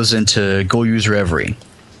battle goes into Goyu's Reverie.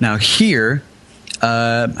 Now here,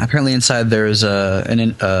 apparently inside there's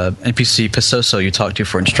an NPC Pisoso you talk to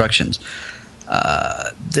for instructions.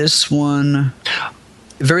 This one,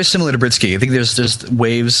 very similar to Britsky. I think there's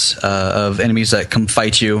waves of enemies that come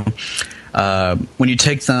fight you. When you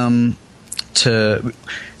take them to...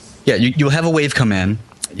 Yeah, you'll have a wave come in.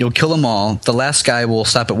 You'll kill them all. The last guy will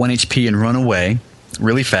stop at 1 HP and run away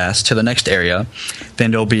really fast to the next area.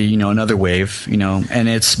 Then there'll be, another wave, and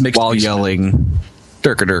it's mixed... While yelling,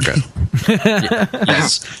 Durka Durka.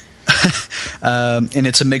 Yes. And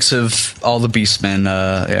it's a mix of all the beastmen,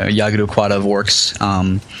 Yagado Quad of orcs,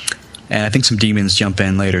 and I think some demons jump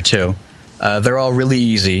in later too. They're all really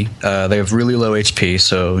easy. They have really low HP,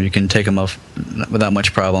 so you can take them off without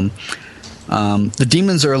much problem. The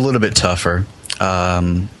demons are a little bit tougher,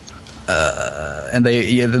 and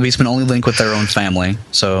the beastmen only link with their own family.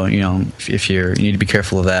 So if you need to be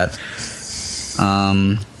careful of that.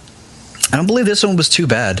 I don't believe this one was too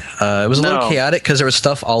bad. It was a little chaotic because there was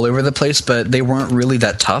stuff all over the place, but they weren't really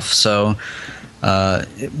that tough. So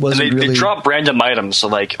it wasn't really. They drop random items,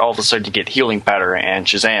 so all of a sudden you get healing powder and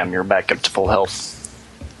Shazam, you're back up to full health.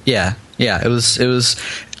 Yeah. It was.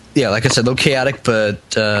 Yeah, like I said, a little chaotic,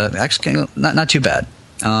 but actually not too bad.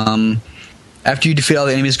 After you defeat all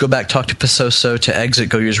the enemies, go back, talk to Pisoso to exit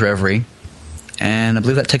Goyu's Reverie, and I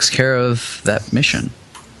believe that takes care of that mission.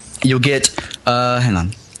 You'll get, hang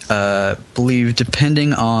on, believe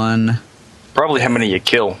depending on... Probably how many you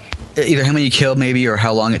kill. Either how many you killed, maybe, or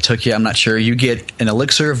how long it took you, I'm not sure. You get an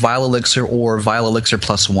elixir, vile elixir, or vile elixir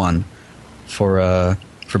 +1 for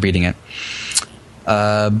beating it.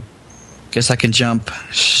 Guess I can jump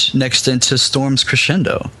next into Storm's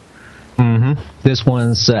Crescendo. Mm-hmm. This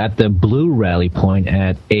one's at the blue rally point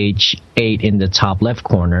at H8 in the top left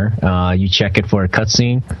corner. You check it for a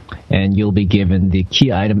cutscene, and you'll be given the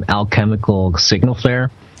key item Alchemical Signal Flare.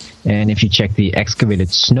 And if you check the excavated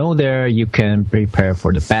snow there, you can prepare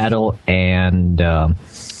for the battle, and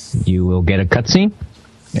you will get a cutscene.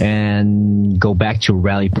 And go back to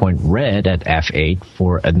rally point red at F8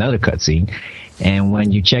 for another cutscene. And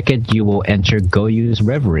when you check it, you will enter Goyu's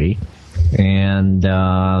Reverie. And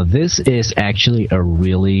this is actually a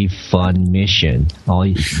really fun mission.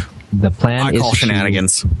 The plan is I call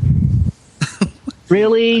shenanigans.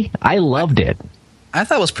 Really? I loved it. I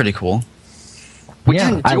thought it was pretty cool. We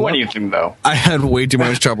didn't do anything, though. I had way too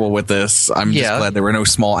much trouble with this. I'm just glad there were no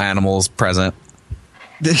small animals present.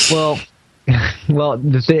 Well,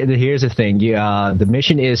 here's the thing. The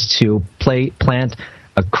mission is to plant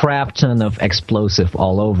a crap ton of explosive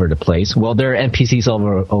all over the place. Well, there are NPCs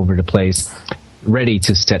all over the place ready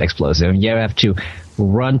to set explosive. You have to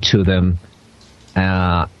run to them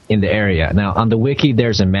in the area. Now, on the wiki,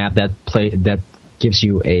 there's a map that gives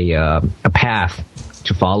you a path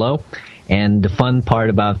to follow. And the fun part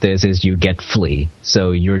about this is you get flee.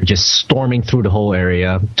 So you're just storming through the whole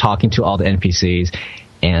area, talking to all the NPCs,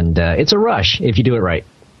 and it's a rush if you do it right.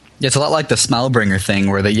 It's a lot like the Smilebringer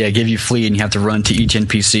thing where they give you flee and you have to run to each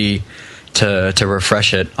NPC to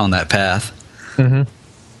refresh it on that path. Mm-hmm.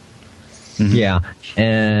 Mm-hmm. Yeah,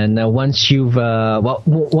 and once you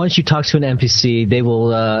talk to an NPC, they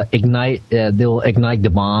will ignite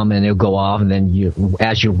the bomb and it'll go off, and then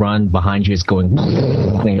as you run behind you, it's going,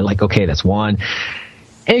 and you're like, okay, that's one.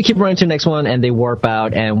 And you keep running to the next one, and they warp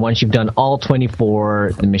out. And once you've done all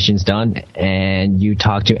 24, the mission's done. And you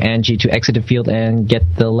talk to Angie to exit the field and get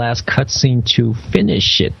the last cutscene to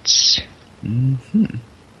finish it. Mm-hmm.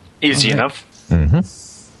 Easy enough.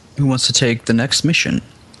 Mm-hmm. Who wants to take the next mission?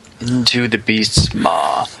 Into the Beast's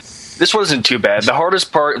Maw. This wasn't too bad. The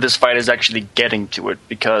hardest part of this fight is actually getting to it,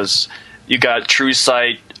 because you got True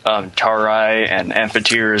Sight, Tarai, and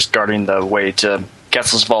Amphitheaters guarding the way to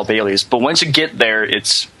Castles of All Baileys. But once you get there,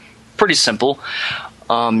 it's pretty simple.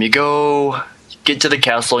 You get to the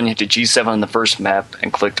castle and you hit the G7 on the first map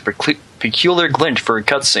and click the Peculiar Glint for a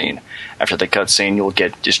cutscene. After the cutscene, you'll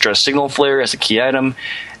get Distress Signal Flare as a key item,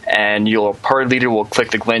 and your party leader will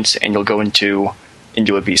click the glint and you'll go into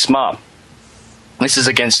a beast mob. This is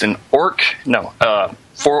against 4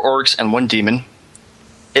 orcs and 1 demon.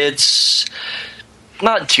 It's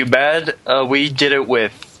not too bad. We did it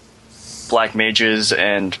with black mages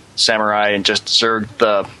and samurai and just Zerg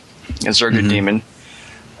the demon.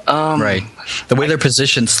 Right. The way they're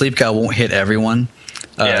positioned, Sleep Guy won't hit everyone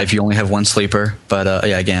if you only have 1 sleeper. But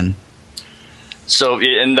again. So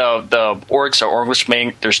in the orcs are Orcish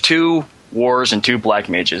main. There's 2 wars and 2 black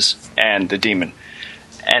mages and the demon.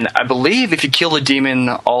 And I believe if you kill the demon,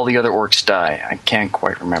 all the other orcs die. I can't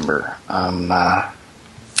quite remember. I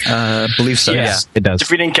believe so. Yeah, it does.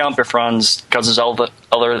 Defeating Count Bifron's causes all the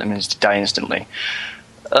other enemies to die instantly.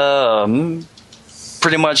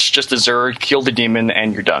 Pretty much just a Zerg, kill the demon,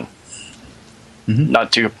 and you're done. Mm-hmm.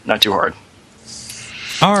 Not too hard.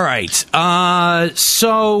 All right.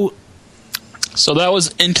 So that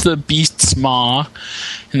was Into the Beast's Maw,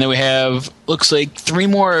 and then we have looks like 3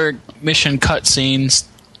 more mission cutscenes: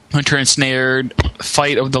 Hunter Ensnared,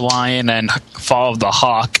 Fight of the Lion, and Fall of the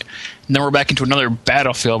Hawk. And then we're back into another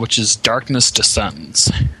battlefield, which is Darkness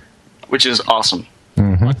Descends, which is awesome.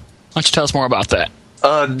 Mm-hmm. Why don't you tell us more about that?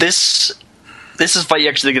 This is fight you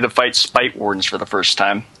actually get to fight Spite Wardens for the first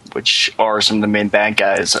time, which are some of the main bad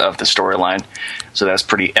guys of the storyline. So that's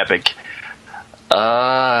pretty epic.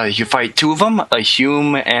 You fight 2 of them, a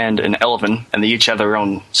Hume and an Elven, and they each have their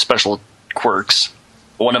own special quirks.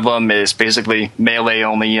 One of them is basically melee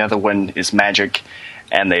only, the other one is magic,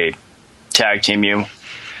 and they tag team you.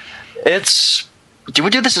 Did we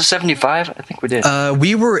do this at 75? I think we did.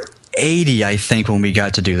 We were 80, I think, when we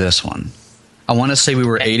got to do this one. I want to say we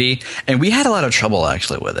were 80, and we had a lot of trouble,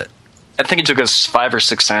 actually, with it. I think it took us 5 or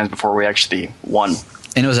 6 times before we actually won.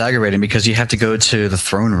 And it was aggravating because you have to go to the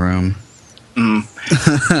throne room.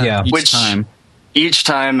 Yeah, each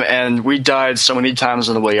time, and we died so many times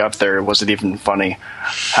on the way up there, it wasn't even funny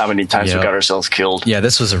how many times we got ourselves killed. Yeah,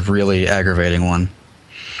 this was a really aggravating one.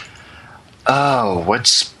 Oh,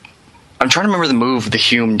 I'm trying to remember the move the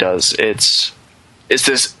Hume does. It's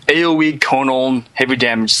this AoE conal heavy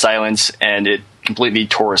damage silence, and it completely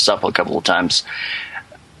tore us up a couple of times.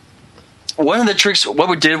 One of the tricks, what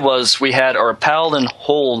we did was we had our paladin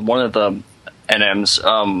hold one of the NMs.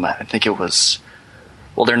 I think it was,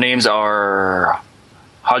 well, their names are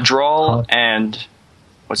Hadral and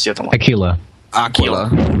what's the other one?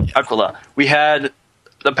 Aquila. We had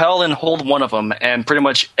the paladin hold one of them, and pretty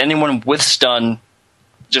much anyone with stun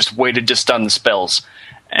just waited to stun the spells,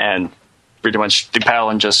 and pretty much the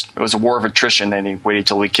paladin it was a war of attrition, and he waited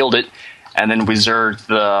till we killed it, and then we zerged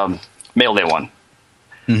the melee one.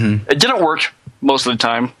 Mm-hmm. It didn't work most of the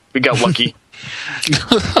time. We got lucky.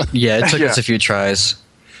 Yeah, it took us a few tries.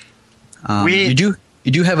 You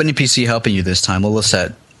do have an NPC helping you this time.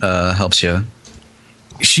 Lilithette helps you.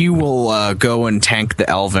 She will go and tank the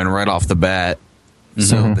Elven right off the bat.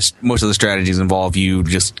 Mm-hmm. So most of the strategies involve you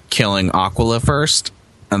just killing Aquila first,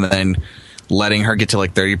 and then letting her get to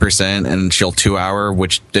like 30%, and she'll 2-hour,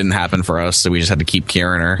 which didn't happen for us, so we just had to keep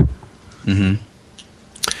curing her. Mm-hmm.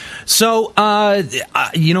 So,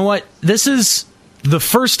 you know what? This is the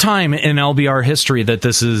first time in LBR history that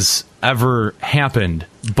this has ever happened,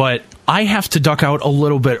 but I have to duck out a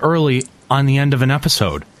little bit early on the end of an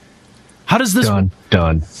episode. How does this...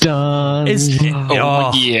 Dun.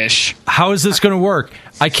 Yes. How is this going to work?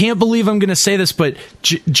 I can't believe I'm going to say this, but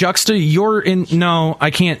Juxta, you're in... No, I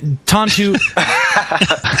can't. Tamtu,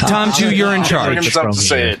 you're in charge.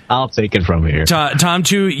 I'll take it from here.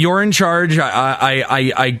 Tamtu, you're in charge.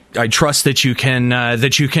 I trust that you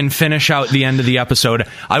can finish out the end of the episode.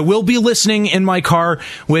 I will be listening in my car,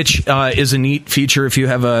 which is a neat feature. If you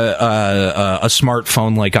have a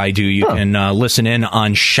smartphone like I do, you can listen in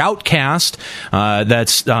on Shoutcast.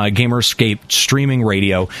 That's Gamerscape streaming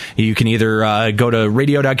radio. You can either go to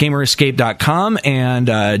radio.gamerscape.com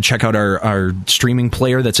and check out our streaming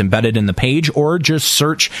player that's embedded in the page, or just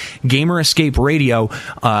search Gamer Escape Radio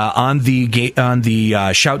on the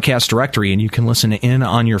Shoutcast directory, and you can listen in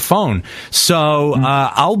on your phone. So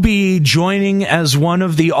I'll be joining as one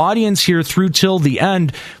of the audience here through till the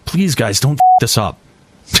end. Please, guys, don't this up.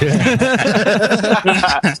 What does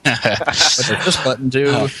this button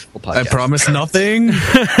do? I promise nothing.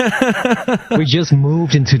 We just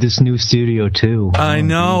moved into this new studio too. I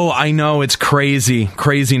know. It's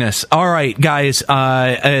craziness. All right, guys.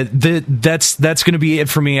 That's going to be it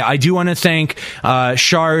for me. I do want to thank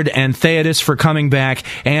Sharde and Theodus for coming back,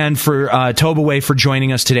 and for Toboe for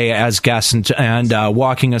joining us today as guests and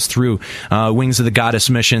walking us through Wings of the Goddess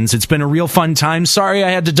missions. It's been a real fun time. Sorry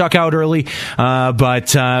I had to duck out early,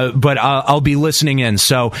 but I'll be listening in.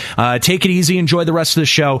 So take it easy, enjoy the rest of the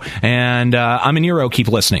show, and I'm Aniero. Keep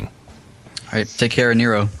listening. All right, take care,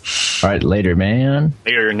 Aniero. All right, later, man.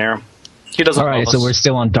 Later, Aniero. He doesn't. All right, so we're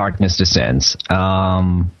still on Darkness Descends.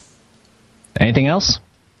 Anything else?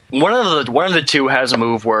 One of the two has a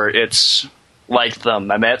move where it's like the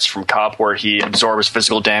Mehmet's from Cop, where he absorbs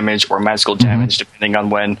physical damage or magical damage depending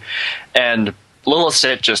on when, and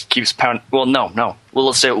Lilithette just keeps pounding. Well, no.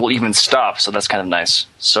 Lilithette will even stop, so that's kind of nice.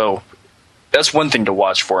 So that's one thing to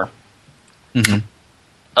watch for. Mm-hmm.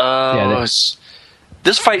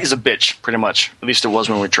 This fight is a bitch, pretty much. At least it was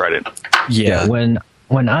when we tried it. Yeah. When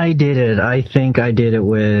When I did it, I think I did it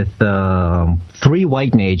with 3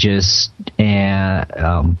 white mages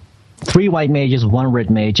and 3 white mages, 1 red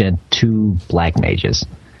mage, and 2 black mages.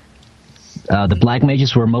 The black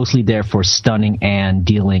mages were mostly there for stunning and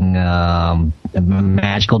dealing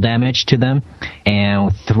magical damage to them,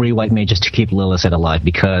 and 3 white mages to keep Lilith alive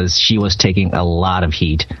because she was taking a lot of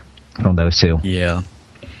heat from those 2. Yeah.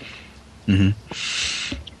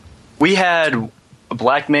 We had a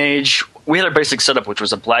black mage. We had our basic setup, which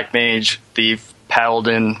was a black mage, thief,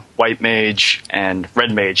 paladin, white mage, and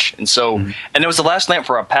red mage. And so, and it was the last night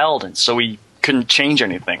for our paladin, so we couldn't change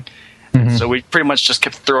anything. So we pretty much just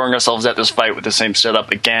kept throwing ourselves at this fight with the same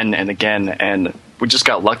setup again and again, and we just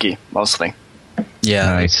got lucky, mostly.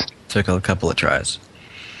 Yeah, Nice. took a couple of tries.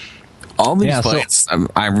 All these fights,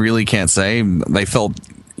 I really can't say they felt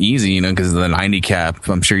easy, because of the 90 cap.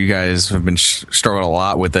 I'm sure you guys have been struggling a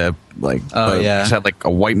lot with it. Like, just had like a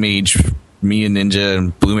white mage, me and ninja,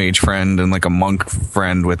 and blue mage friend, and like a monk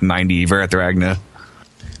friend with 90 Verathagna.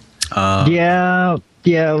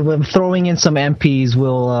 Yeah, throwing in some MPs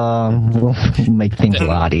will make things a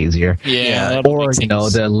lot easier. Yeah, or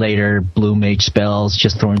the later blue mage spells,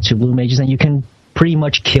 just throwing 2 blue mages, and you can pretty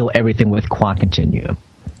much kill everything with Quad Continuum.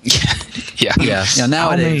 Yeah.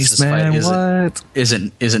 Nowadays, this fight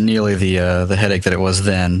isn't nearly the headache that it was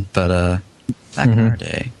then, but back in our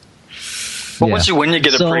day. But once you win, you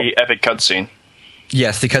get a pretty epic cutscene.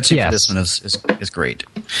 Yes, the cutscene for this one is great.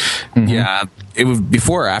 Yeah, it was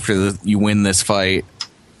before or after you win this fight.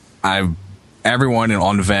 Everyone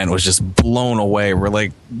on Vent was just blown away. We're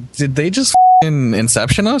like, did they just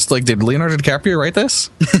Inception us? Like, did Leonardo DiCaprio write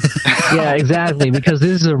this? Yeah, exactly. Because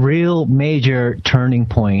this is a real major turning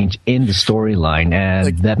point in the storyline,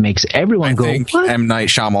 and that makes everyone go. Think what? M. Night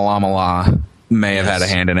Shyamalan may have had a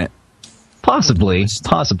hand in it. Possibly.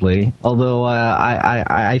 Although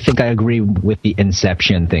I think I agree with the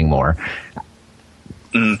Inception thing more.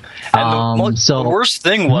 And the worst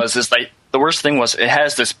thing was it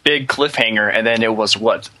has this big cliffhanger, and then it was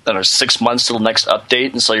 6 months till the next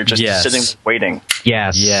update, and so you're just sitting waiting.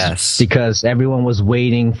 Yes. Because everyone was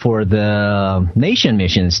waiting for the nation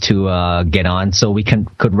missions to get on, so we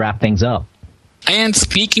could wrap things up. And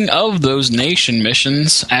speaking of those nation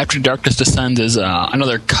missions, After Darkness Descends is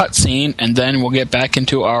another cutscene, and then we'll get back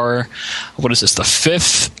into our, the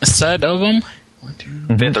 5th set of them? 1, 2,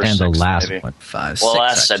 and the last maybe. one. 5,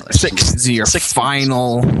 Well, 6. 6 is your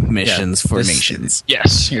final missions for nations.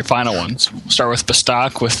 Yes, your final ones. We'll start with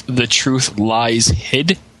Bastok with The Truth Lies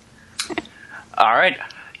Hid. All right.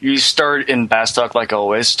 You start in Bastok, like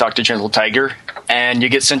always, talk to Gentle Tiger, and you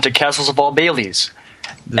get sent to Castles of All Baileys.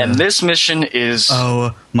 And this mission is...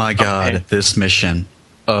 Oh my god, this mission.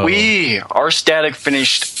 Our static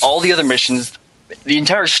finished all the other missions, the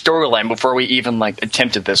entire storyline before we even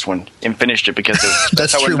attempted this one and finished it because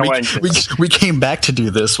that's true. We came back to do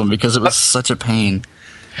this one because it was such a pain.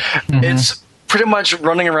 It's pretty much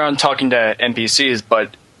running around talking to NPCs,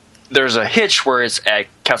 but there's a hitch where it's at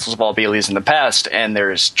Castles of All Baileys in the past, and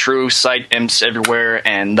there's true sight imps everywhere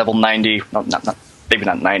and level 90, maybe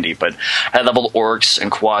not 90, but high-level orcs and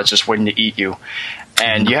quads just waiting to eat you.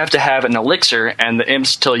 And you have to have an elixir, and the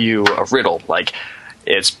imps tell you a riddle.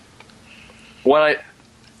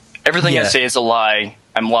 Everything I say is a lie.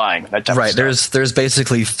 I'm lying. That type of stuff. There's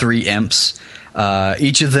basically 3 imps.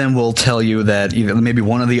 Each of them will tell you that either maybe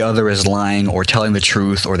one or the other is lying or telling the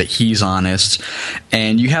truth or that he's honest.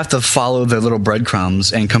 And you have to follow their little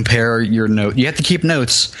breadcrumbs and compare your note. You have to keep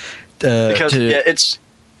notes.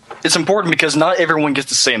 It's important because not everyone gets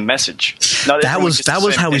the same message. That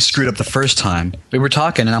was how we screwed up the first time. We were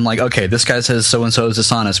talking, and I'm like, okay, this guy says so-and-so is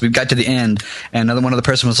dishonest. We got to the end, and another one of the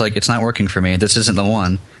person was like, it's not working for me. This isn't the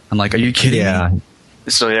one. I'm like, are you kidding me?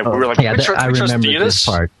 So we were like, I remember this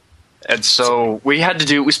part. And so we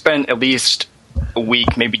spent at least a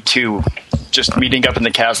week, maybe 2, just meeting up in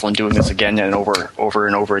the castle and doing this again and over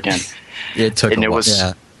and over again.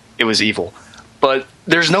 It was evil. But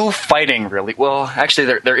there's no fighting, really. Well,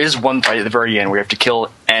 actually, there is one fight at the very end where you have to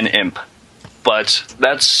kill an imp. But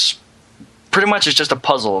that's pretty much it's just a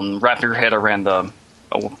puzzle and wrap your head around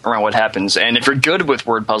what happens. And if you're good with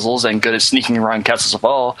word puzzles and good at sneaking around Castles of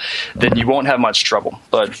All, then you won't have much trouble.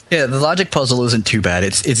 But yeah, the logic puzzle isn't too bad.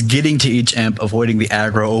 It's getting to each imp, avoiding the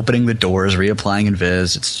aggro, opening the doors, reapplying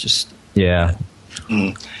invis. It's just... Yeah.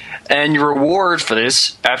 And your reward for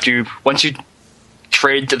this, once you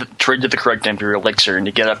trade to the correct imp your elixir and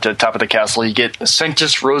you get up to the top of the castle, you get a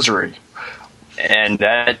Sanctus Rosary. And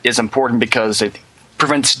that is important because it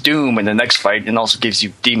prevents doom in the next fight and also gives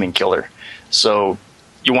you Demon Killer. So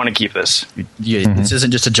you want to keep this. This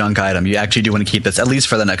isn't just a junk item. You actually do want to keep this, at least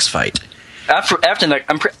for the next fight. After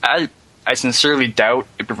that, I sincerely doubt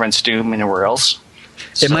it prevents Doom anywhere else.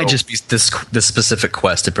 It might just be this specific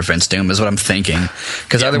quest that prevents Doom, is what I'm thinking.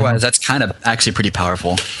 Because otherwise, that's kind of actually pretty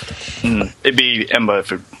powerful. It'd be Emma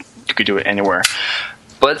if you could do it anywhere.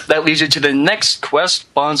 But that leads you to the next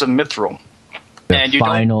quest, Bonds of Mithril. The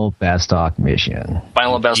final Bastok mission.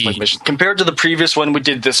 Final Bastok mission. Compared to the previous one, we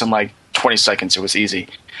did this in like 20 seconds. It was easy.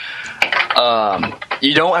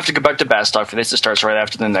 You don't have to go back to Bastok for this. It starts right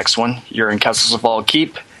after the next one. You're in Castles of All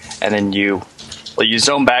Keep, and then you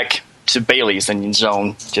zone back to Bailey's, then you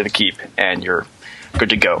zone to the Keep, and you're good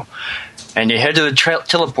to go. And you head to the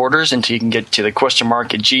teleporters until you can get to the question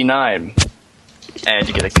mark at G9. And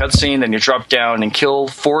you get a cutscene, then you drop down and kill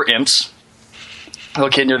 4 imps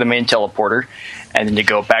located near the main teleporter. And then you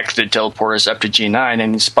go back to the teleporters up to G9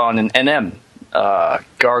 and you spawn an NM,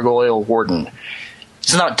 Gargoyle Warden.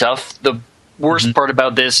 It's not tough. The worst part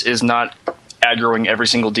about this is not aggroing every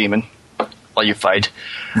single demon while you fight.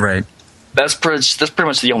 Right. That's pretty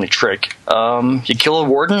much the only trick. You kill a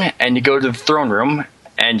warden and you go to the throne room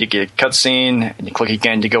and you get a cutscene and you click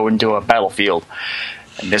again to go into a battlefield.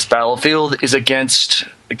 And this battlefield is against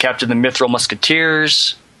the Captain of the Mithril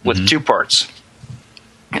Musketeers with 2 parts.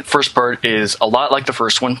 The first part is a lot like the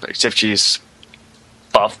first one, except she's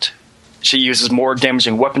buffed. She uses more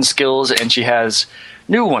damaging weapon skills, and she has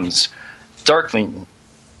new ones. Darkring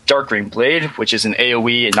Blade, which is an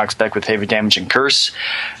AoE, it knocks back with heavy damage and curse,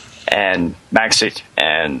 and max it,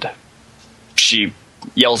 and she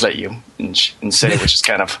yells at you and say, which is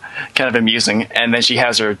kind of amusing. And then she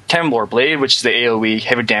has her Temblor Blade, which is the AoE,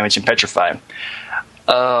 heavy damage, and petrify.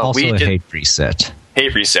 Also a hate reset.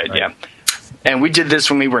 Hate reset, right. Yeah. And we did this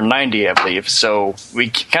when we were 90, I believe, so we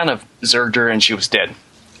kind of zerged her and she was dead.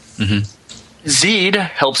 Zeed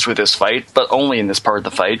helps with this fight, but only in this part of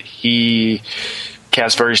the fight. He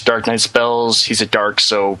casts various Dark Knight spells. He's a dark,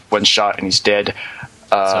 so one shot and he's dead.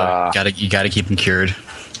 So you gotta keep him cured.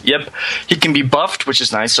 Yep. He can be buffed, which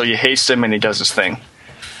is nice, so you haste him and he does his thing.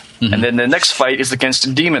 And then the next fight is against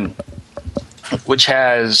a demon, which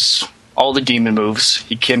has all the demon moves.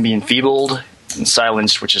 He can be enfeebled and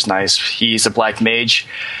silenced, which is nice. He's a black mage.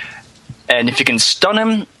 And if you can stun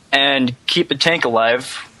him and keep a tank alive,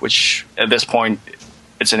 which at this point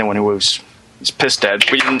it's anyone who is pissed at.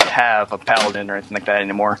 We didn't have a paladin or anything like that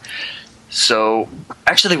anymore. So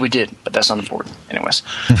actually we did, but that's not important. Anyways.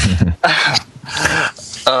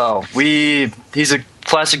 He's a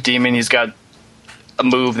classic demon. He's got a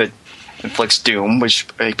move that inflicts doom, but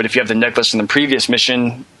if you have the necklace in the previous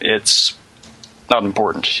mission, it's not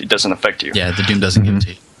important. It doesn't affect you. Yeah, the doom doesn't get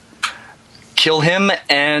to you. Kill him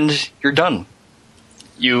and you're done.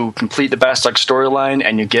 You complete the Bastok storyline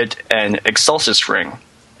and you get an Excelsis ring.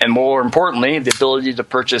 And more importantly, the ability to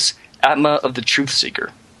purchase Atma of the Truth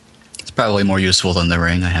Seeker. It's probably more useful than the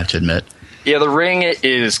ring, I have to admit. Yeah, the ring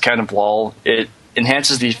is kind of lol. It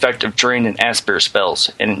enhances the effect of Drain and Aspir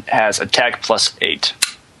spells and has attack +8.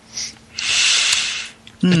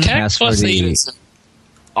 Attack +8 is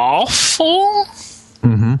awful?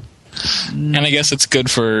 And I guess it's good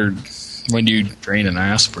for when you drain an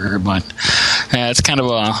Asper, but it's kind of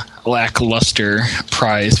a lackluster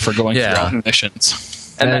prize for going through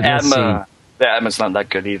missions. And the Atma's not that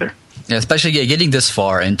good either. Yeah, especially getting this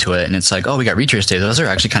far into it, and it's like, oh, we got Reacher's Day. Those are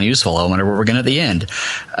actually kind of useful. I wonder what we're going to at the end.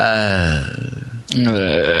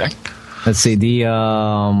 Let's see. The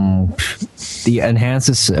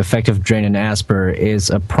enhances effective drain and Asper is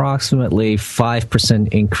approximately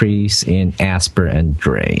 5% increase in Asper and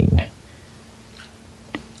drain.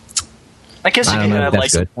 I guess you can have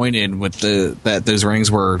disappointed with that those rings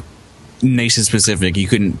were nation specific. You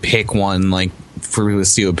couldn't pick one like for the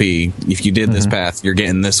COP. If you did this path, you're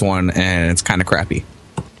getting this one, and it's kind of crappy.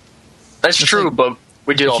 That's true, but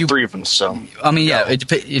we did all 3 of them. So I mean, yeah.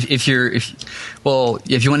 If you want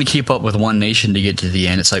to keep up with one nation to get to the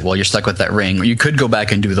end, it's like, well, you're stuck with that ring. Or you could go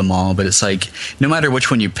back and do them all, but it's like no matter which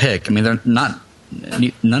one you pick, I mean, they're not.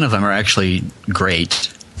 None of them are actually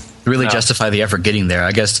great. Really justify the effort getting there.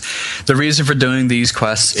 I guess the reason for doing these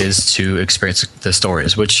quests is to experience the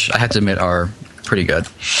stories, which I have to admit are pretty good.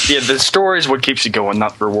 Yeah, the story is what keeps you going,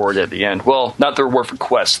 not the reward at the end. Well, not the reward for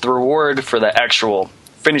quests. The reward for the actual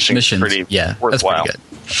finishing missions, is pretty worthwhile.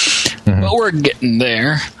 That's pretty good. Well, we're getting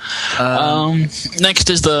there.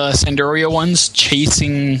 Next is the Sandoria ones,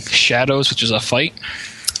 Chasing Shadows, which is a fight.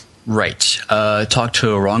 Right. Talk to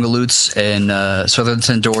Orongaloots in southern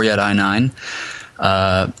Sandoria at I-9.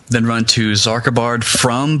 Then run to Zarkabard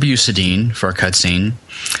from Bucidine for a cutscene.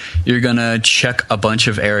 You're going to check a bunch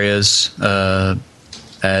of areas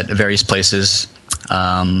at various places.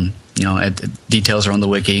 Details are on the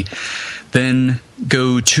wiki. Then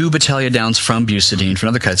go 2 Battalia Downs from Bucidine for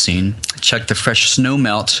another cutscene. Check the fresh snow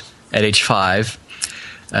melt at H5,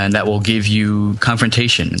 and that will give you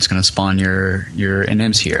confrontation. It's going to spawn your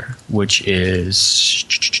NMs here, which is...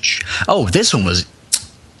 Oh, this one was...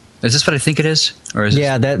 Is this what I think it is? Or is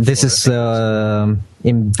this is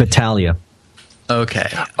in Battalia. Okay.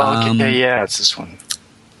 It's this one.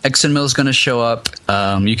 Exon Mill's going to show up.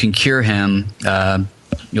 You can cure him.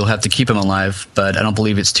 You'll have to keep him alive, but I don't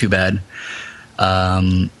believe it's too bad.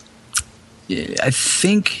 I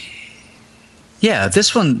think... Yeah,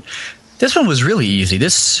 this one was really easy.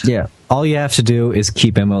 All you have to do is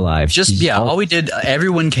keep him alive. All we did,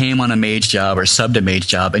 everyone came on a mage job or subbed a mage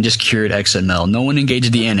job and just cured XML. No one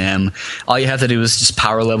engaged the NM. All you have to do is just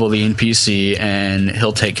power level the NPC and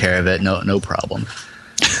he'll take care of it. No problem.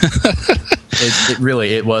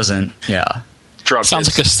 It wasn't. Yeah. Sounds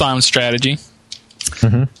like a sound strategy.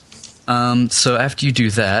 Mm-hmm. So after you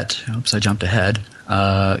do that, oops, I jumped ahead.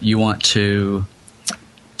 You want to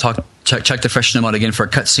check the freshen mode again for a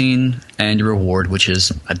cutscene and your reward, which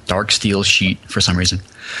is a dark steel sheet for some reason.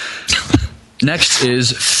 Next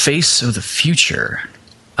is Face of the Future.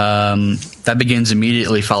 That begins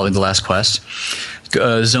immediately following the last quest.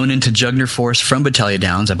 Zone into Jugner Force from Battalia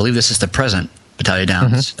Downs. I believe this is the present Battalia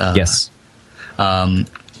Downs. Mm-hmm. Yes.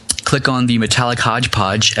 Click on the metallic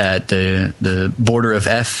hodgepodge at the border of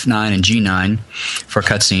F9 and G9 for a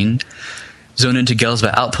cutscene. Zone into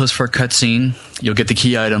Gelsba Outpost for a cutscene. You'll get the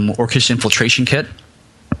key item Orcish Infiltration Kit.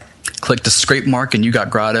 Click the scrape mark and you got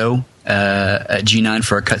Grotto at G9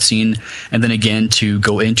 for a cutscene, and then again to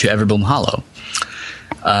go into Everbloom Hollow.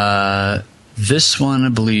 This one, I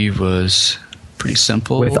believe, was pretty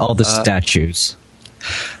simple. With all the statues.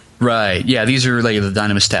 Right, yeah, these are like the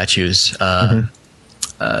Dynamis statues.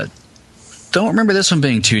 Don't remember this one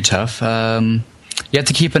being too tough. You have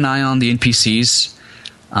to keep an eye on the NPCs.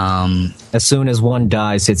 As soon as one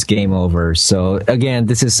dies, it's game over. So again,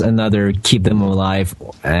 this is another keep them alive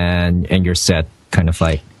and you're set kind of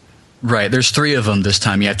fight. Right, there's 3 of them this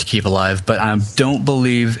time you have to keep alive, but I don't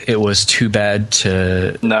believe it was too bad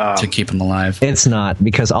to keep them alive. It's not,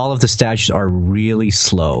 because all of the statues are really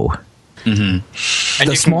slow. Mm-hmm.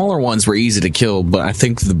 The smaller ones were easy to kill, but I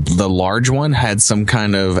think the large one had some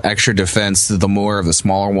kind of extra defense to the more of the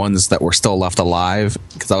smaller ones that were still left alive,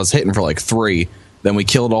 because I was hitting for like 3. Then we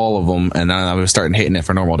killed all of them, and then I was starting hitting it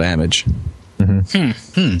for normal damage.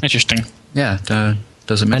 Mm-hmm. Interesting. Yeah, I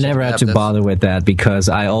never had to bother with that because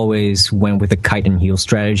I always went with the kite and heal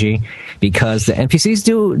strategy, because the NPCs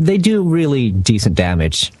do really decent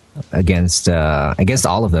damage against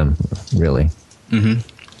all of them, really. Mm-hmm.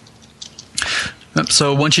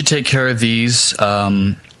 So once you take care of these,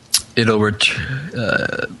 it'll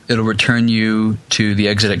return you to the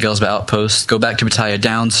exit at Gelsba Outpost. Go back to Battalia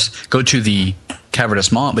Downs. Go to the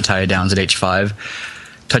Cavernous Maw at Battalia Downs at H5.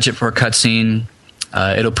 Touch it for a cutscene.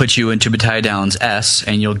 It'll put you into Battalia Downs S,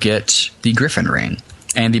 and you'll get the Griffin Ring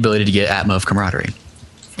and the ability to get Atma of Camaraderie.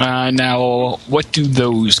 Now, what do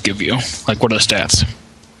those give you? Like, what are the stats?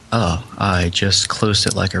 Oh, I just closed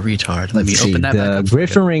it like a retard. Let me open that back up. The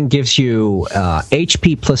Griffin Ring gives you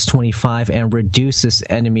HP plus 25 and reduces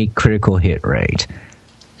enemy critical hit rate.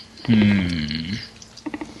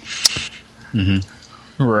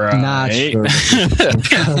 Right. Not sure.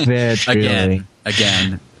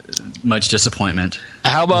 Again, much disappointment.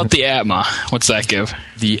 How about the Atma? What's that give?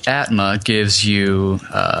 The Atma gives you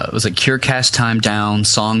was it Cure Cast Time down,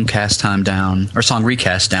 Song Cast Time down, or Song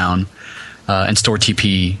Recast down, and Store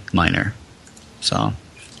TP Minor. So,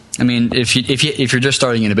 I mean, if you're just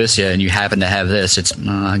starting in Abyssia and you happen to have this, it's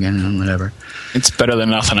again whatever. It's better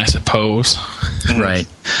than nothing, I suppose. Right.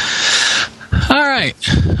 All right.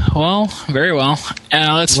 Well, very well.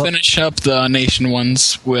 Let's finish up the nation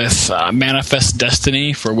ones with Manifest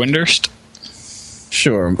Destiny for Windurst.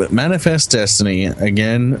 Sure, but Manifest Destiny,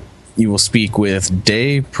 again, you will speak with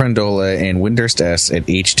Day, Prendola, and Windurst S at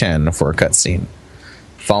H10 for a cutscene.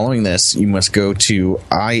 Following this, you must go to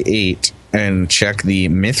I-8 and check the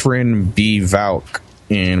Mithrin B. Valk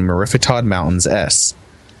in Merifitod Mountains S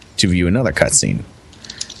to view another cutscene.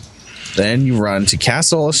 Then you run to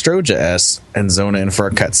Castle Ostroja S and zone in for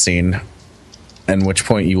a cutscene, at which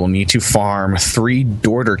point you will need to farm 3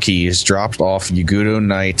 Dorder keys dropped off Yagudo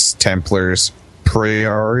Knights, Templars,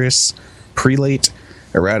 Prioris, Prelate,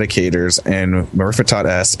 Eradicators, and Merifitod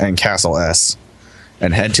S and Castle S,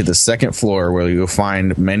 and head to the 2nd floor where you will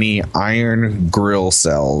find many iron grill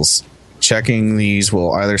cells. Checking these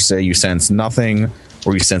will either say you sense nothing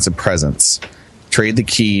or you sense a presence. Trade the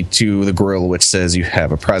key to the grill which says you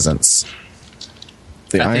have a presence.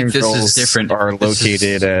 The iron grills are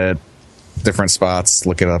located at different spots.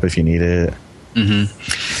 Look it up if you need it.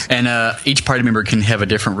 Mm-hmm. And each party member can have a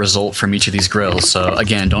different result from each of these grills. So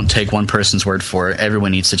again, don't take one person's word for it.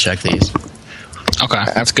 Everyone needs to check these. Okay,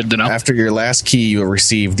 that's good to know. After your last key, you will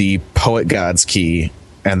receive the Poet God's key,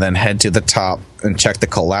 and then head to the top and check the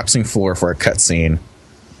collapsing floor for a cutscene.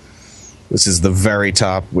 This is the very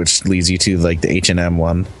top, which leads you to like the H&M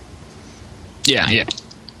one. Yeah.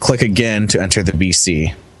 Click again to enter the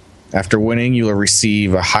BC. After winning, you will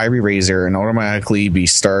receive a high razor and automatically be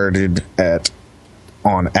started at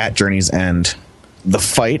Journey's End. The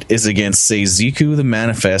fight is against Seiziku the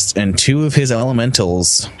Manifest and 2 of his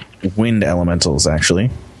elementals, wind elementals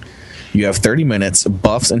actually. You have 30 minutes.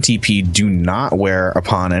 Buffs and TP do not wear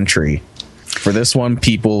upon entry. For this one,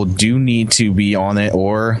 people do need to be on it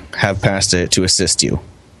or have passed it to assist you.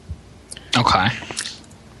 Okay.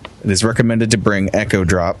 It is recommended to bring echo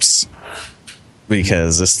drops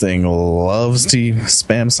because this thing loves to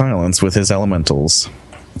spam silence with his elementals.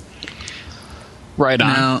 Right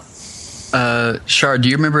on. Now, Shard, do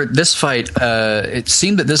you remember this fight? It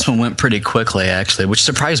seemed that this one went pretty quickly, actually, which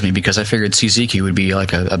surprised me because I figured Suzuki would be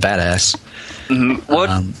like a badass.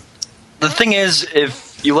 Mm-hmm. The thing is,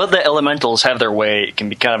 if you let the elementals have their way, it can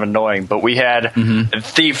be kind of annoying. But we had a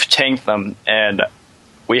thief tank them, and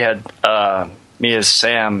we had me as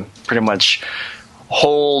Sam pretty much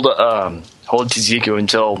hold Suzuki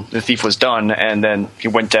until the thief was done, and then he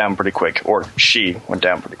went down pretty quick, or she went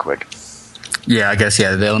down pretty quick. Yeah, I guess, the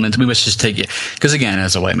elements, we must just take it. Because again,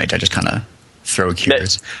 as a white mage, I just kind of throw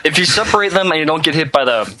cures. If you separate them and you don't get hit by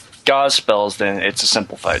the God spells, then it's a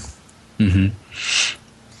simple fight.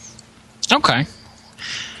 Okay.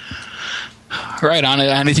 Right on.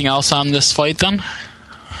 Anything else on this fight, then?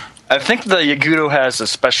 I think the Yagudo has a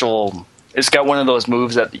special... It's got one of those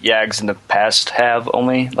moves that the Yags in the past have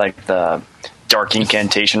only, like the Dark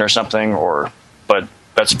Incantation or something, but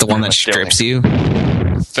that's the one that strips you?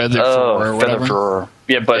 Feather Furor or whatever? Feather Furor.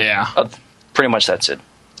 Yeah, but pretty much that's it.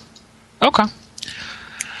 Okay.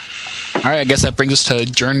 All right, I guess that brings us to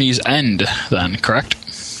Journey's End, then, correct?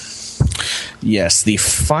 Yes, the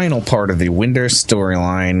final part of the Winder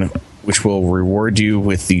storyline, which will reward you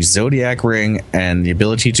with the Zodiac Ring and the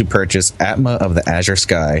ability to purchase Atma of the Azure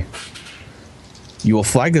Sky. You will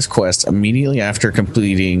flag this quest immediately after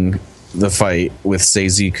completing the fight with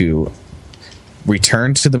Seiziku.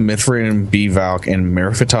 Return to the Mithrin B Valk and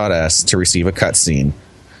Merifatod S to receive a cutscene.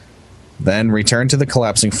 Then return to the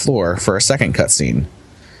collapsing floor for a second cutscene.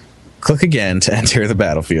 Click again to enter the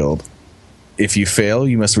battlefield. If you fail,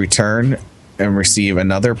 you must return and receive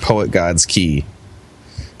another Poet God's key.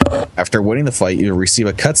 After winning the fight, you will receive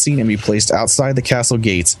a cutscene and be placed outside the castle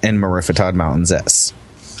gates in Merifatod Mountains S.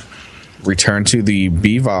 Return to the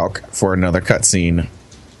B Valk for another cutscene,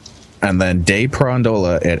 and then De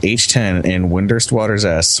Parandola at H10 in Windurst Waters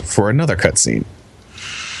S for another cutscene.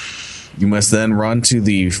 You must then run to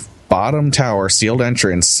the bottom tower sealed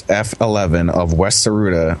entrance F11 of West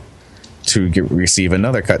Saruda to receive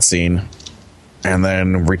another cutscene, and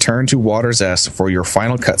then return to Waters S for your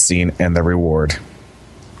final cutscene and the reward.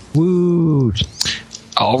 Woo!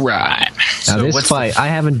 All right. Now this fight, I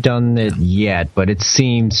haven't done it yet, but it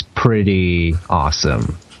seems pretty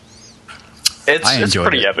awesome. It's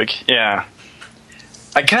pretty epic, yeah.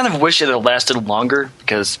 I kind of wish it had lasted longer,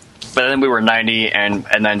 but then we were 90, and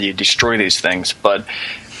then you destroy these things, but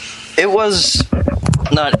it was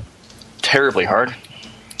not terribly hard.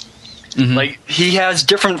 Like, he has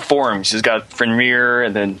different forms. He's got Fenrir,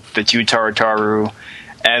 and then the two Tarataru,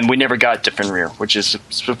 and we never got to Fenrir, which is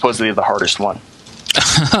supposedly the hardest one.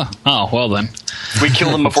 Oh, well then. We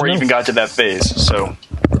killed him before he even got to that phase, so...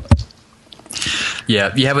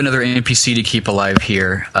 Yeah, you have another NPC to keep alive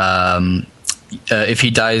here. If he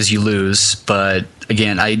dies, you lose. But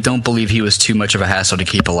again, I don't believe he was too much of a hassle to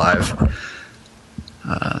keep alive.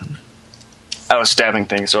 I was stabbing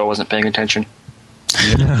things, so I wasn't paying attention.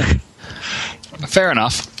 Fair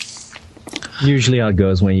enough. Usually how it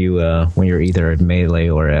goes when you're either a melee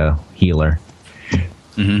or a healer.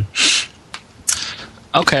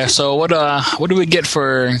 Okay, so what do we get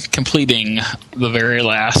for completing the very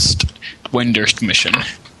last Windurst mission?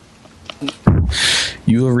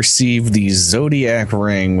 You will receive the Zodiac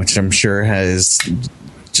Ring, which I'm sure has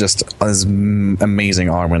just as amazing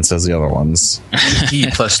armaments as the other ones. E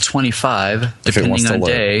plus 25, depending on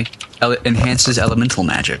day, enhances elemental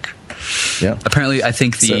magic. Yeah. Apparently, I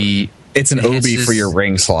think it's an OB for your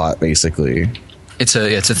ring slot, basically. It's a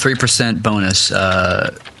 3% bonus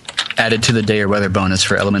added to the day or weather bonus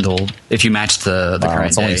for elemental if you match the current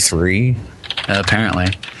it's day. only 3? Apparently.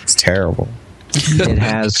 It's terrible. It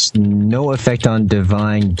has no effect on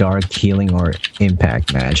divine, dark, healing, or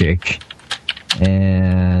impact magic.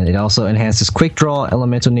 And it also enhances quick draw,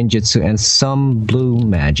 elemental ninjutsu, and some blue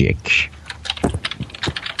magic.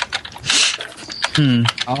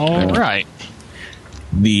 All right.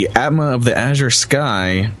 The Atma of the Azure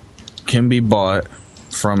Sky can be bought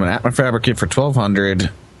from an Atma Fabricate for 1,200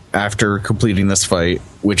 after completing this fight,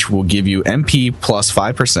 which will give you MP plus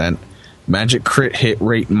 5%, magic crit hit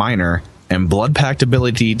rate minor, and blood pact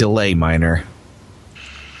ability delay minor.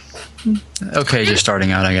 Okay, just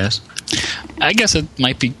starting out, I guess. I guess it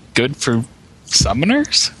might be good for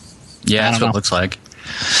summoners. Yeah, that's what it looks like.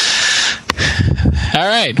 All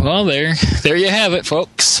right, well there you have it,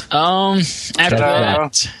 folks. After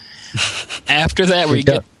that, we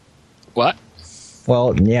get what?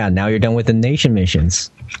 Well, yeah. Now you're done with the nation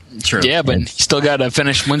missions. True. Yeah, but you still got to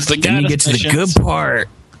finish wins the Then you get to the good part.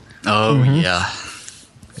 Oh yeah.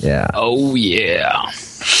 Yeah. Oh yeah.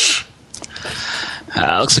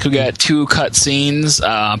 Looks like we got 2 cutscenes,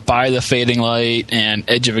 By the Fading Light and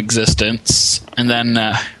Edge of Existence. And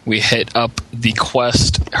then we hit up the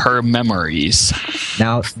quest, Her Memories.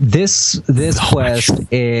 Now, this quest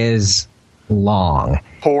is long.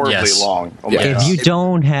 Horribly long. Oh my If God. you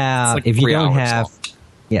don't have, like if you 3 don't hours have,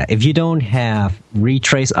 long. if you don't have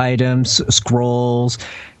retrace items, scrolls,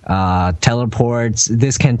 teleports,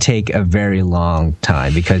 this can take a very long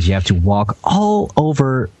time because you have to walk all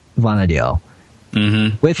over Vanadil.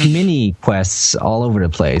 With mini quests all over the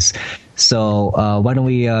place. So why don't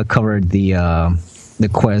we cover the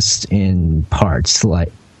quest in parts?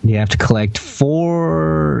 Like you have to collect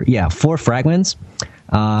 4 fragments.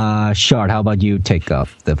 Shard, how about you take up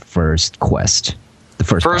the first quest? The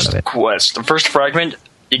first part of it. Quest. The first fragment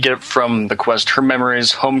you get from the quest Her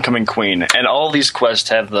Memories, Homecoming Queen. And all these quests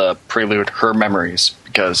have the prelude Her Memories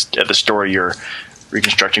because at the story you're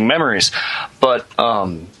reconstructing memories. But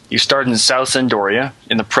you start in South Sandoria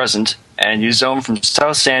in the present, and you zone from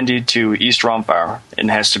South Sandy to East Romfire. And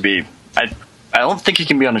it has to be... I don't think you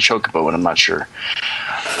can be on a chocobo, and I'm not sure.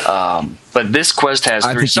 But this quest has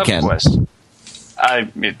 3 subquests.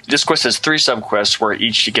 This quest has 3 subquests where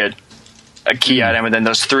each you get a key item, and then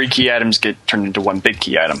those 3 key items get turned into 1 big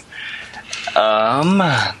key item. And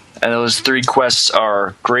those 3 quests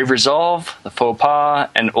are Grave Resolve, the Faux Pas,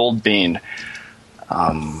 and Old Bean.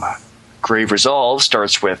 Grave Resolve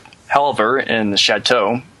starts with Halver in the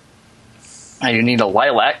Chateau. And you need a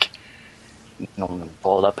lilac. I'll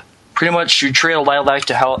pull it up. Pretty much you trade a lilac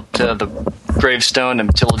to the Gravestone and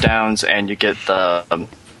Matilda Downs, and you get the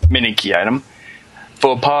mini key item.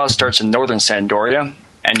 Faux Pas starts in Northern Sandoria,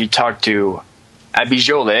 and you talk to Abby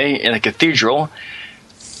Jolie in the Cathedral.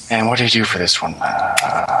 And what do you do for this one?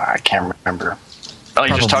 I can't remember. Oh,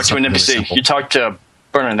 you just talk to an NPC. You talk to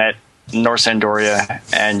Bernadette in North Sandoria,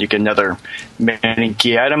 and you get another mini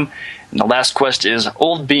key item. And the last quest is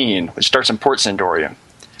Old Bean, which starts in Port Sandoria.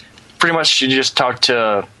 Pretty much you just talk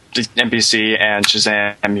to the NPC and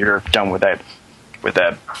Shazam, you're done with that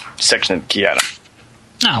section of the key item.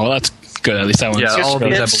 Oh, well, that's good. At least that one's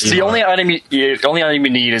the only item you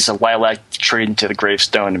need is a lilac to trade into the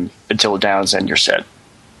Gravestone and Matilda Downs, and you're set.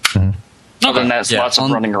 Other than that, it's lots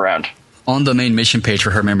of running around. On the main mission page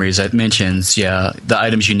for Her Memories, it mentions, the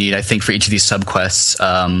items you need, I think, for each of these subquests.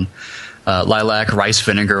 Lilac, rice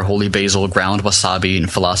vinegar, holy basil, ground wasabi,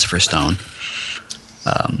 and philosopher's stone.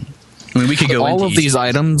 We could go all of these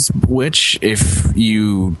items, which, if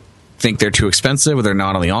you think they're too expensive or they're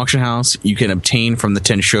not on the auction house, you can obtain from the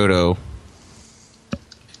Tenshodo.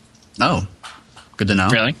 Oh, good to know.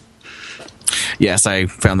 Really? Yes, I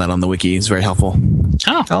found that on the wiki. It's very helpful.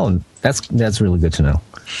 Oh, that's really good to know.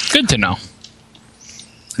 Good to know.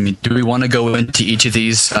 I mean, do we want to go into each of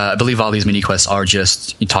these? I believe all these mini quests are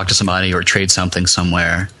just you talk to somebody or trade something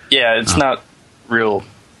somewhere. Yeah, it's not real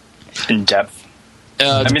in depth.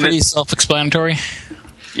 It's pretty self-explanatory.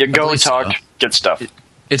 You go and talk, get stuff.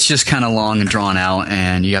 It's just kind of long and drawn out,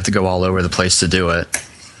 and you have to go all over the place to do it.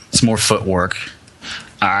 It's more footwork.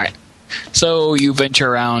 All right. So you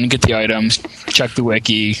venture around, get the items, check the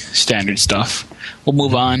wiki, standard stuff. We'll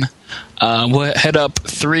move on. We'll head up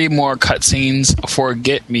 3 more cutscenes: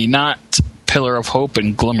 Forget Me Not, Pillar of Hope,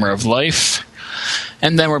 and Glimmer of Life.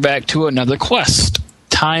 And then we're back to another quest.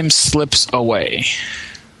 Time Slips Away.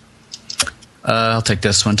 I'll take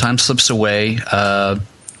this one. Time Slips Away.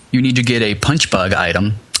 You need to get a punch bug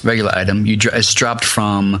item, regular item. It's dropped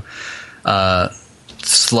from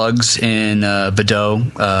slugs in Bedeau,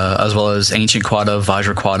 as well as Ancient Quadav,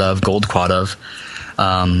 Vajra Quadav, Gold Quadav.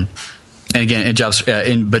 And again, it drops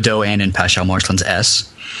in Bedeau and in Pashal Marshlands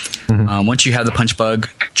S. Mm-hmm. Once you have the punch bug,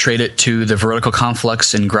 trade it to the Vertical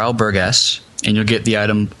Conflux in Grauberg S, and you'll get the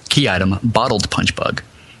key item, Bottled Punch Bug.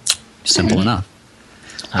 Simple enough.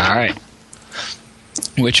 All right.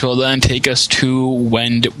 which will then take us to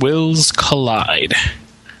When Wills Collide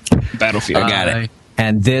battlefield. I got it.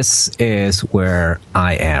 And this is where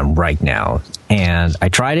I am right now. And I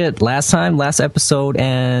tried it last episode,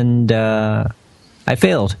 and I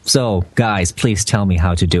failed. So, guys, please tell me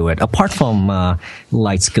how to do it. Apart from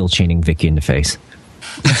light skill chaining Vicky in the face.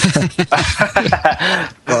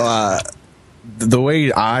 Well, the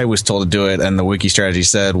way I was told to do it, and the wiki strategy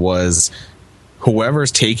said, was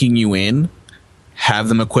whoever's taking you in, have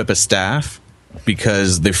them equip a staff,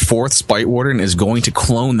 because the fourth Spite Warden is going to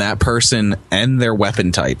clone that person and their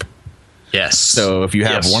weapon type. Yes. So if you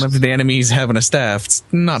have one of the enemies having a staff, it's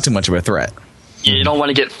not too much of a threat. You don't want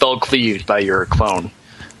to get fell cleaved by your clone.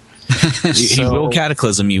 He will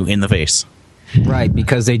cataclysm you in the face. Right,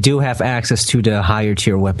 because they do have access to the higher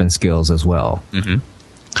tier weapon skills as well. Mm-hmm.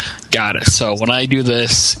 Got it. So when I do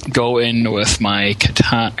this, go in with my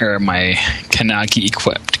katana or my kanagi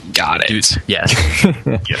equipped. Got it. Yes.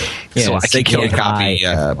 So I can kill copy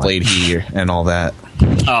blade heat and all that.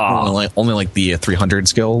 Oh. Only like the 300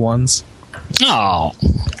 skill ones. Oh.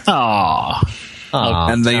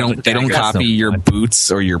 And they don't copy your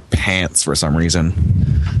boots or your pants for some reason.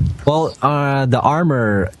 Well, the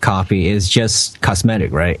armor copy is just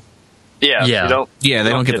cosmetic, right? Yeah. They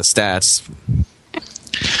don't get the stats.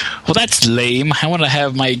 Well, that's lame. I want to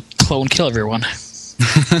have my clone kill everyone.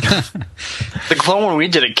 The clone when we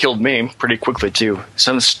did it killed me pretty quickly too.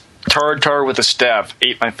 Some tar with a staff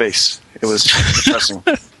ate my face. It was depressing.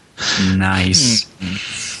 Nice.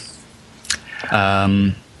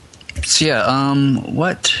 So yeah,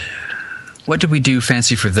 what did we do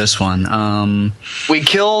fancy for this one? We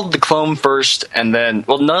killed the clone first, and then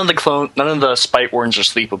none of the Spite Wardens are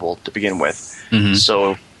sleepable to begin with. Mm-hmm.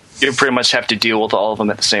 So you pretty much have to deal with all of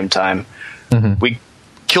them at the same time. Mm-hmm. We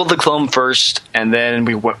killed the clone first, and then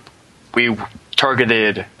we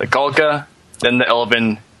targeted the Galka, then the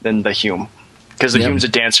Elven, then the Hume. Because the Hume's a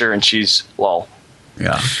dancer, and she's lol.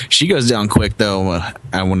 Yeah, she goes down quick though.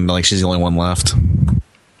 I wouldn't like she's the only one left.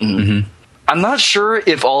 Mm-hmm. I'm not sure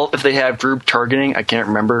if they have group targeting. I can't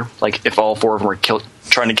remember. Like if all four of them were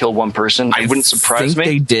trying to kill one person. It wouldn't surprise me.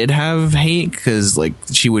 They did have hate because like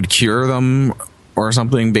she would cure them or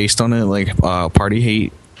something based on it, like party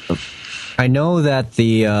hate. I know that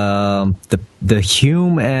the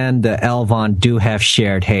Hume and the Elvon do have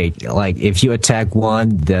shared hate. Like if you attack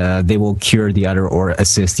one, they will cure the other or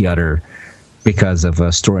assist the other because of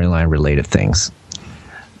storyline related things.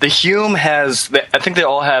 The Hume has, I think they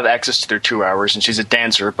all have access to their 2 hours, and she's a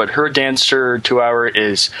dancer, but her dancer 2 hour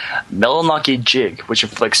is Melanaki Jig, which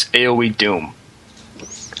inflicts AoE Doom.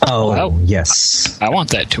 Oh, yes. I want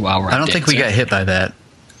that 2 hour. I don't think we got hit by that.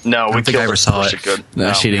 No, I don't think I ever saw it. Good.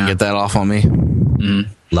 No, she didn't get that off on me.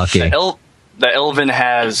 Lucky. The Elven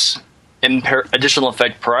has additional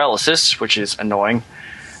effect paralysis, which is annoying,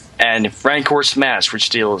 and Rancor Smash, which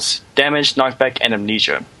deals damage, knockback, and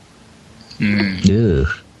amnesia. Ugh.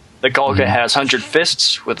 The Galga has 100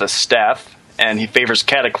 Fists with a staff, and he favors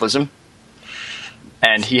Cataclysm.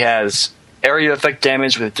 And he has area effect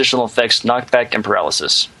damage with additional effects, knockback, and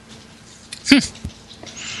paralysis.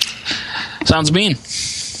 Sounds mean.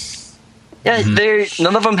 Yeah,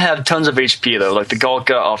 none of them have tons of HP, though. Like, the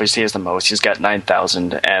Galga obviously has the most. He's got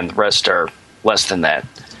 9,000, and the rest are less than that.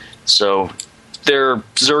 So, they're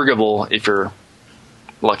zergable if you're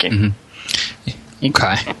lucky.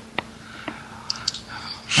 Okay.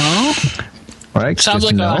 Oh, right. Sounds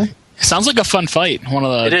like a fun fight.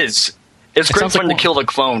 It is. It's great fun to kill the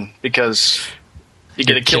clone because you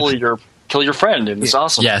get to kill your friend, and it's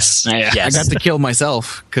awesome. Yes. I got to kill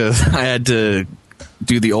myself because I had to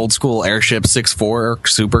do the old school airship 6-4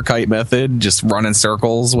 super kite method, just run in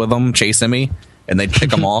circles with them, chasing me, and they'd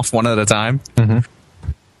pick them off one at a time.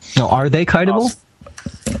 Now, are they kiteable?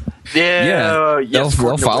 Yeah.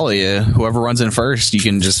 They'll follow you. Whoever runs in first, you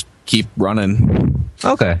can just keep running.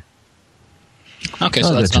 Okay. Okay,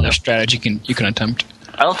 so that's another strategy you can attempt.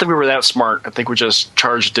 I don't think we were that smart. I think we just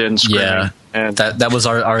charged in, screaming. Yeah, and that was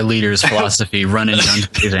our leader's philosophy: run in and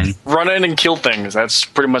everything. Run in and kill things. That's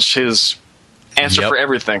pretty much his answer for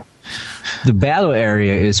everything. The battle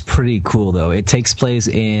area is pretty cool, though. It takes place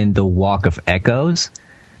in the Walk of Echoes.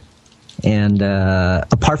 And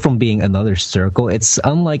apart from being another circle, it's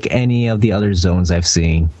unlike any of the other zones I've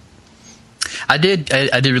seen. Mm-hmm. I did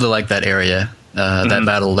really like that area. That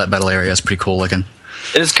battle area is pretty cool looking.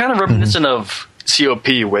 It's kind of reminiscent of COP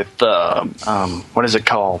with what is it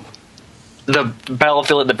called? The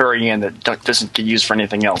battlefield at the very end that doesn't get used for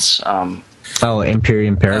anything else.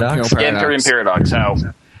 Imperium Paradox? Yeah, Imperium Paradox. How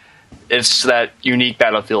it's that unique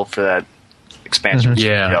battlefield for that expansion.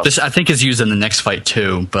 Yeah, this I think is used in the next fight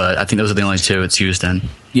too, but I think those are the only two it's used in.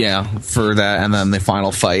 Yeah, for that, and then the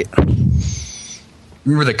final fight.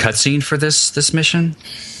 Remember the cutscene for this mission?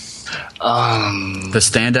 The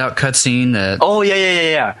standout cutscene that. Oh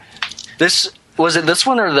yeah. This was it. This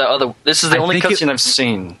one or the other? This is the only cutscene I've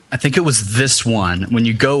seen. I think it was this one. When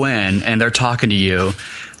you go in and they're talking to you,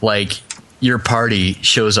 like your party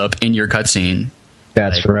shows up in your cutscene.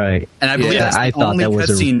 That's right. And I believe that's the I thought only that was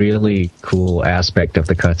cutscene. a really cool aspect of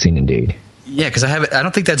the cutscene, indeed. Yeah, because I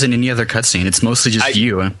don't think that's in any other cutscene. It's mostly just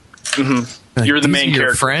you. Mm-hmm. You're the main Your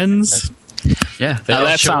character. friends. Yeah,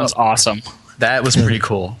 That sounds awesome. That was pretty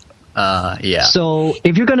cool. Yeah. So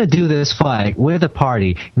if you're gonna do this fight with a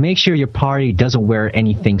party, make sure your party doesn't wear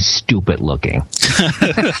anything stupid looking.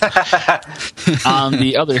 On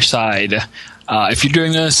the other side, if you're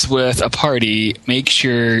doing this with a party, make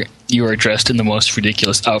sure you are dressed in the most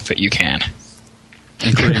ridiculous outfit you can,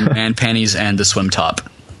 including man panties and the swim top.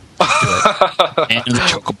 And the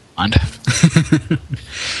choco bond.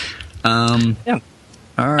 Yeah.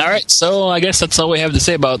 All right, so I guess that's all we have to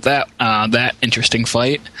say about that interesting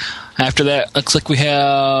fight. After that, looks like we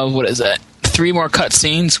have, what is that? 3 more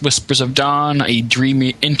cutscenes: Whispers of Dawn, a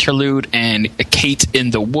dreamy interlude, and a Kate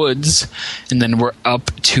in the Woods. And then we're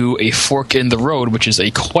up to a Fork in the Road, which is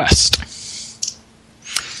a quest.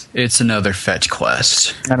 It's another fetch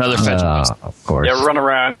quest. Another fetch quest. Of course. Yeah, run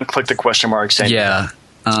around, click the question mark. Same. Yeah.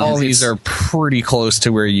 All these are pretty close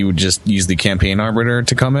to where you would just use the campaign arbiter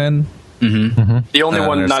to come in. The only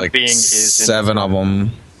one there's not like being is 7 of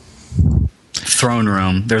them. Throne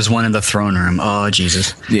room. There's one in the throne room. Oh,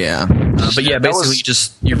 Jesus. Yeah. But yeah, basically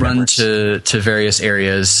you run to various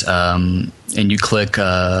areas and you click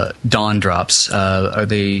dawn drops. Are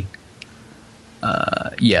they...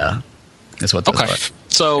 yeah. That's what those are.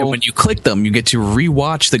 So and when you click them, you get to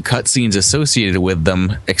rewatch the cutscenes associated with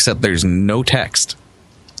them, except there's no text.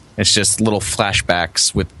 It's just little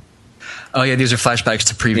flashbacks with... Oh, yeah, these are flashbacks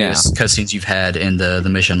to previous cutscenes you've had in the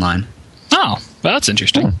mission line. Oh, well, that's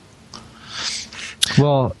interesting.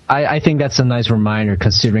 Well, I think that's a nice reminder,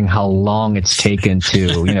 considering how long it's taken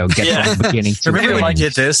to, get from the beginning to Remember when I end.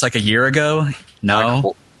 did this like a year ago?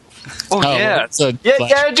 No. yeah.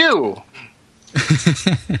 I do.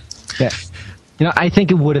 Yeah. I think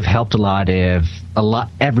it would have helped a lot if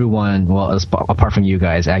everyone, well, apart from you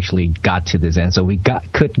guys, actually got to this end. So we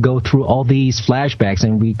could go through all these flashbacks,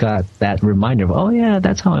 and we got that reminder of, oh yeah,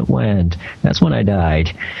 that's how it went. That's when I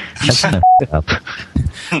died. That's kind of up.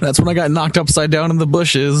 That's when I got knocked upside down in the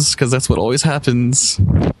bushes, because that's what always happens.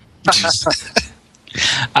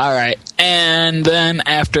 All right, and then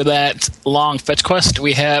after that long fetch quest,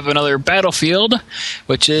 we have another battlefield,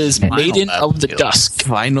 which is Maiden of the Dusk.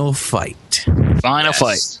 Final fight. Final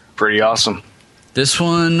fight. Pretty awesome. This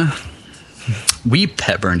one, we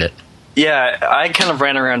pet burned it. Yeah, I kind of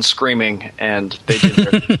ran around screaming, and they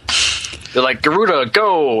did they're like, Garuda,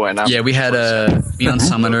 go! And we had a Beyond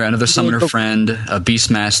Summoner, another Summoner friend, a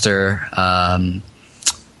Beastmaster.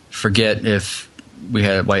 Forget if we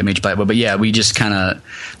had White Mage Bible, but yeah, we just kind of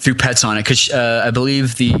threw pets on it because I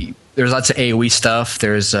believe there's lots of AoE stuff.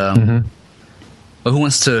 There's well, who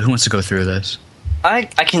wants to go through this? I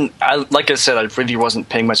like I said, I really wasn't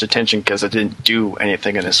paying much attention because I didn't do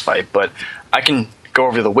anything in this fight, but I can go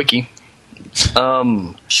over the wiki.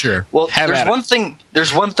 Sure. Well, there's one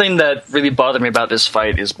thing that really bothered me about this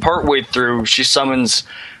fight is partway through she summons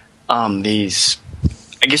these,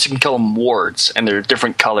 I guess you can call them wards, and they're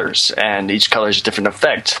different colors, and each color has a different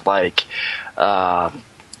effect, like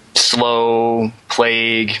slow,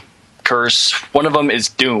 plague, curse. One of them is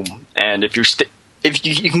doom, and if you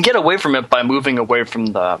can get away from it by moving away from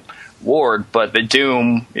the ward, but the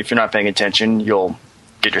doom, if you're not paying attention, you'll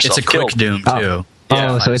get yourself killed. It's a quick doom too.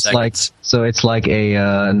 Yeah, so it's like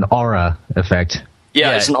an aura effect.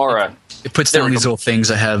 Yeah, it's an aura. It puts down these little things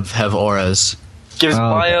that have auras. Gives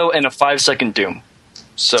bio and a 5-second doom.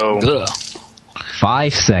 So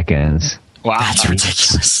 5 seconds. Wow, that's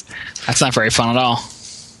ridiculous. That's not very fun at all.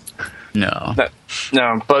 No,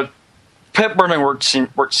 but pet burning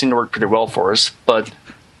seemed to work pretty well for us. But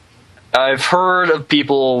I've heard of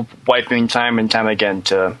people wiping time and time again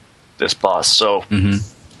to this boss, so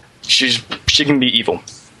she can be evil.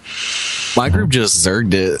 My group just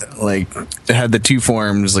zerged it. Like, it had the 2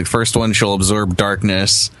 forms. Like, first one, she'll absorb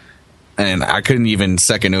darkness, and I couldn't even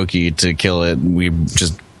second Oki to kill it. We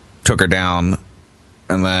just took her down,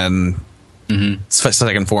 and then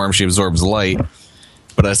second form, she absorbs light.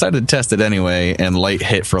 But I decided to test it anyway, and light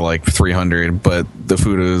hit for like 300, but the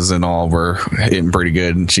Fudos and all were hitting pretty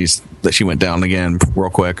good, and she went down again real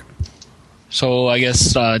quick. So I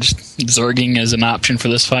guess just Zerging is an option for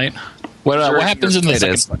this fight. What happens in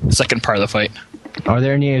the second part of the fight? Are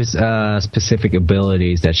there any specific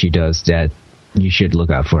abilities that she does that you should look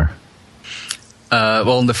out for?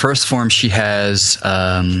 Well, in the first form, she has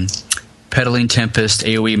Pedaling Tempest,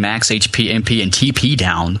 AoE, Max HP, MP, and TP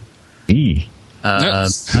down.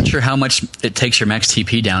 Not sure how much it takes your max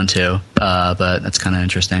TP down to, but that's kind of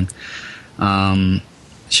interesting.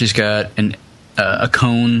 She's got a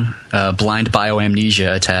cone, blind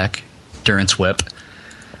bioamnesia attack, Durance Whip.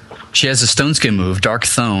 She has a Stone Skin move, Dark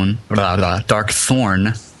Thorn.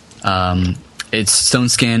 It's Stone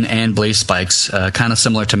Skin and Blaze Spikes, kind of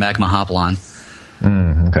similar to Magma Hoplon.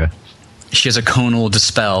 Okay. She has a Conal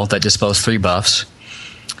Dispel that dispels 3 buffs.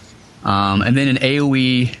 And then an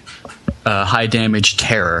AoE high damage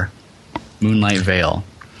Terror, Moonlight Veil.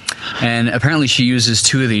 And apparently she uses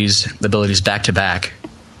 2 of these abilities back to back,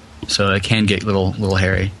 so it can get little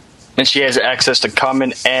hairy. And she has access to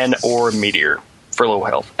Common and or Meteor for low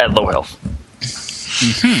health.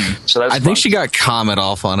 Mm-hmm. So that's I think she got Comet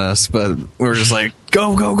off on us, but we were just like,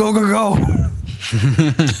 go, go, go, go, go.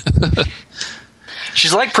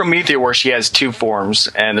 She's like Promethea, where she has 2 forms,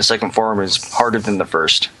 and the second form is harder than the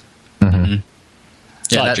first. Mm-hmm.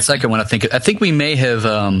 Yeah, that second one, I think we may have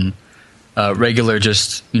regular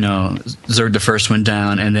just, Zerg the first one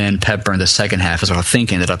down, and then Pepper in the second half is what I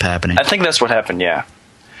think ended up happening. I think that's what happened, yeah.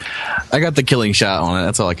 I got the killing shot on it.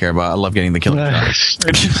 That's all I care about. I love getting the killing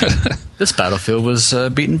shot. This battlefield was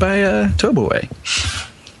beaten by Toboe.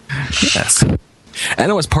 Yes.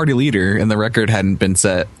 And it was party leader, and the record hadn't been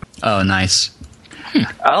set. Oh, nice.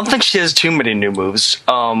 I don't think she has too many new moves.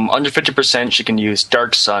 Under 50%, she can use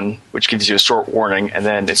Dark Sun, which gives you a short warning, and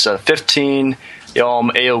then it's a 15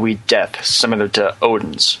 AoE Death, similar to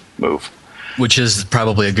Odin's move. Which is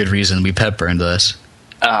probably a good reason we pepper into this.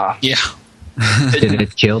 Yeah. Did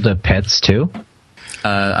it kill the pets too?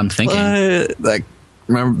 I'm thinking.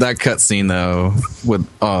 Remember that cutscene though with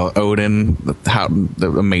Odin?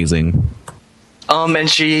 Amazing. And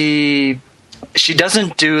she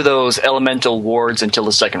doesn't do those elemental wards until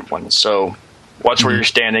the second one, so watch where you're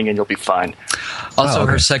standing and you'll be fine. Also,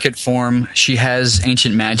 her second form, she has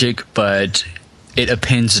Ancient Magic, but it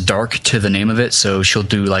appends Dark to the name of it, so she'll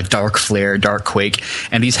do like Dark Flare, Dark Quake,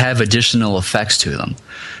 and these have additional effects to them.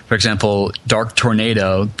 For example, Dark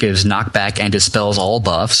Tornado gives knockback and dispels all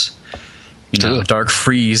buffs. Dark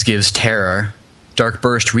Freeze gives terror. Dark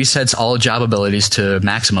Burst resets all job abilities to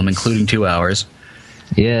maximum, including 2 hours.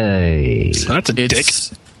 Yay! So that's a dick.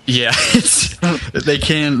 Yeah, they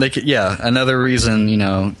can. Yeah, another reason,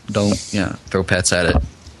 don't throw pets at it.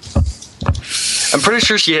 I'm pretty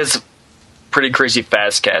sure she has pretty crazy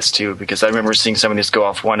fast cast too, because I remember seeing some of these go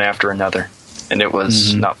off one after another, and it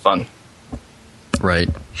was not fun. Right.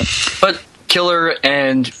 But kill her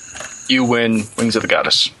and you win Wings of the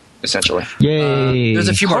Goddess, essentially. Yay! There's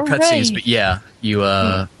a few more cutscenes, but yeah,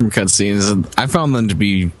 cutscenes. I found them to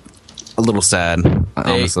be a little sad,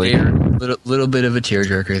 honestly. They're a little bit of a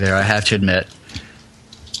tearjerker there, I have to admit.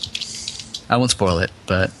 I won't spoil it,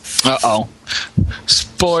 but... Uh-oh.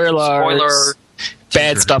 Spoiler.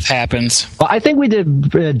 Bad stuff happens. Well, I think we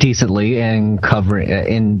did decently in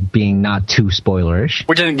in being not too spoilerish.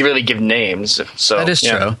 We didn't really give names, so... That is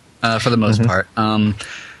true, for the most part.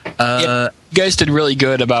 You guys did really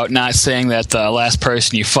good about not saying that the last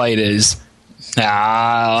person you fight is...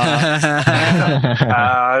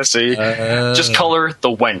 see. Just call her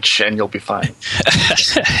the wench and you'll be fine.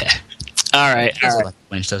 All right. Like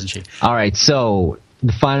wench, doesn't she? All right, so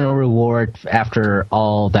the final reward after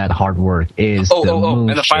all that hard work is and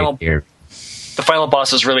the final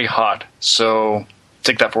boss is really hot, so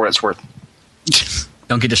take that for what it's worth.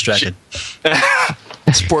 Don't get distracted.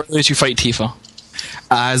 Spoilers, you fight Tifa.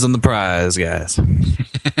 Eyes on the prize, guys.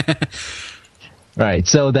 Right,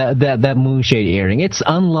 so that Moonshade earring, it's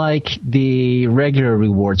unlike the regular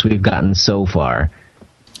rewards we've gotten so far.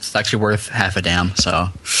 It's actually worth half a damn, so...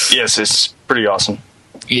 Yes, it's pretty awesome.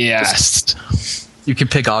 Yes. You can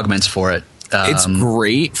pick augments for it. It's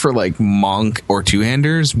great for, like, monk or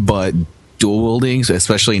two-handers, but dual wielding,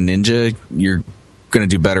 especially ninja, you're going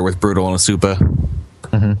to do better with brutal and a super.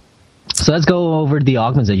 Mm-hmm. So let's go over the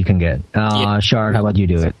augments that you can get. Shard, how about you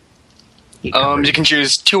do it? You can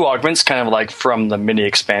choose 2 augments, kind of like from the mini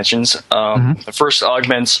expansions. The first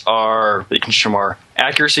augments are you can choose from are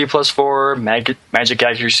accuracy +4, magic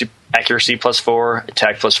accuracy +4,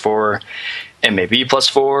 attack +4, MAB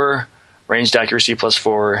 +4, ranged accuracy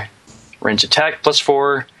 +4, ranged attack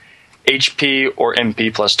 +4, HP or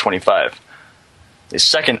MP +25. The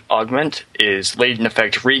second augment is latent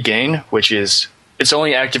effect regain, which is it's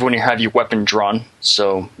only active when you have your weapon drawn,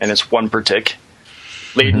 and it's 1 per tick.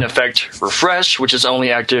 Latent effect refresh, which is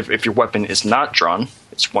only active if your weapon is not drawn.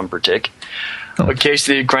 It's 1 per tick.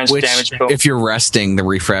 Occasionally grants damage. If you're resting, the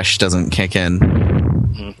refresh doesn't kick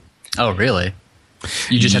in. Oh, really?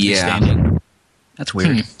 You just have to be standing? That's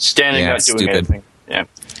weird. Standing, not doing anything. Yeah.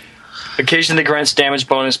 Occasionally grants damage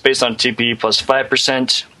bonus based on TP plus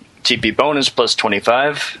 5%, TP bonus plus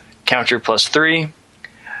 25, counter plus 3.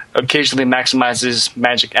 Occasionally maximizes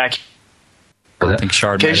magic accuracy. I think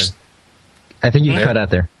Sharde I think you cut out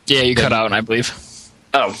there. Yeah, you cut out, I believe.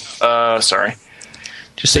 Oh, sorry.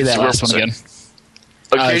 Just say that last one again.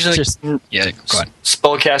 Occasionally, go ahead.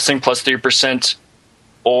 Spellcasting plus 3%,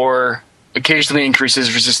 or occasionally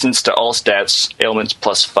increases resistance to all stats, ailments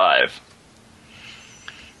plus 5.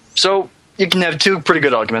 So, you can have two pretty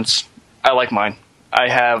good arguments. I like mine. I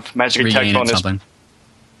have magic attack Regaining bonus. something.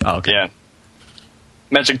 Oh, okay. Yeah.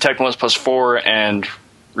 Magic attack bonus plus 4 and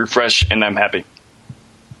refresh, and I'm happy.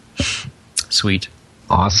 Sweet.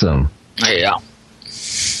 Awesome. Yeah.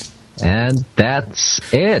 And that's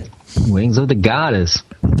it. Wings of the Goddess.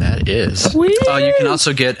 That is. You can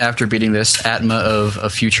also get, after beating this, Atma of a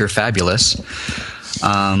Future Fabulous.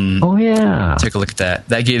 Oh, yeah. Take a look at that.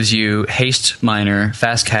 That gives you Haste Minor,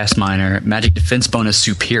 Fast Cast Minor, Magic Defense Bonus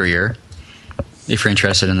Superior, if you're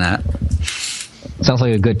interested in that. Sounds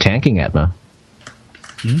like a good tanking Atma.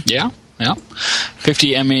 Yeah.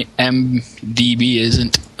 50 MDB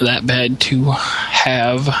isn't that bad to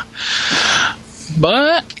have.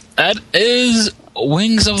 But that is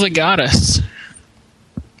Wings of the Goddess.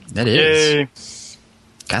 That is. Yay.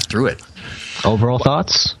 Got through it. Overall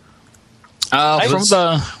thoughts?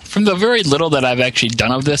 From the very little that I've actually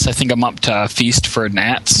done of this, I think I'm up to Feast for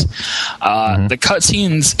Gnats. The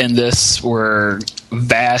cutscenes in this were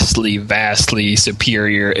vastly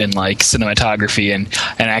superior in like cinematography and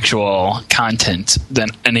actual content than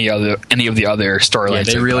any of the other storylines.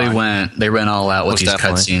 Yeah, they went all out with these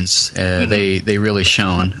cutscenes. They really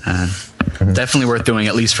shone. Definitely worth doing,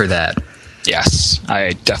 at least for that. Yes,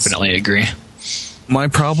 I definitely agree. My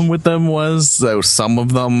problem with them was, though, some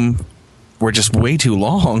of them were just way too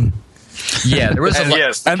long. Yeah, there was a lot.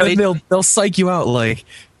 Yes. And then they'll psych you out like,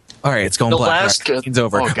 all right, it's going black. It's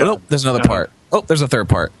over. Oh, there's another part. Oh, there's a third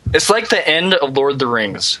part. It's like the end of Lord of the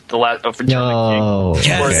Rings, the last of Return of the King.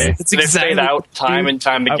 Yes, Where they fade out time and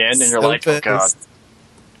time again, and you're like, oh god.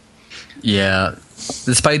 Yeah.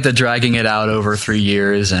 Despite the dragging it out over 3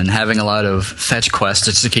 years and having a lot of fetch quests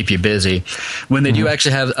just to keep you busy, when they do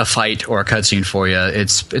actually have a fight or a cutscene for you,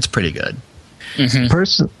 it's pretty good.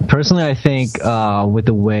 Personally, I think with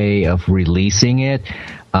the way of releasing it,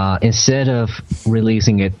 instead of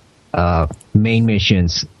releasing it main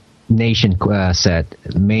missions, nation set,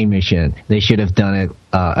 main mission, they should have done it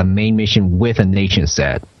a main mission with a nation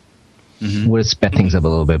set. Would have sped things up a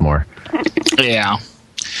little bit more.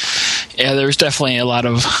 Yeah, there was definitely a lot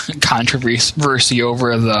of controversy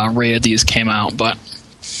over the way these came out, but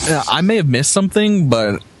I may have missed something,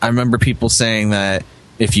 but I remember people saying that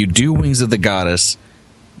if you do Wings of the Goddess,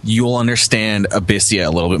 you'll understand Abyssia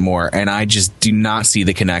a little bit more, and I just do not see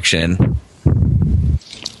the connection.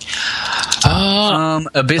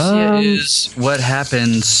 Abyssia is what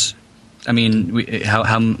happens. I mean,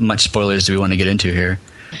 how much spoilers do we want to get into here?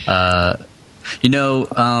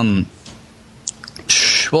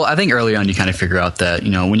 Well, I think early on you kind of figure out that,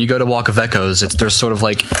 when you go to Walk of Echoes, there's sort of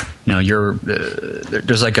like,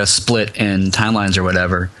 there's like a split in timelines or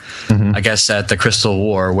whatever. I guess at the Crystal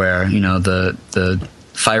War where, the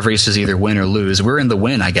 5 races either win or lose. We're in the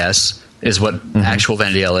win, I guess, is what actual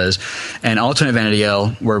Vana'diel is. And alternate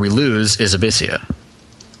Vana'diel, where we lose, is Abyssia.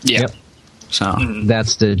 Yeah. Yep. So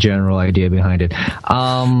that's the general idea behind it.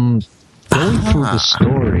 Going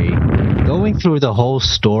through the whole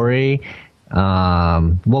story,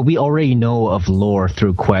 what we already know of lore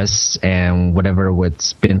through quests and whatever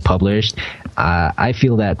what's been published, I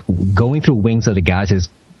feel that going through Wings of the Gods is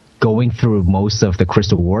going through most of the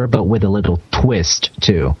Crystal War, but with a little twist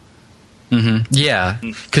too. Yeah,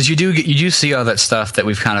 because you do see all that stuff that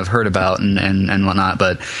we've kind of heard about and whatnot,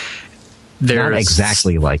 but there's not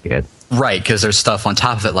exactly like it, right? Because there's stuff on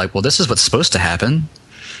top of it, like, well, this is what's supposed to happen,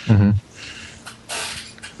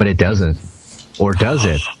 but it doesn't, or does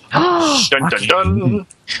it? Dun, dun, dun.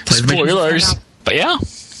 Spoilers. But yeah.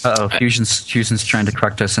 Fusion's trying to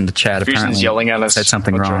correct us in the chat. Fusion's apparently yelling at us. Said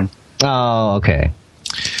something wrong. Oh, okay.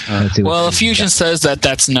 Well, if Fusion says that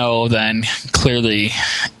that's no, then clearly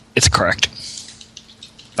it's correct.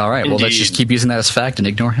 All right. Well, let's just keep using that as fact and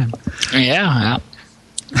ignore him. Yeah.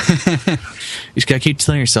 You just gotta keep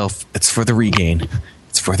telling yourself it's for the regain.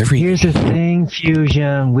 It's for the regain. Here's the thing,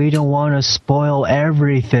 Fusion. We don't want to spoil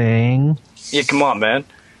everything. Yeah, come on, man.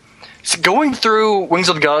 So going through Wings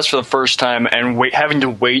of the Gods for the first time and having to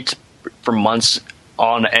wait for months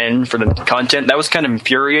on end for the content, that was kind of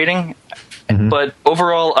infuriating. But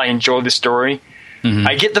overall, I enjoyed the story.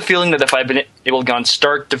 I get the feeling that if I'd been able to gone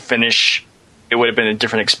start to finish, it would have been a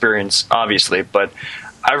different experience, obviously. But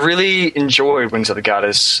I really enjoyed Wings of the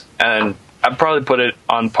Goddess, and I'd probably put it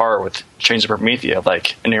on par with Chains of Promethea,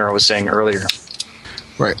 like Aniero was saying earlier.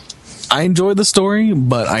 Right. I enjoyed the story,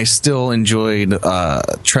 but I still enjoyed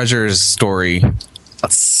Treasure's story a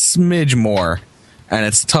smidge more. And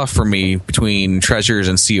it's tough for me between Treasures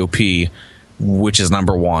and COP, which is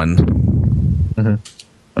number one.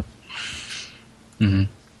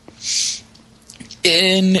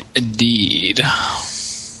 Indeed.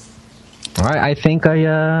 All right, I think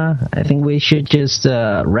we should just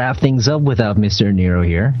wrap things up without Mr. Aniero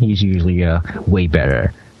here. He's usually way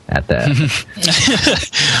better at that.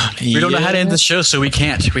 We don't know how to end the show, so we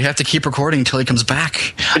can't. We have to keep recording until he comes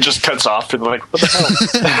back. It just cuts off and like, what the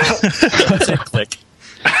hell? Click.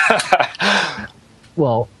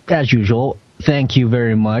 Well, as usual, thank you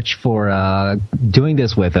very much for doing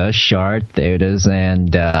this with us, Sharde, Theodus,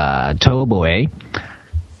 and Toboe.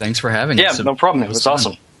 Thanks for having us. Yeah, no problem. It was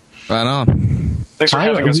awesome. Right on. Thanks for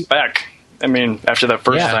having us back. I mean, after that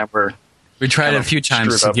first time we tried a few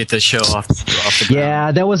times to get the show off the ground.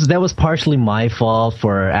 Yeah, that was partially my fault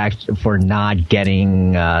for not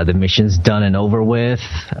getting the missions done and over with.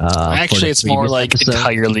 Actually, it's more like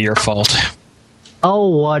entirely your fault. Oh,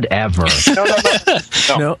 whatever.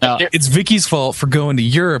 No, it's Vicky's fault for going to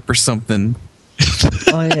Europe or something.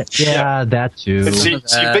 Oh, yeah, that too. See,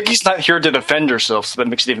 Vicky's not here to defend herself, so that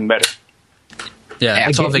makes it even better. Yeah,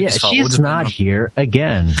 it's all Vicky's fault. She's not here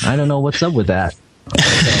again. I don't know what's up with that.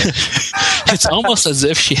 It's almost as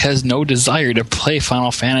if she has no desire to play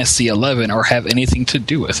Final Fantasy XI or have anything to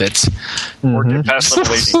do with it. Or get past the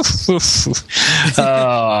lady.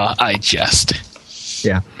 I jest.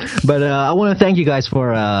 Yeah, but I want to thank you guys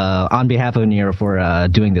for, on behalf of Aniero, for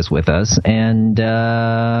doing this with us. And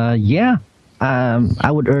I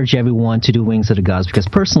would urge everyone to do Wings of the Gods because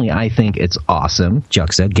personally I think it's awesome.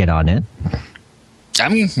 Juxta, get on it.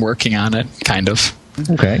 I'm working on it, kind of.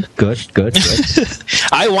 Okay, good.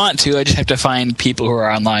 I want to. I just have to find people who are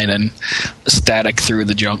online and static through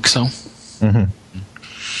the junk. So,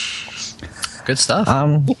 good stuff.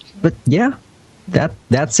 But yeah,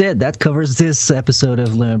 that's it. That covers this episode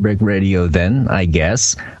of Limit Break Radio. Then I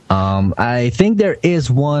guess. I think there is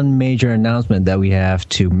one major announcement that we have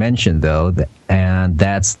to mention though, and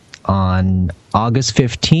that's on August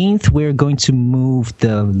 15th. We're going to move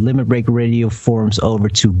the Limit Break Radio forums over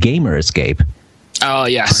to Gamer Escape. Oh,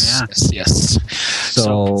 yes. Yes.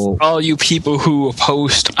 So for all you people who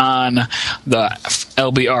post on the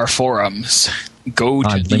LBR forums, go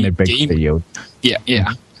to the Video.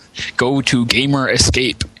 Yeah. Go to Gamer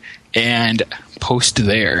Escape and post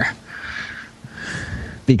there.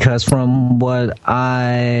 Because from what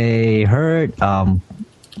I heard,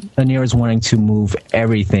 Aniero is wanting to move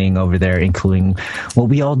everything over there, including what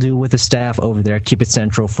we all do with the staff over there, keep it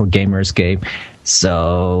central for Gamer Escape.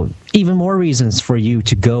 So even more reasons for you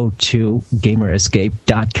to go to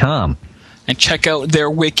gamerescape.com. And check out their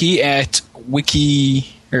wiki at their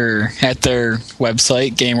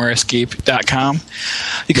website, gamerescape.com.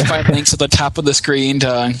 You can find links at the top of the screen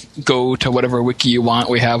to go to whatever wiki you want.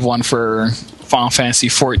 We have one for Final Fantasy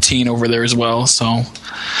XIV over there as well. So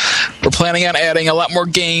we're planning on adding a lot more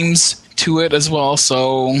games to it as well.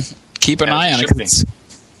 So keep an eye on it.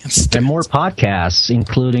 And more podcasts,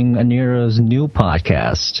 including Aniero's new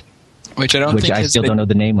podcast, which I still don't know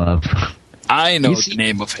the name of. I know the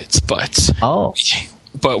name of it, but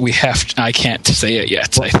I can't say it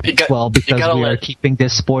yet. I think. Because we are keeping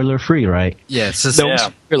this spoiler free, right? Yeah, it's just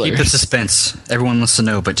keep the suspense. Everyone wants to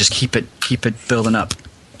know, but just keep it building up.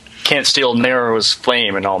 Can't steal Nero's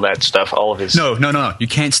flame and all that stuff. All of his. No. You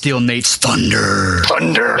can't steal Nate's thunder.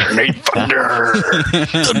 Nate Thunder.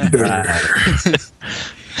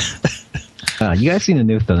 You guys seen the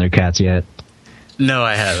new Thundercats yet? No,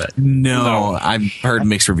 I haven't. No, I've heard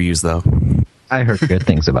mixed reviews though. I heard good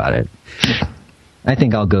things about it. I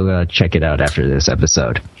think I'll go check it out after this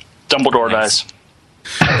episode. Dumbledore dies.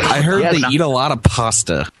 I heard they eat a lot of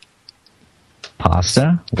pasta.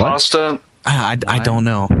 Pasta? What? Pasta. I don't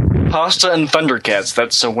know. Pasta and Thundercats.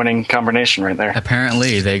 That's a winning combination right there.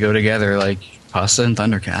 Apparently, they go together like pasta and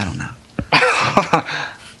Thundercat. I don't know.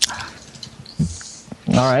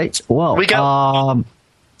 All right. Well, we got.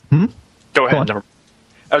 Go ahead.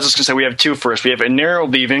 I was just going to say we have two first. We have Aniero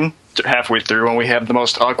leaving halfway through, and we have the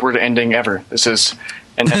most awkward ending ever. This is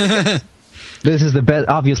the best.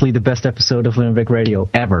 Obviously, the best episode of Limit Break Radio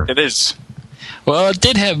ever. It is. Well, it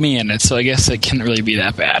did have me in it, so I guess it can't really be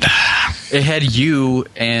that bad. It had you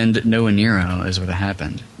and no Aniero is what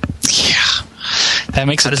happened. Yeah. That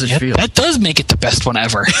makes How does it feel? That does make it the best one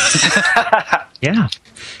ever. Yeah.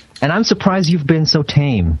 And I'm surprised you've been so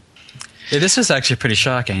tame. Yeah, this is actually pretty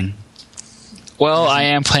shocking. Well, I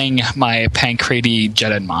am playing my Pancrati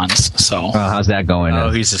Jetted so. How's that going?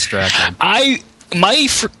 Oh, he's distracted. My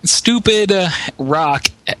stupid rock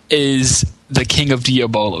is the king of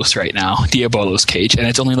Diabolos right now, Diabolos Cage, and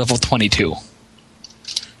it's only level 22.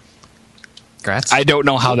 Congrats. I don't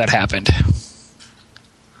know how that happened.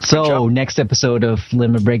 So, next episode of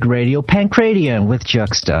Limit Break Radio, Pancratian with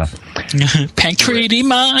Juxta. Pancrati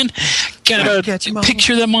man, gotta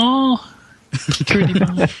picture them all.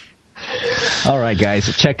 All right,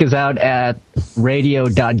 guys. Check us out at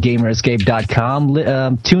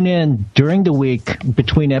radio.gamerescape.com. Tune in during the week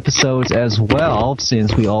between episodes as well,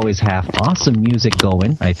 since we always have awesome music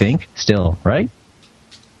going, I think. Still, right?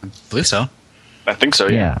 I believe so. I think so,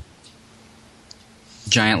 yeah.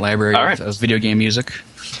 Giant library of video game music.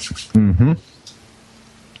 Mm-hmm.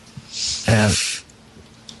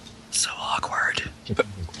 So awkward.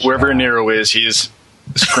 Wherever Aniero is, he's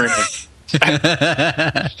screaming.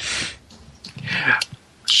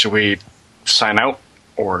 Should we sign out,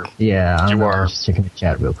 or I'm just checking the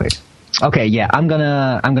chat real quick. Okay, yeah, I'm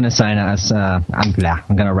gonna sign us. I'm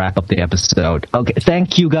gonna wrap up the episode. Okay,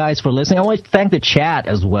 thank you guys for listening. I want to thank the chat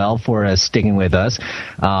as well for sticking with us.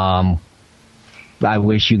 I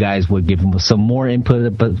wish you guys would give some more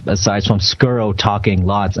input, but aside from Skuro talking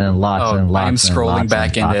lots and lots and lots. I'm scrolling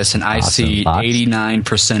back in this, and I see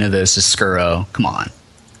 89% of this is Skuro. Come on.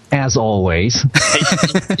 As always. Hey,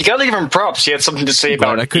 you gotta give him props. He had something to say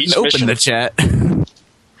about I couldn't open the chat.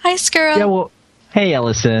 Hi, Skuro. Yeah, well, hey,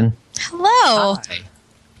 Ellison. Hello. Hi.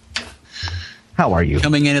 How are you?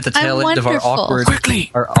 Coming in at the tail end of our awkward...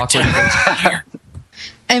 Quickly! Our awkward...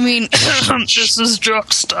 I mean... This is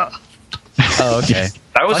Juxta. Oh, okay.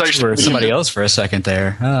 That was actually somebody else for a second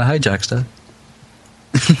there. Hi, Juxta.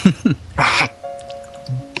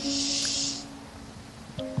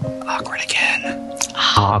 Awkward again.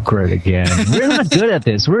 Awkward again. We're not good at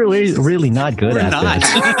this. We're really not good at this.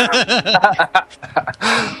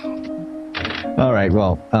 All right,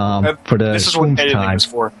 well, for the this is what editing time. is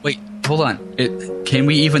for. Wait, hold on. Can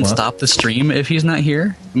we even stop the stream if he's not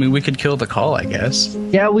here? I mean, we could kill the call, I guess.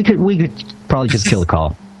 Yeah, we could probably just kill the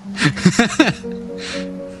call.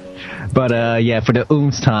 But for the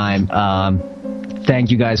time,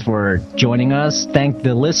 thank you guys for joining us. Thank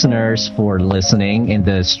the listeners for listening in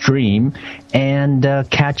the stream, and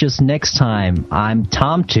catch us next time. I'm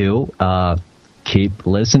Tamtu. Keep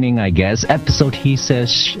listening, I guess. Episode 3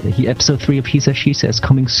 of He Says She Says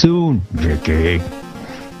coming soon. Vicky.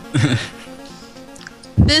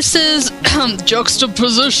 This is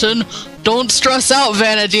Juxtaposition. Don't stress out,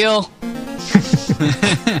 Vanadil.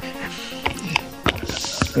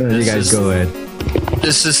 You guys go ahead.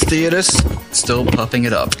 This is Theodus, still puffing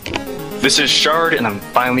it up. This is Sharde, and I'm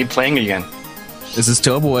finally playing again. This is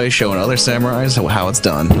Toboe showing other samurais how it's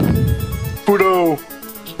done. Budo!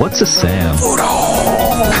 What's a Sam?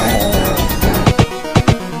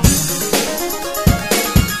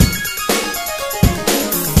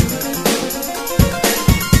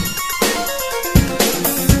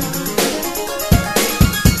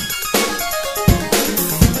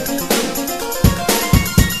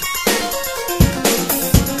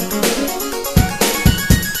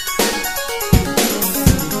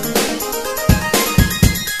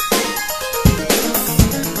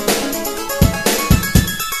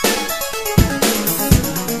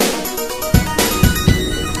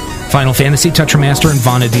 Final Fantasy, Tetramaster, and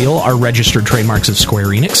Vanadil are registered trademarks of Square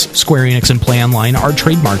Enix. Square Enix and Play Online are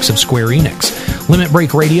trademarks of Square Enix. Limit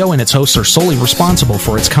Break Radio and its hosts are solely responsible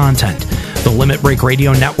for its content. The Limit Break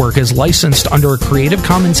Radio network is licensed under a Creative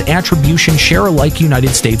Commons Attribution Share-alike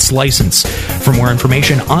United States license. For more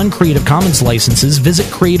information on Creative Commons licenses, visit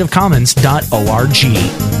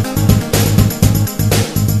creativecommons.org.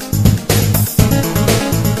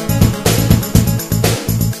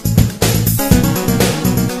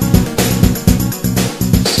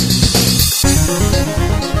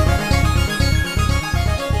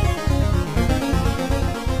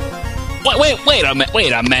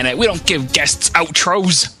 Wait a minute. We don't give guests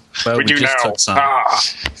outros. Well, we do just now. took some.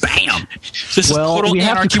 Bam! This is Well, total we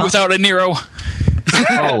have to anarchy without a Nero.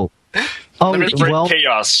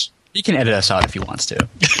 Chaos. You can edit us out if you want to.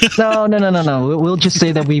 No. We'll just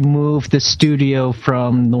say that we moved the studio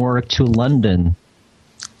from Newark to London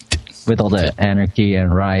with all the anarchy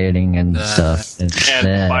and rioting and stuff. And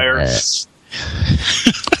fire.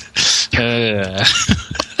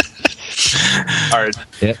 All right.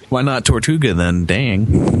 Yep. Why not Tortuga then?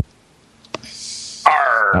 Dang.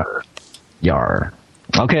 Arr. Yar.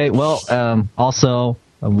 Okay, well, also,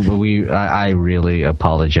 I really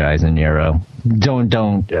apologize, Aniero.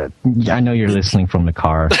 Don't. I know you're listening from the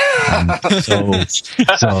car.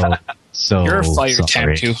 So You're fired,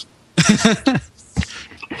 sorry. Tamtu.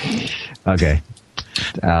 Okay.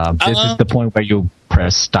 This is the point where you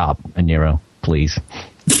press stop, Aniero, please.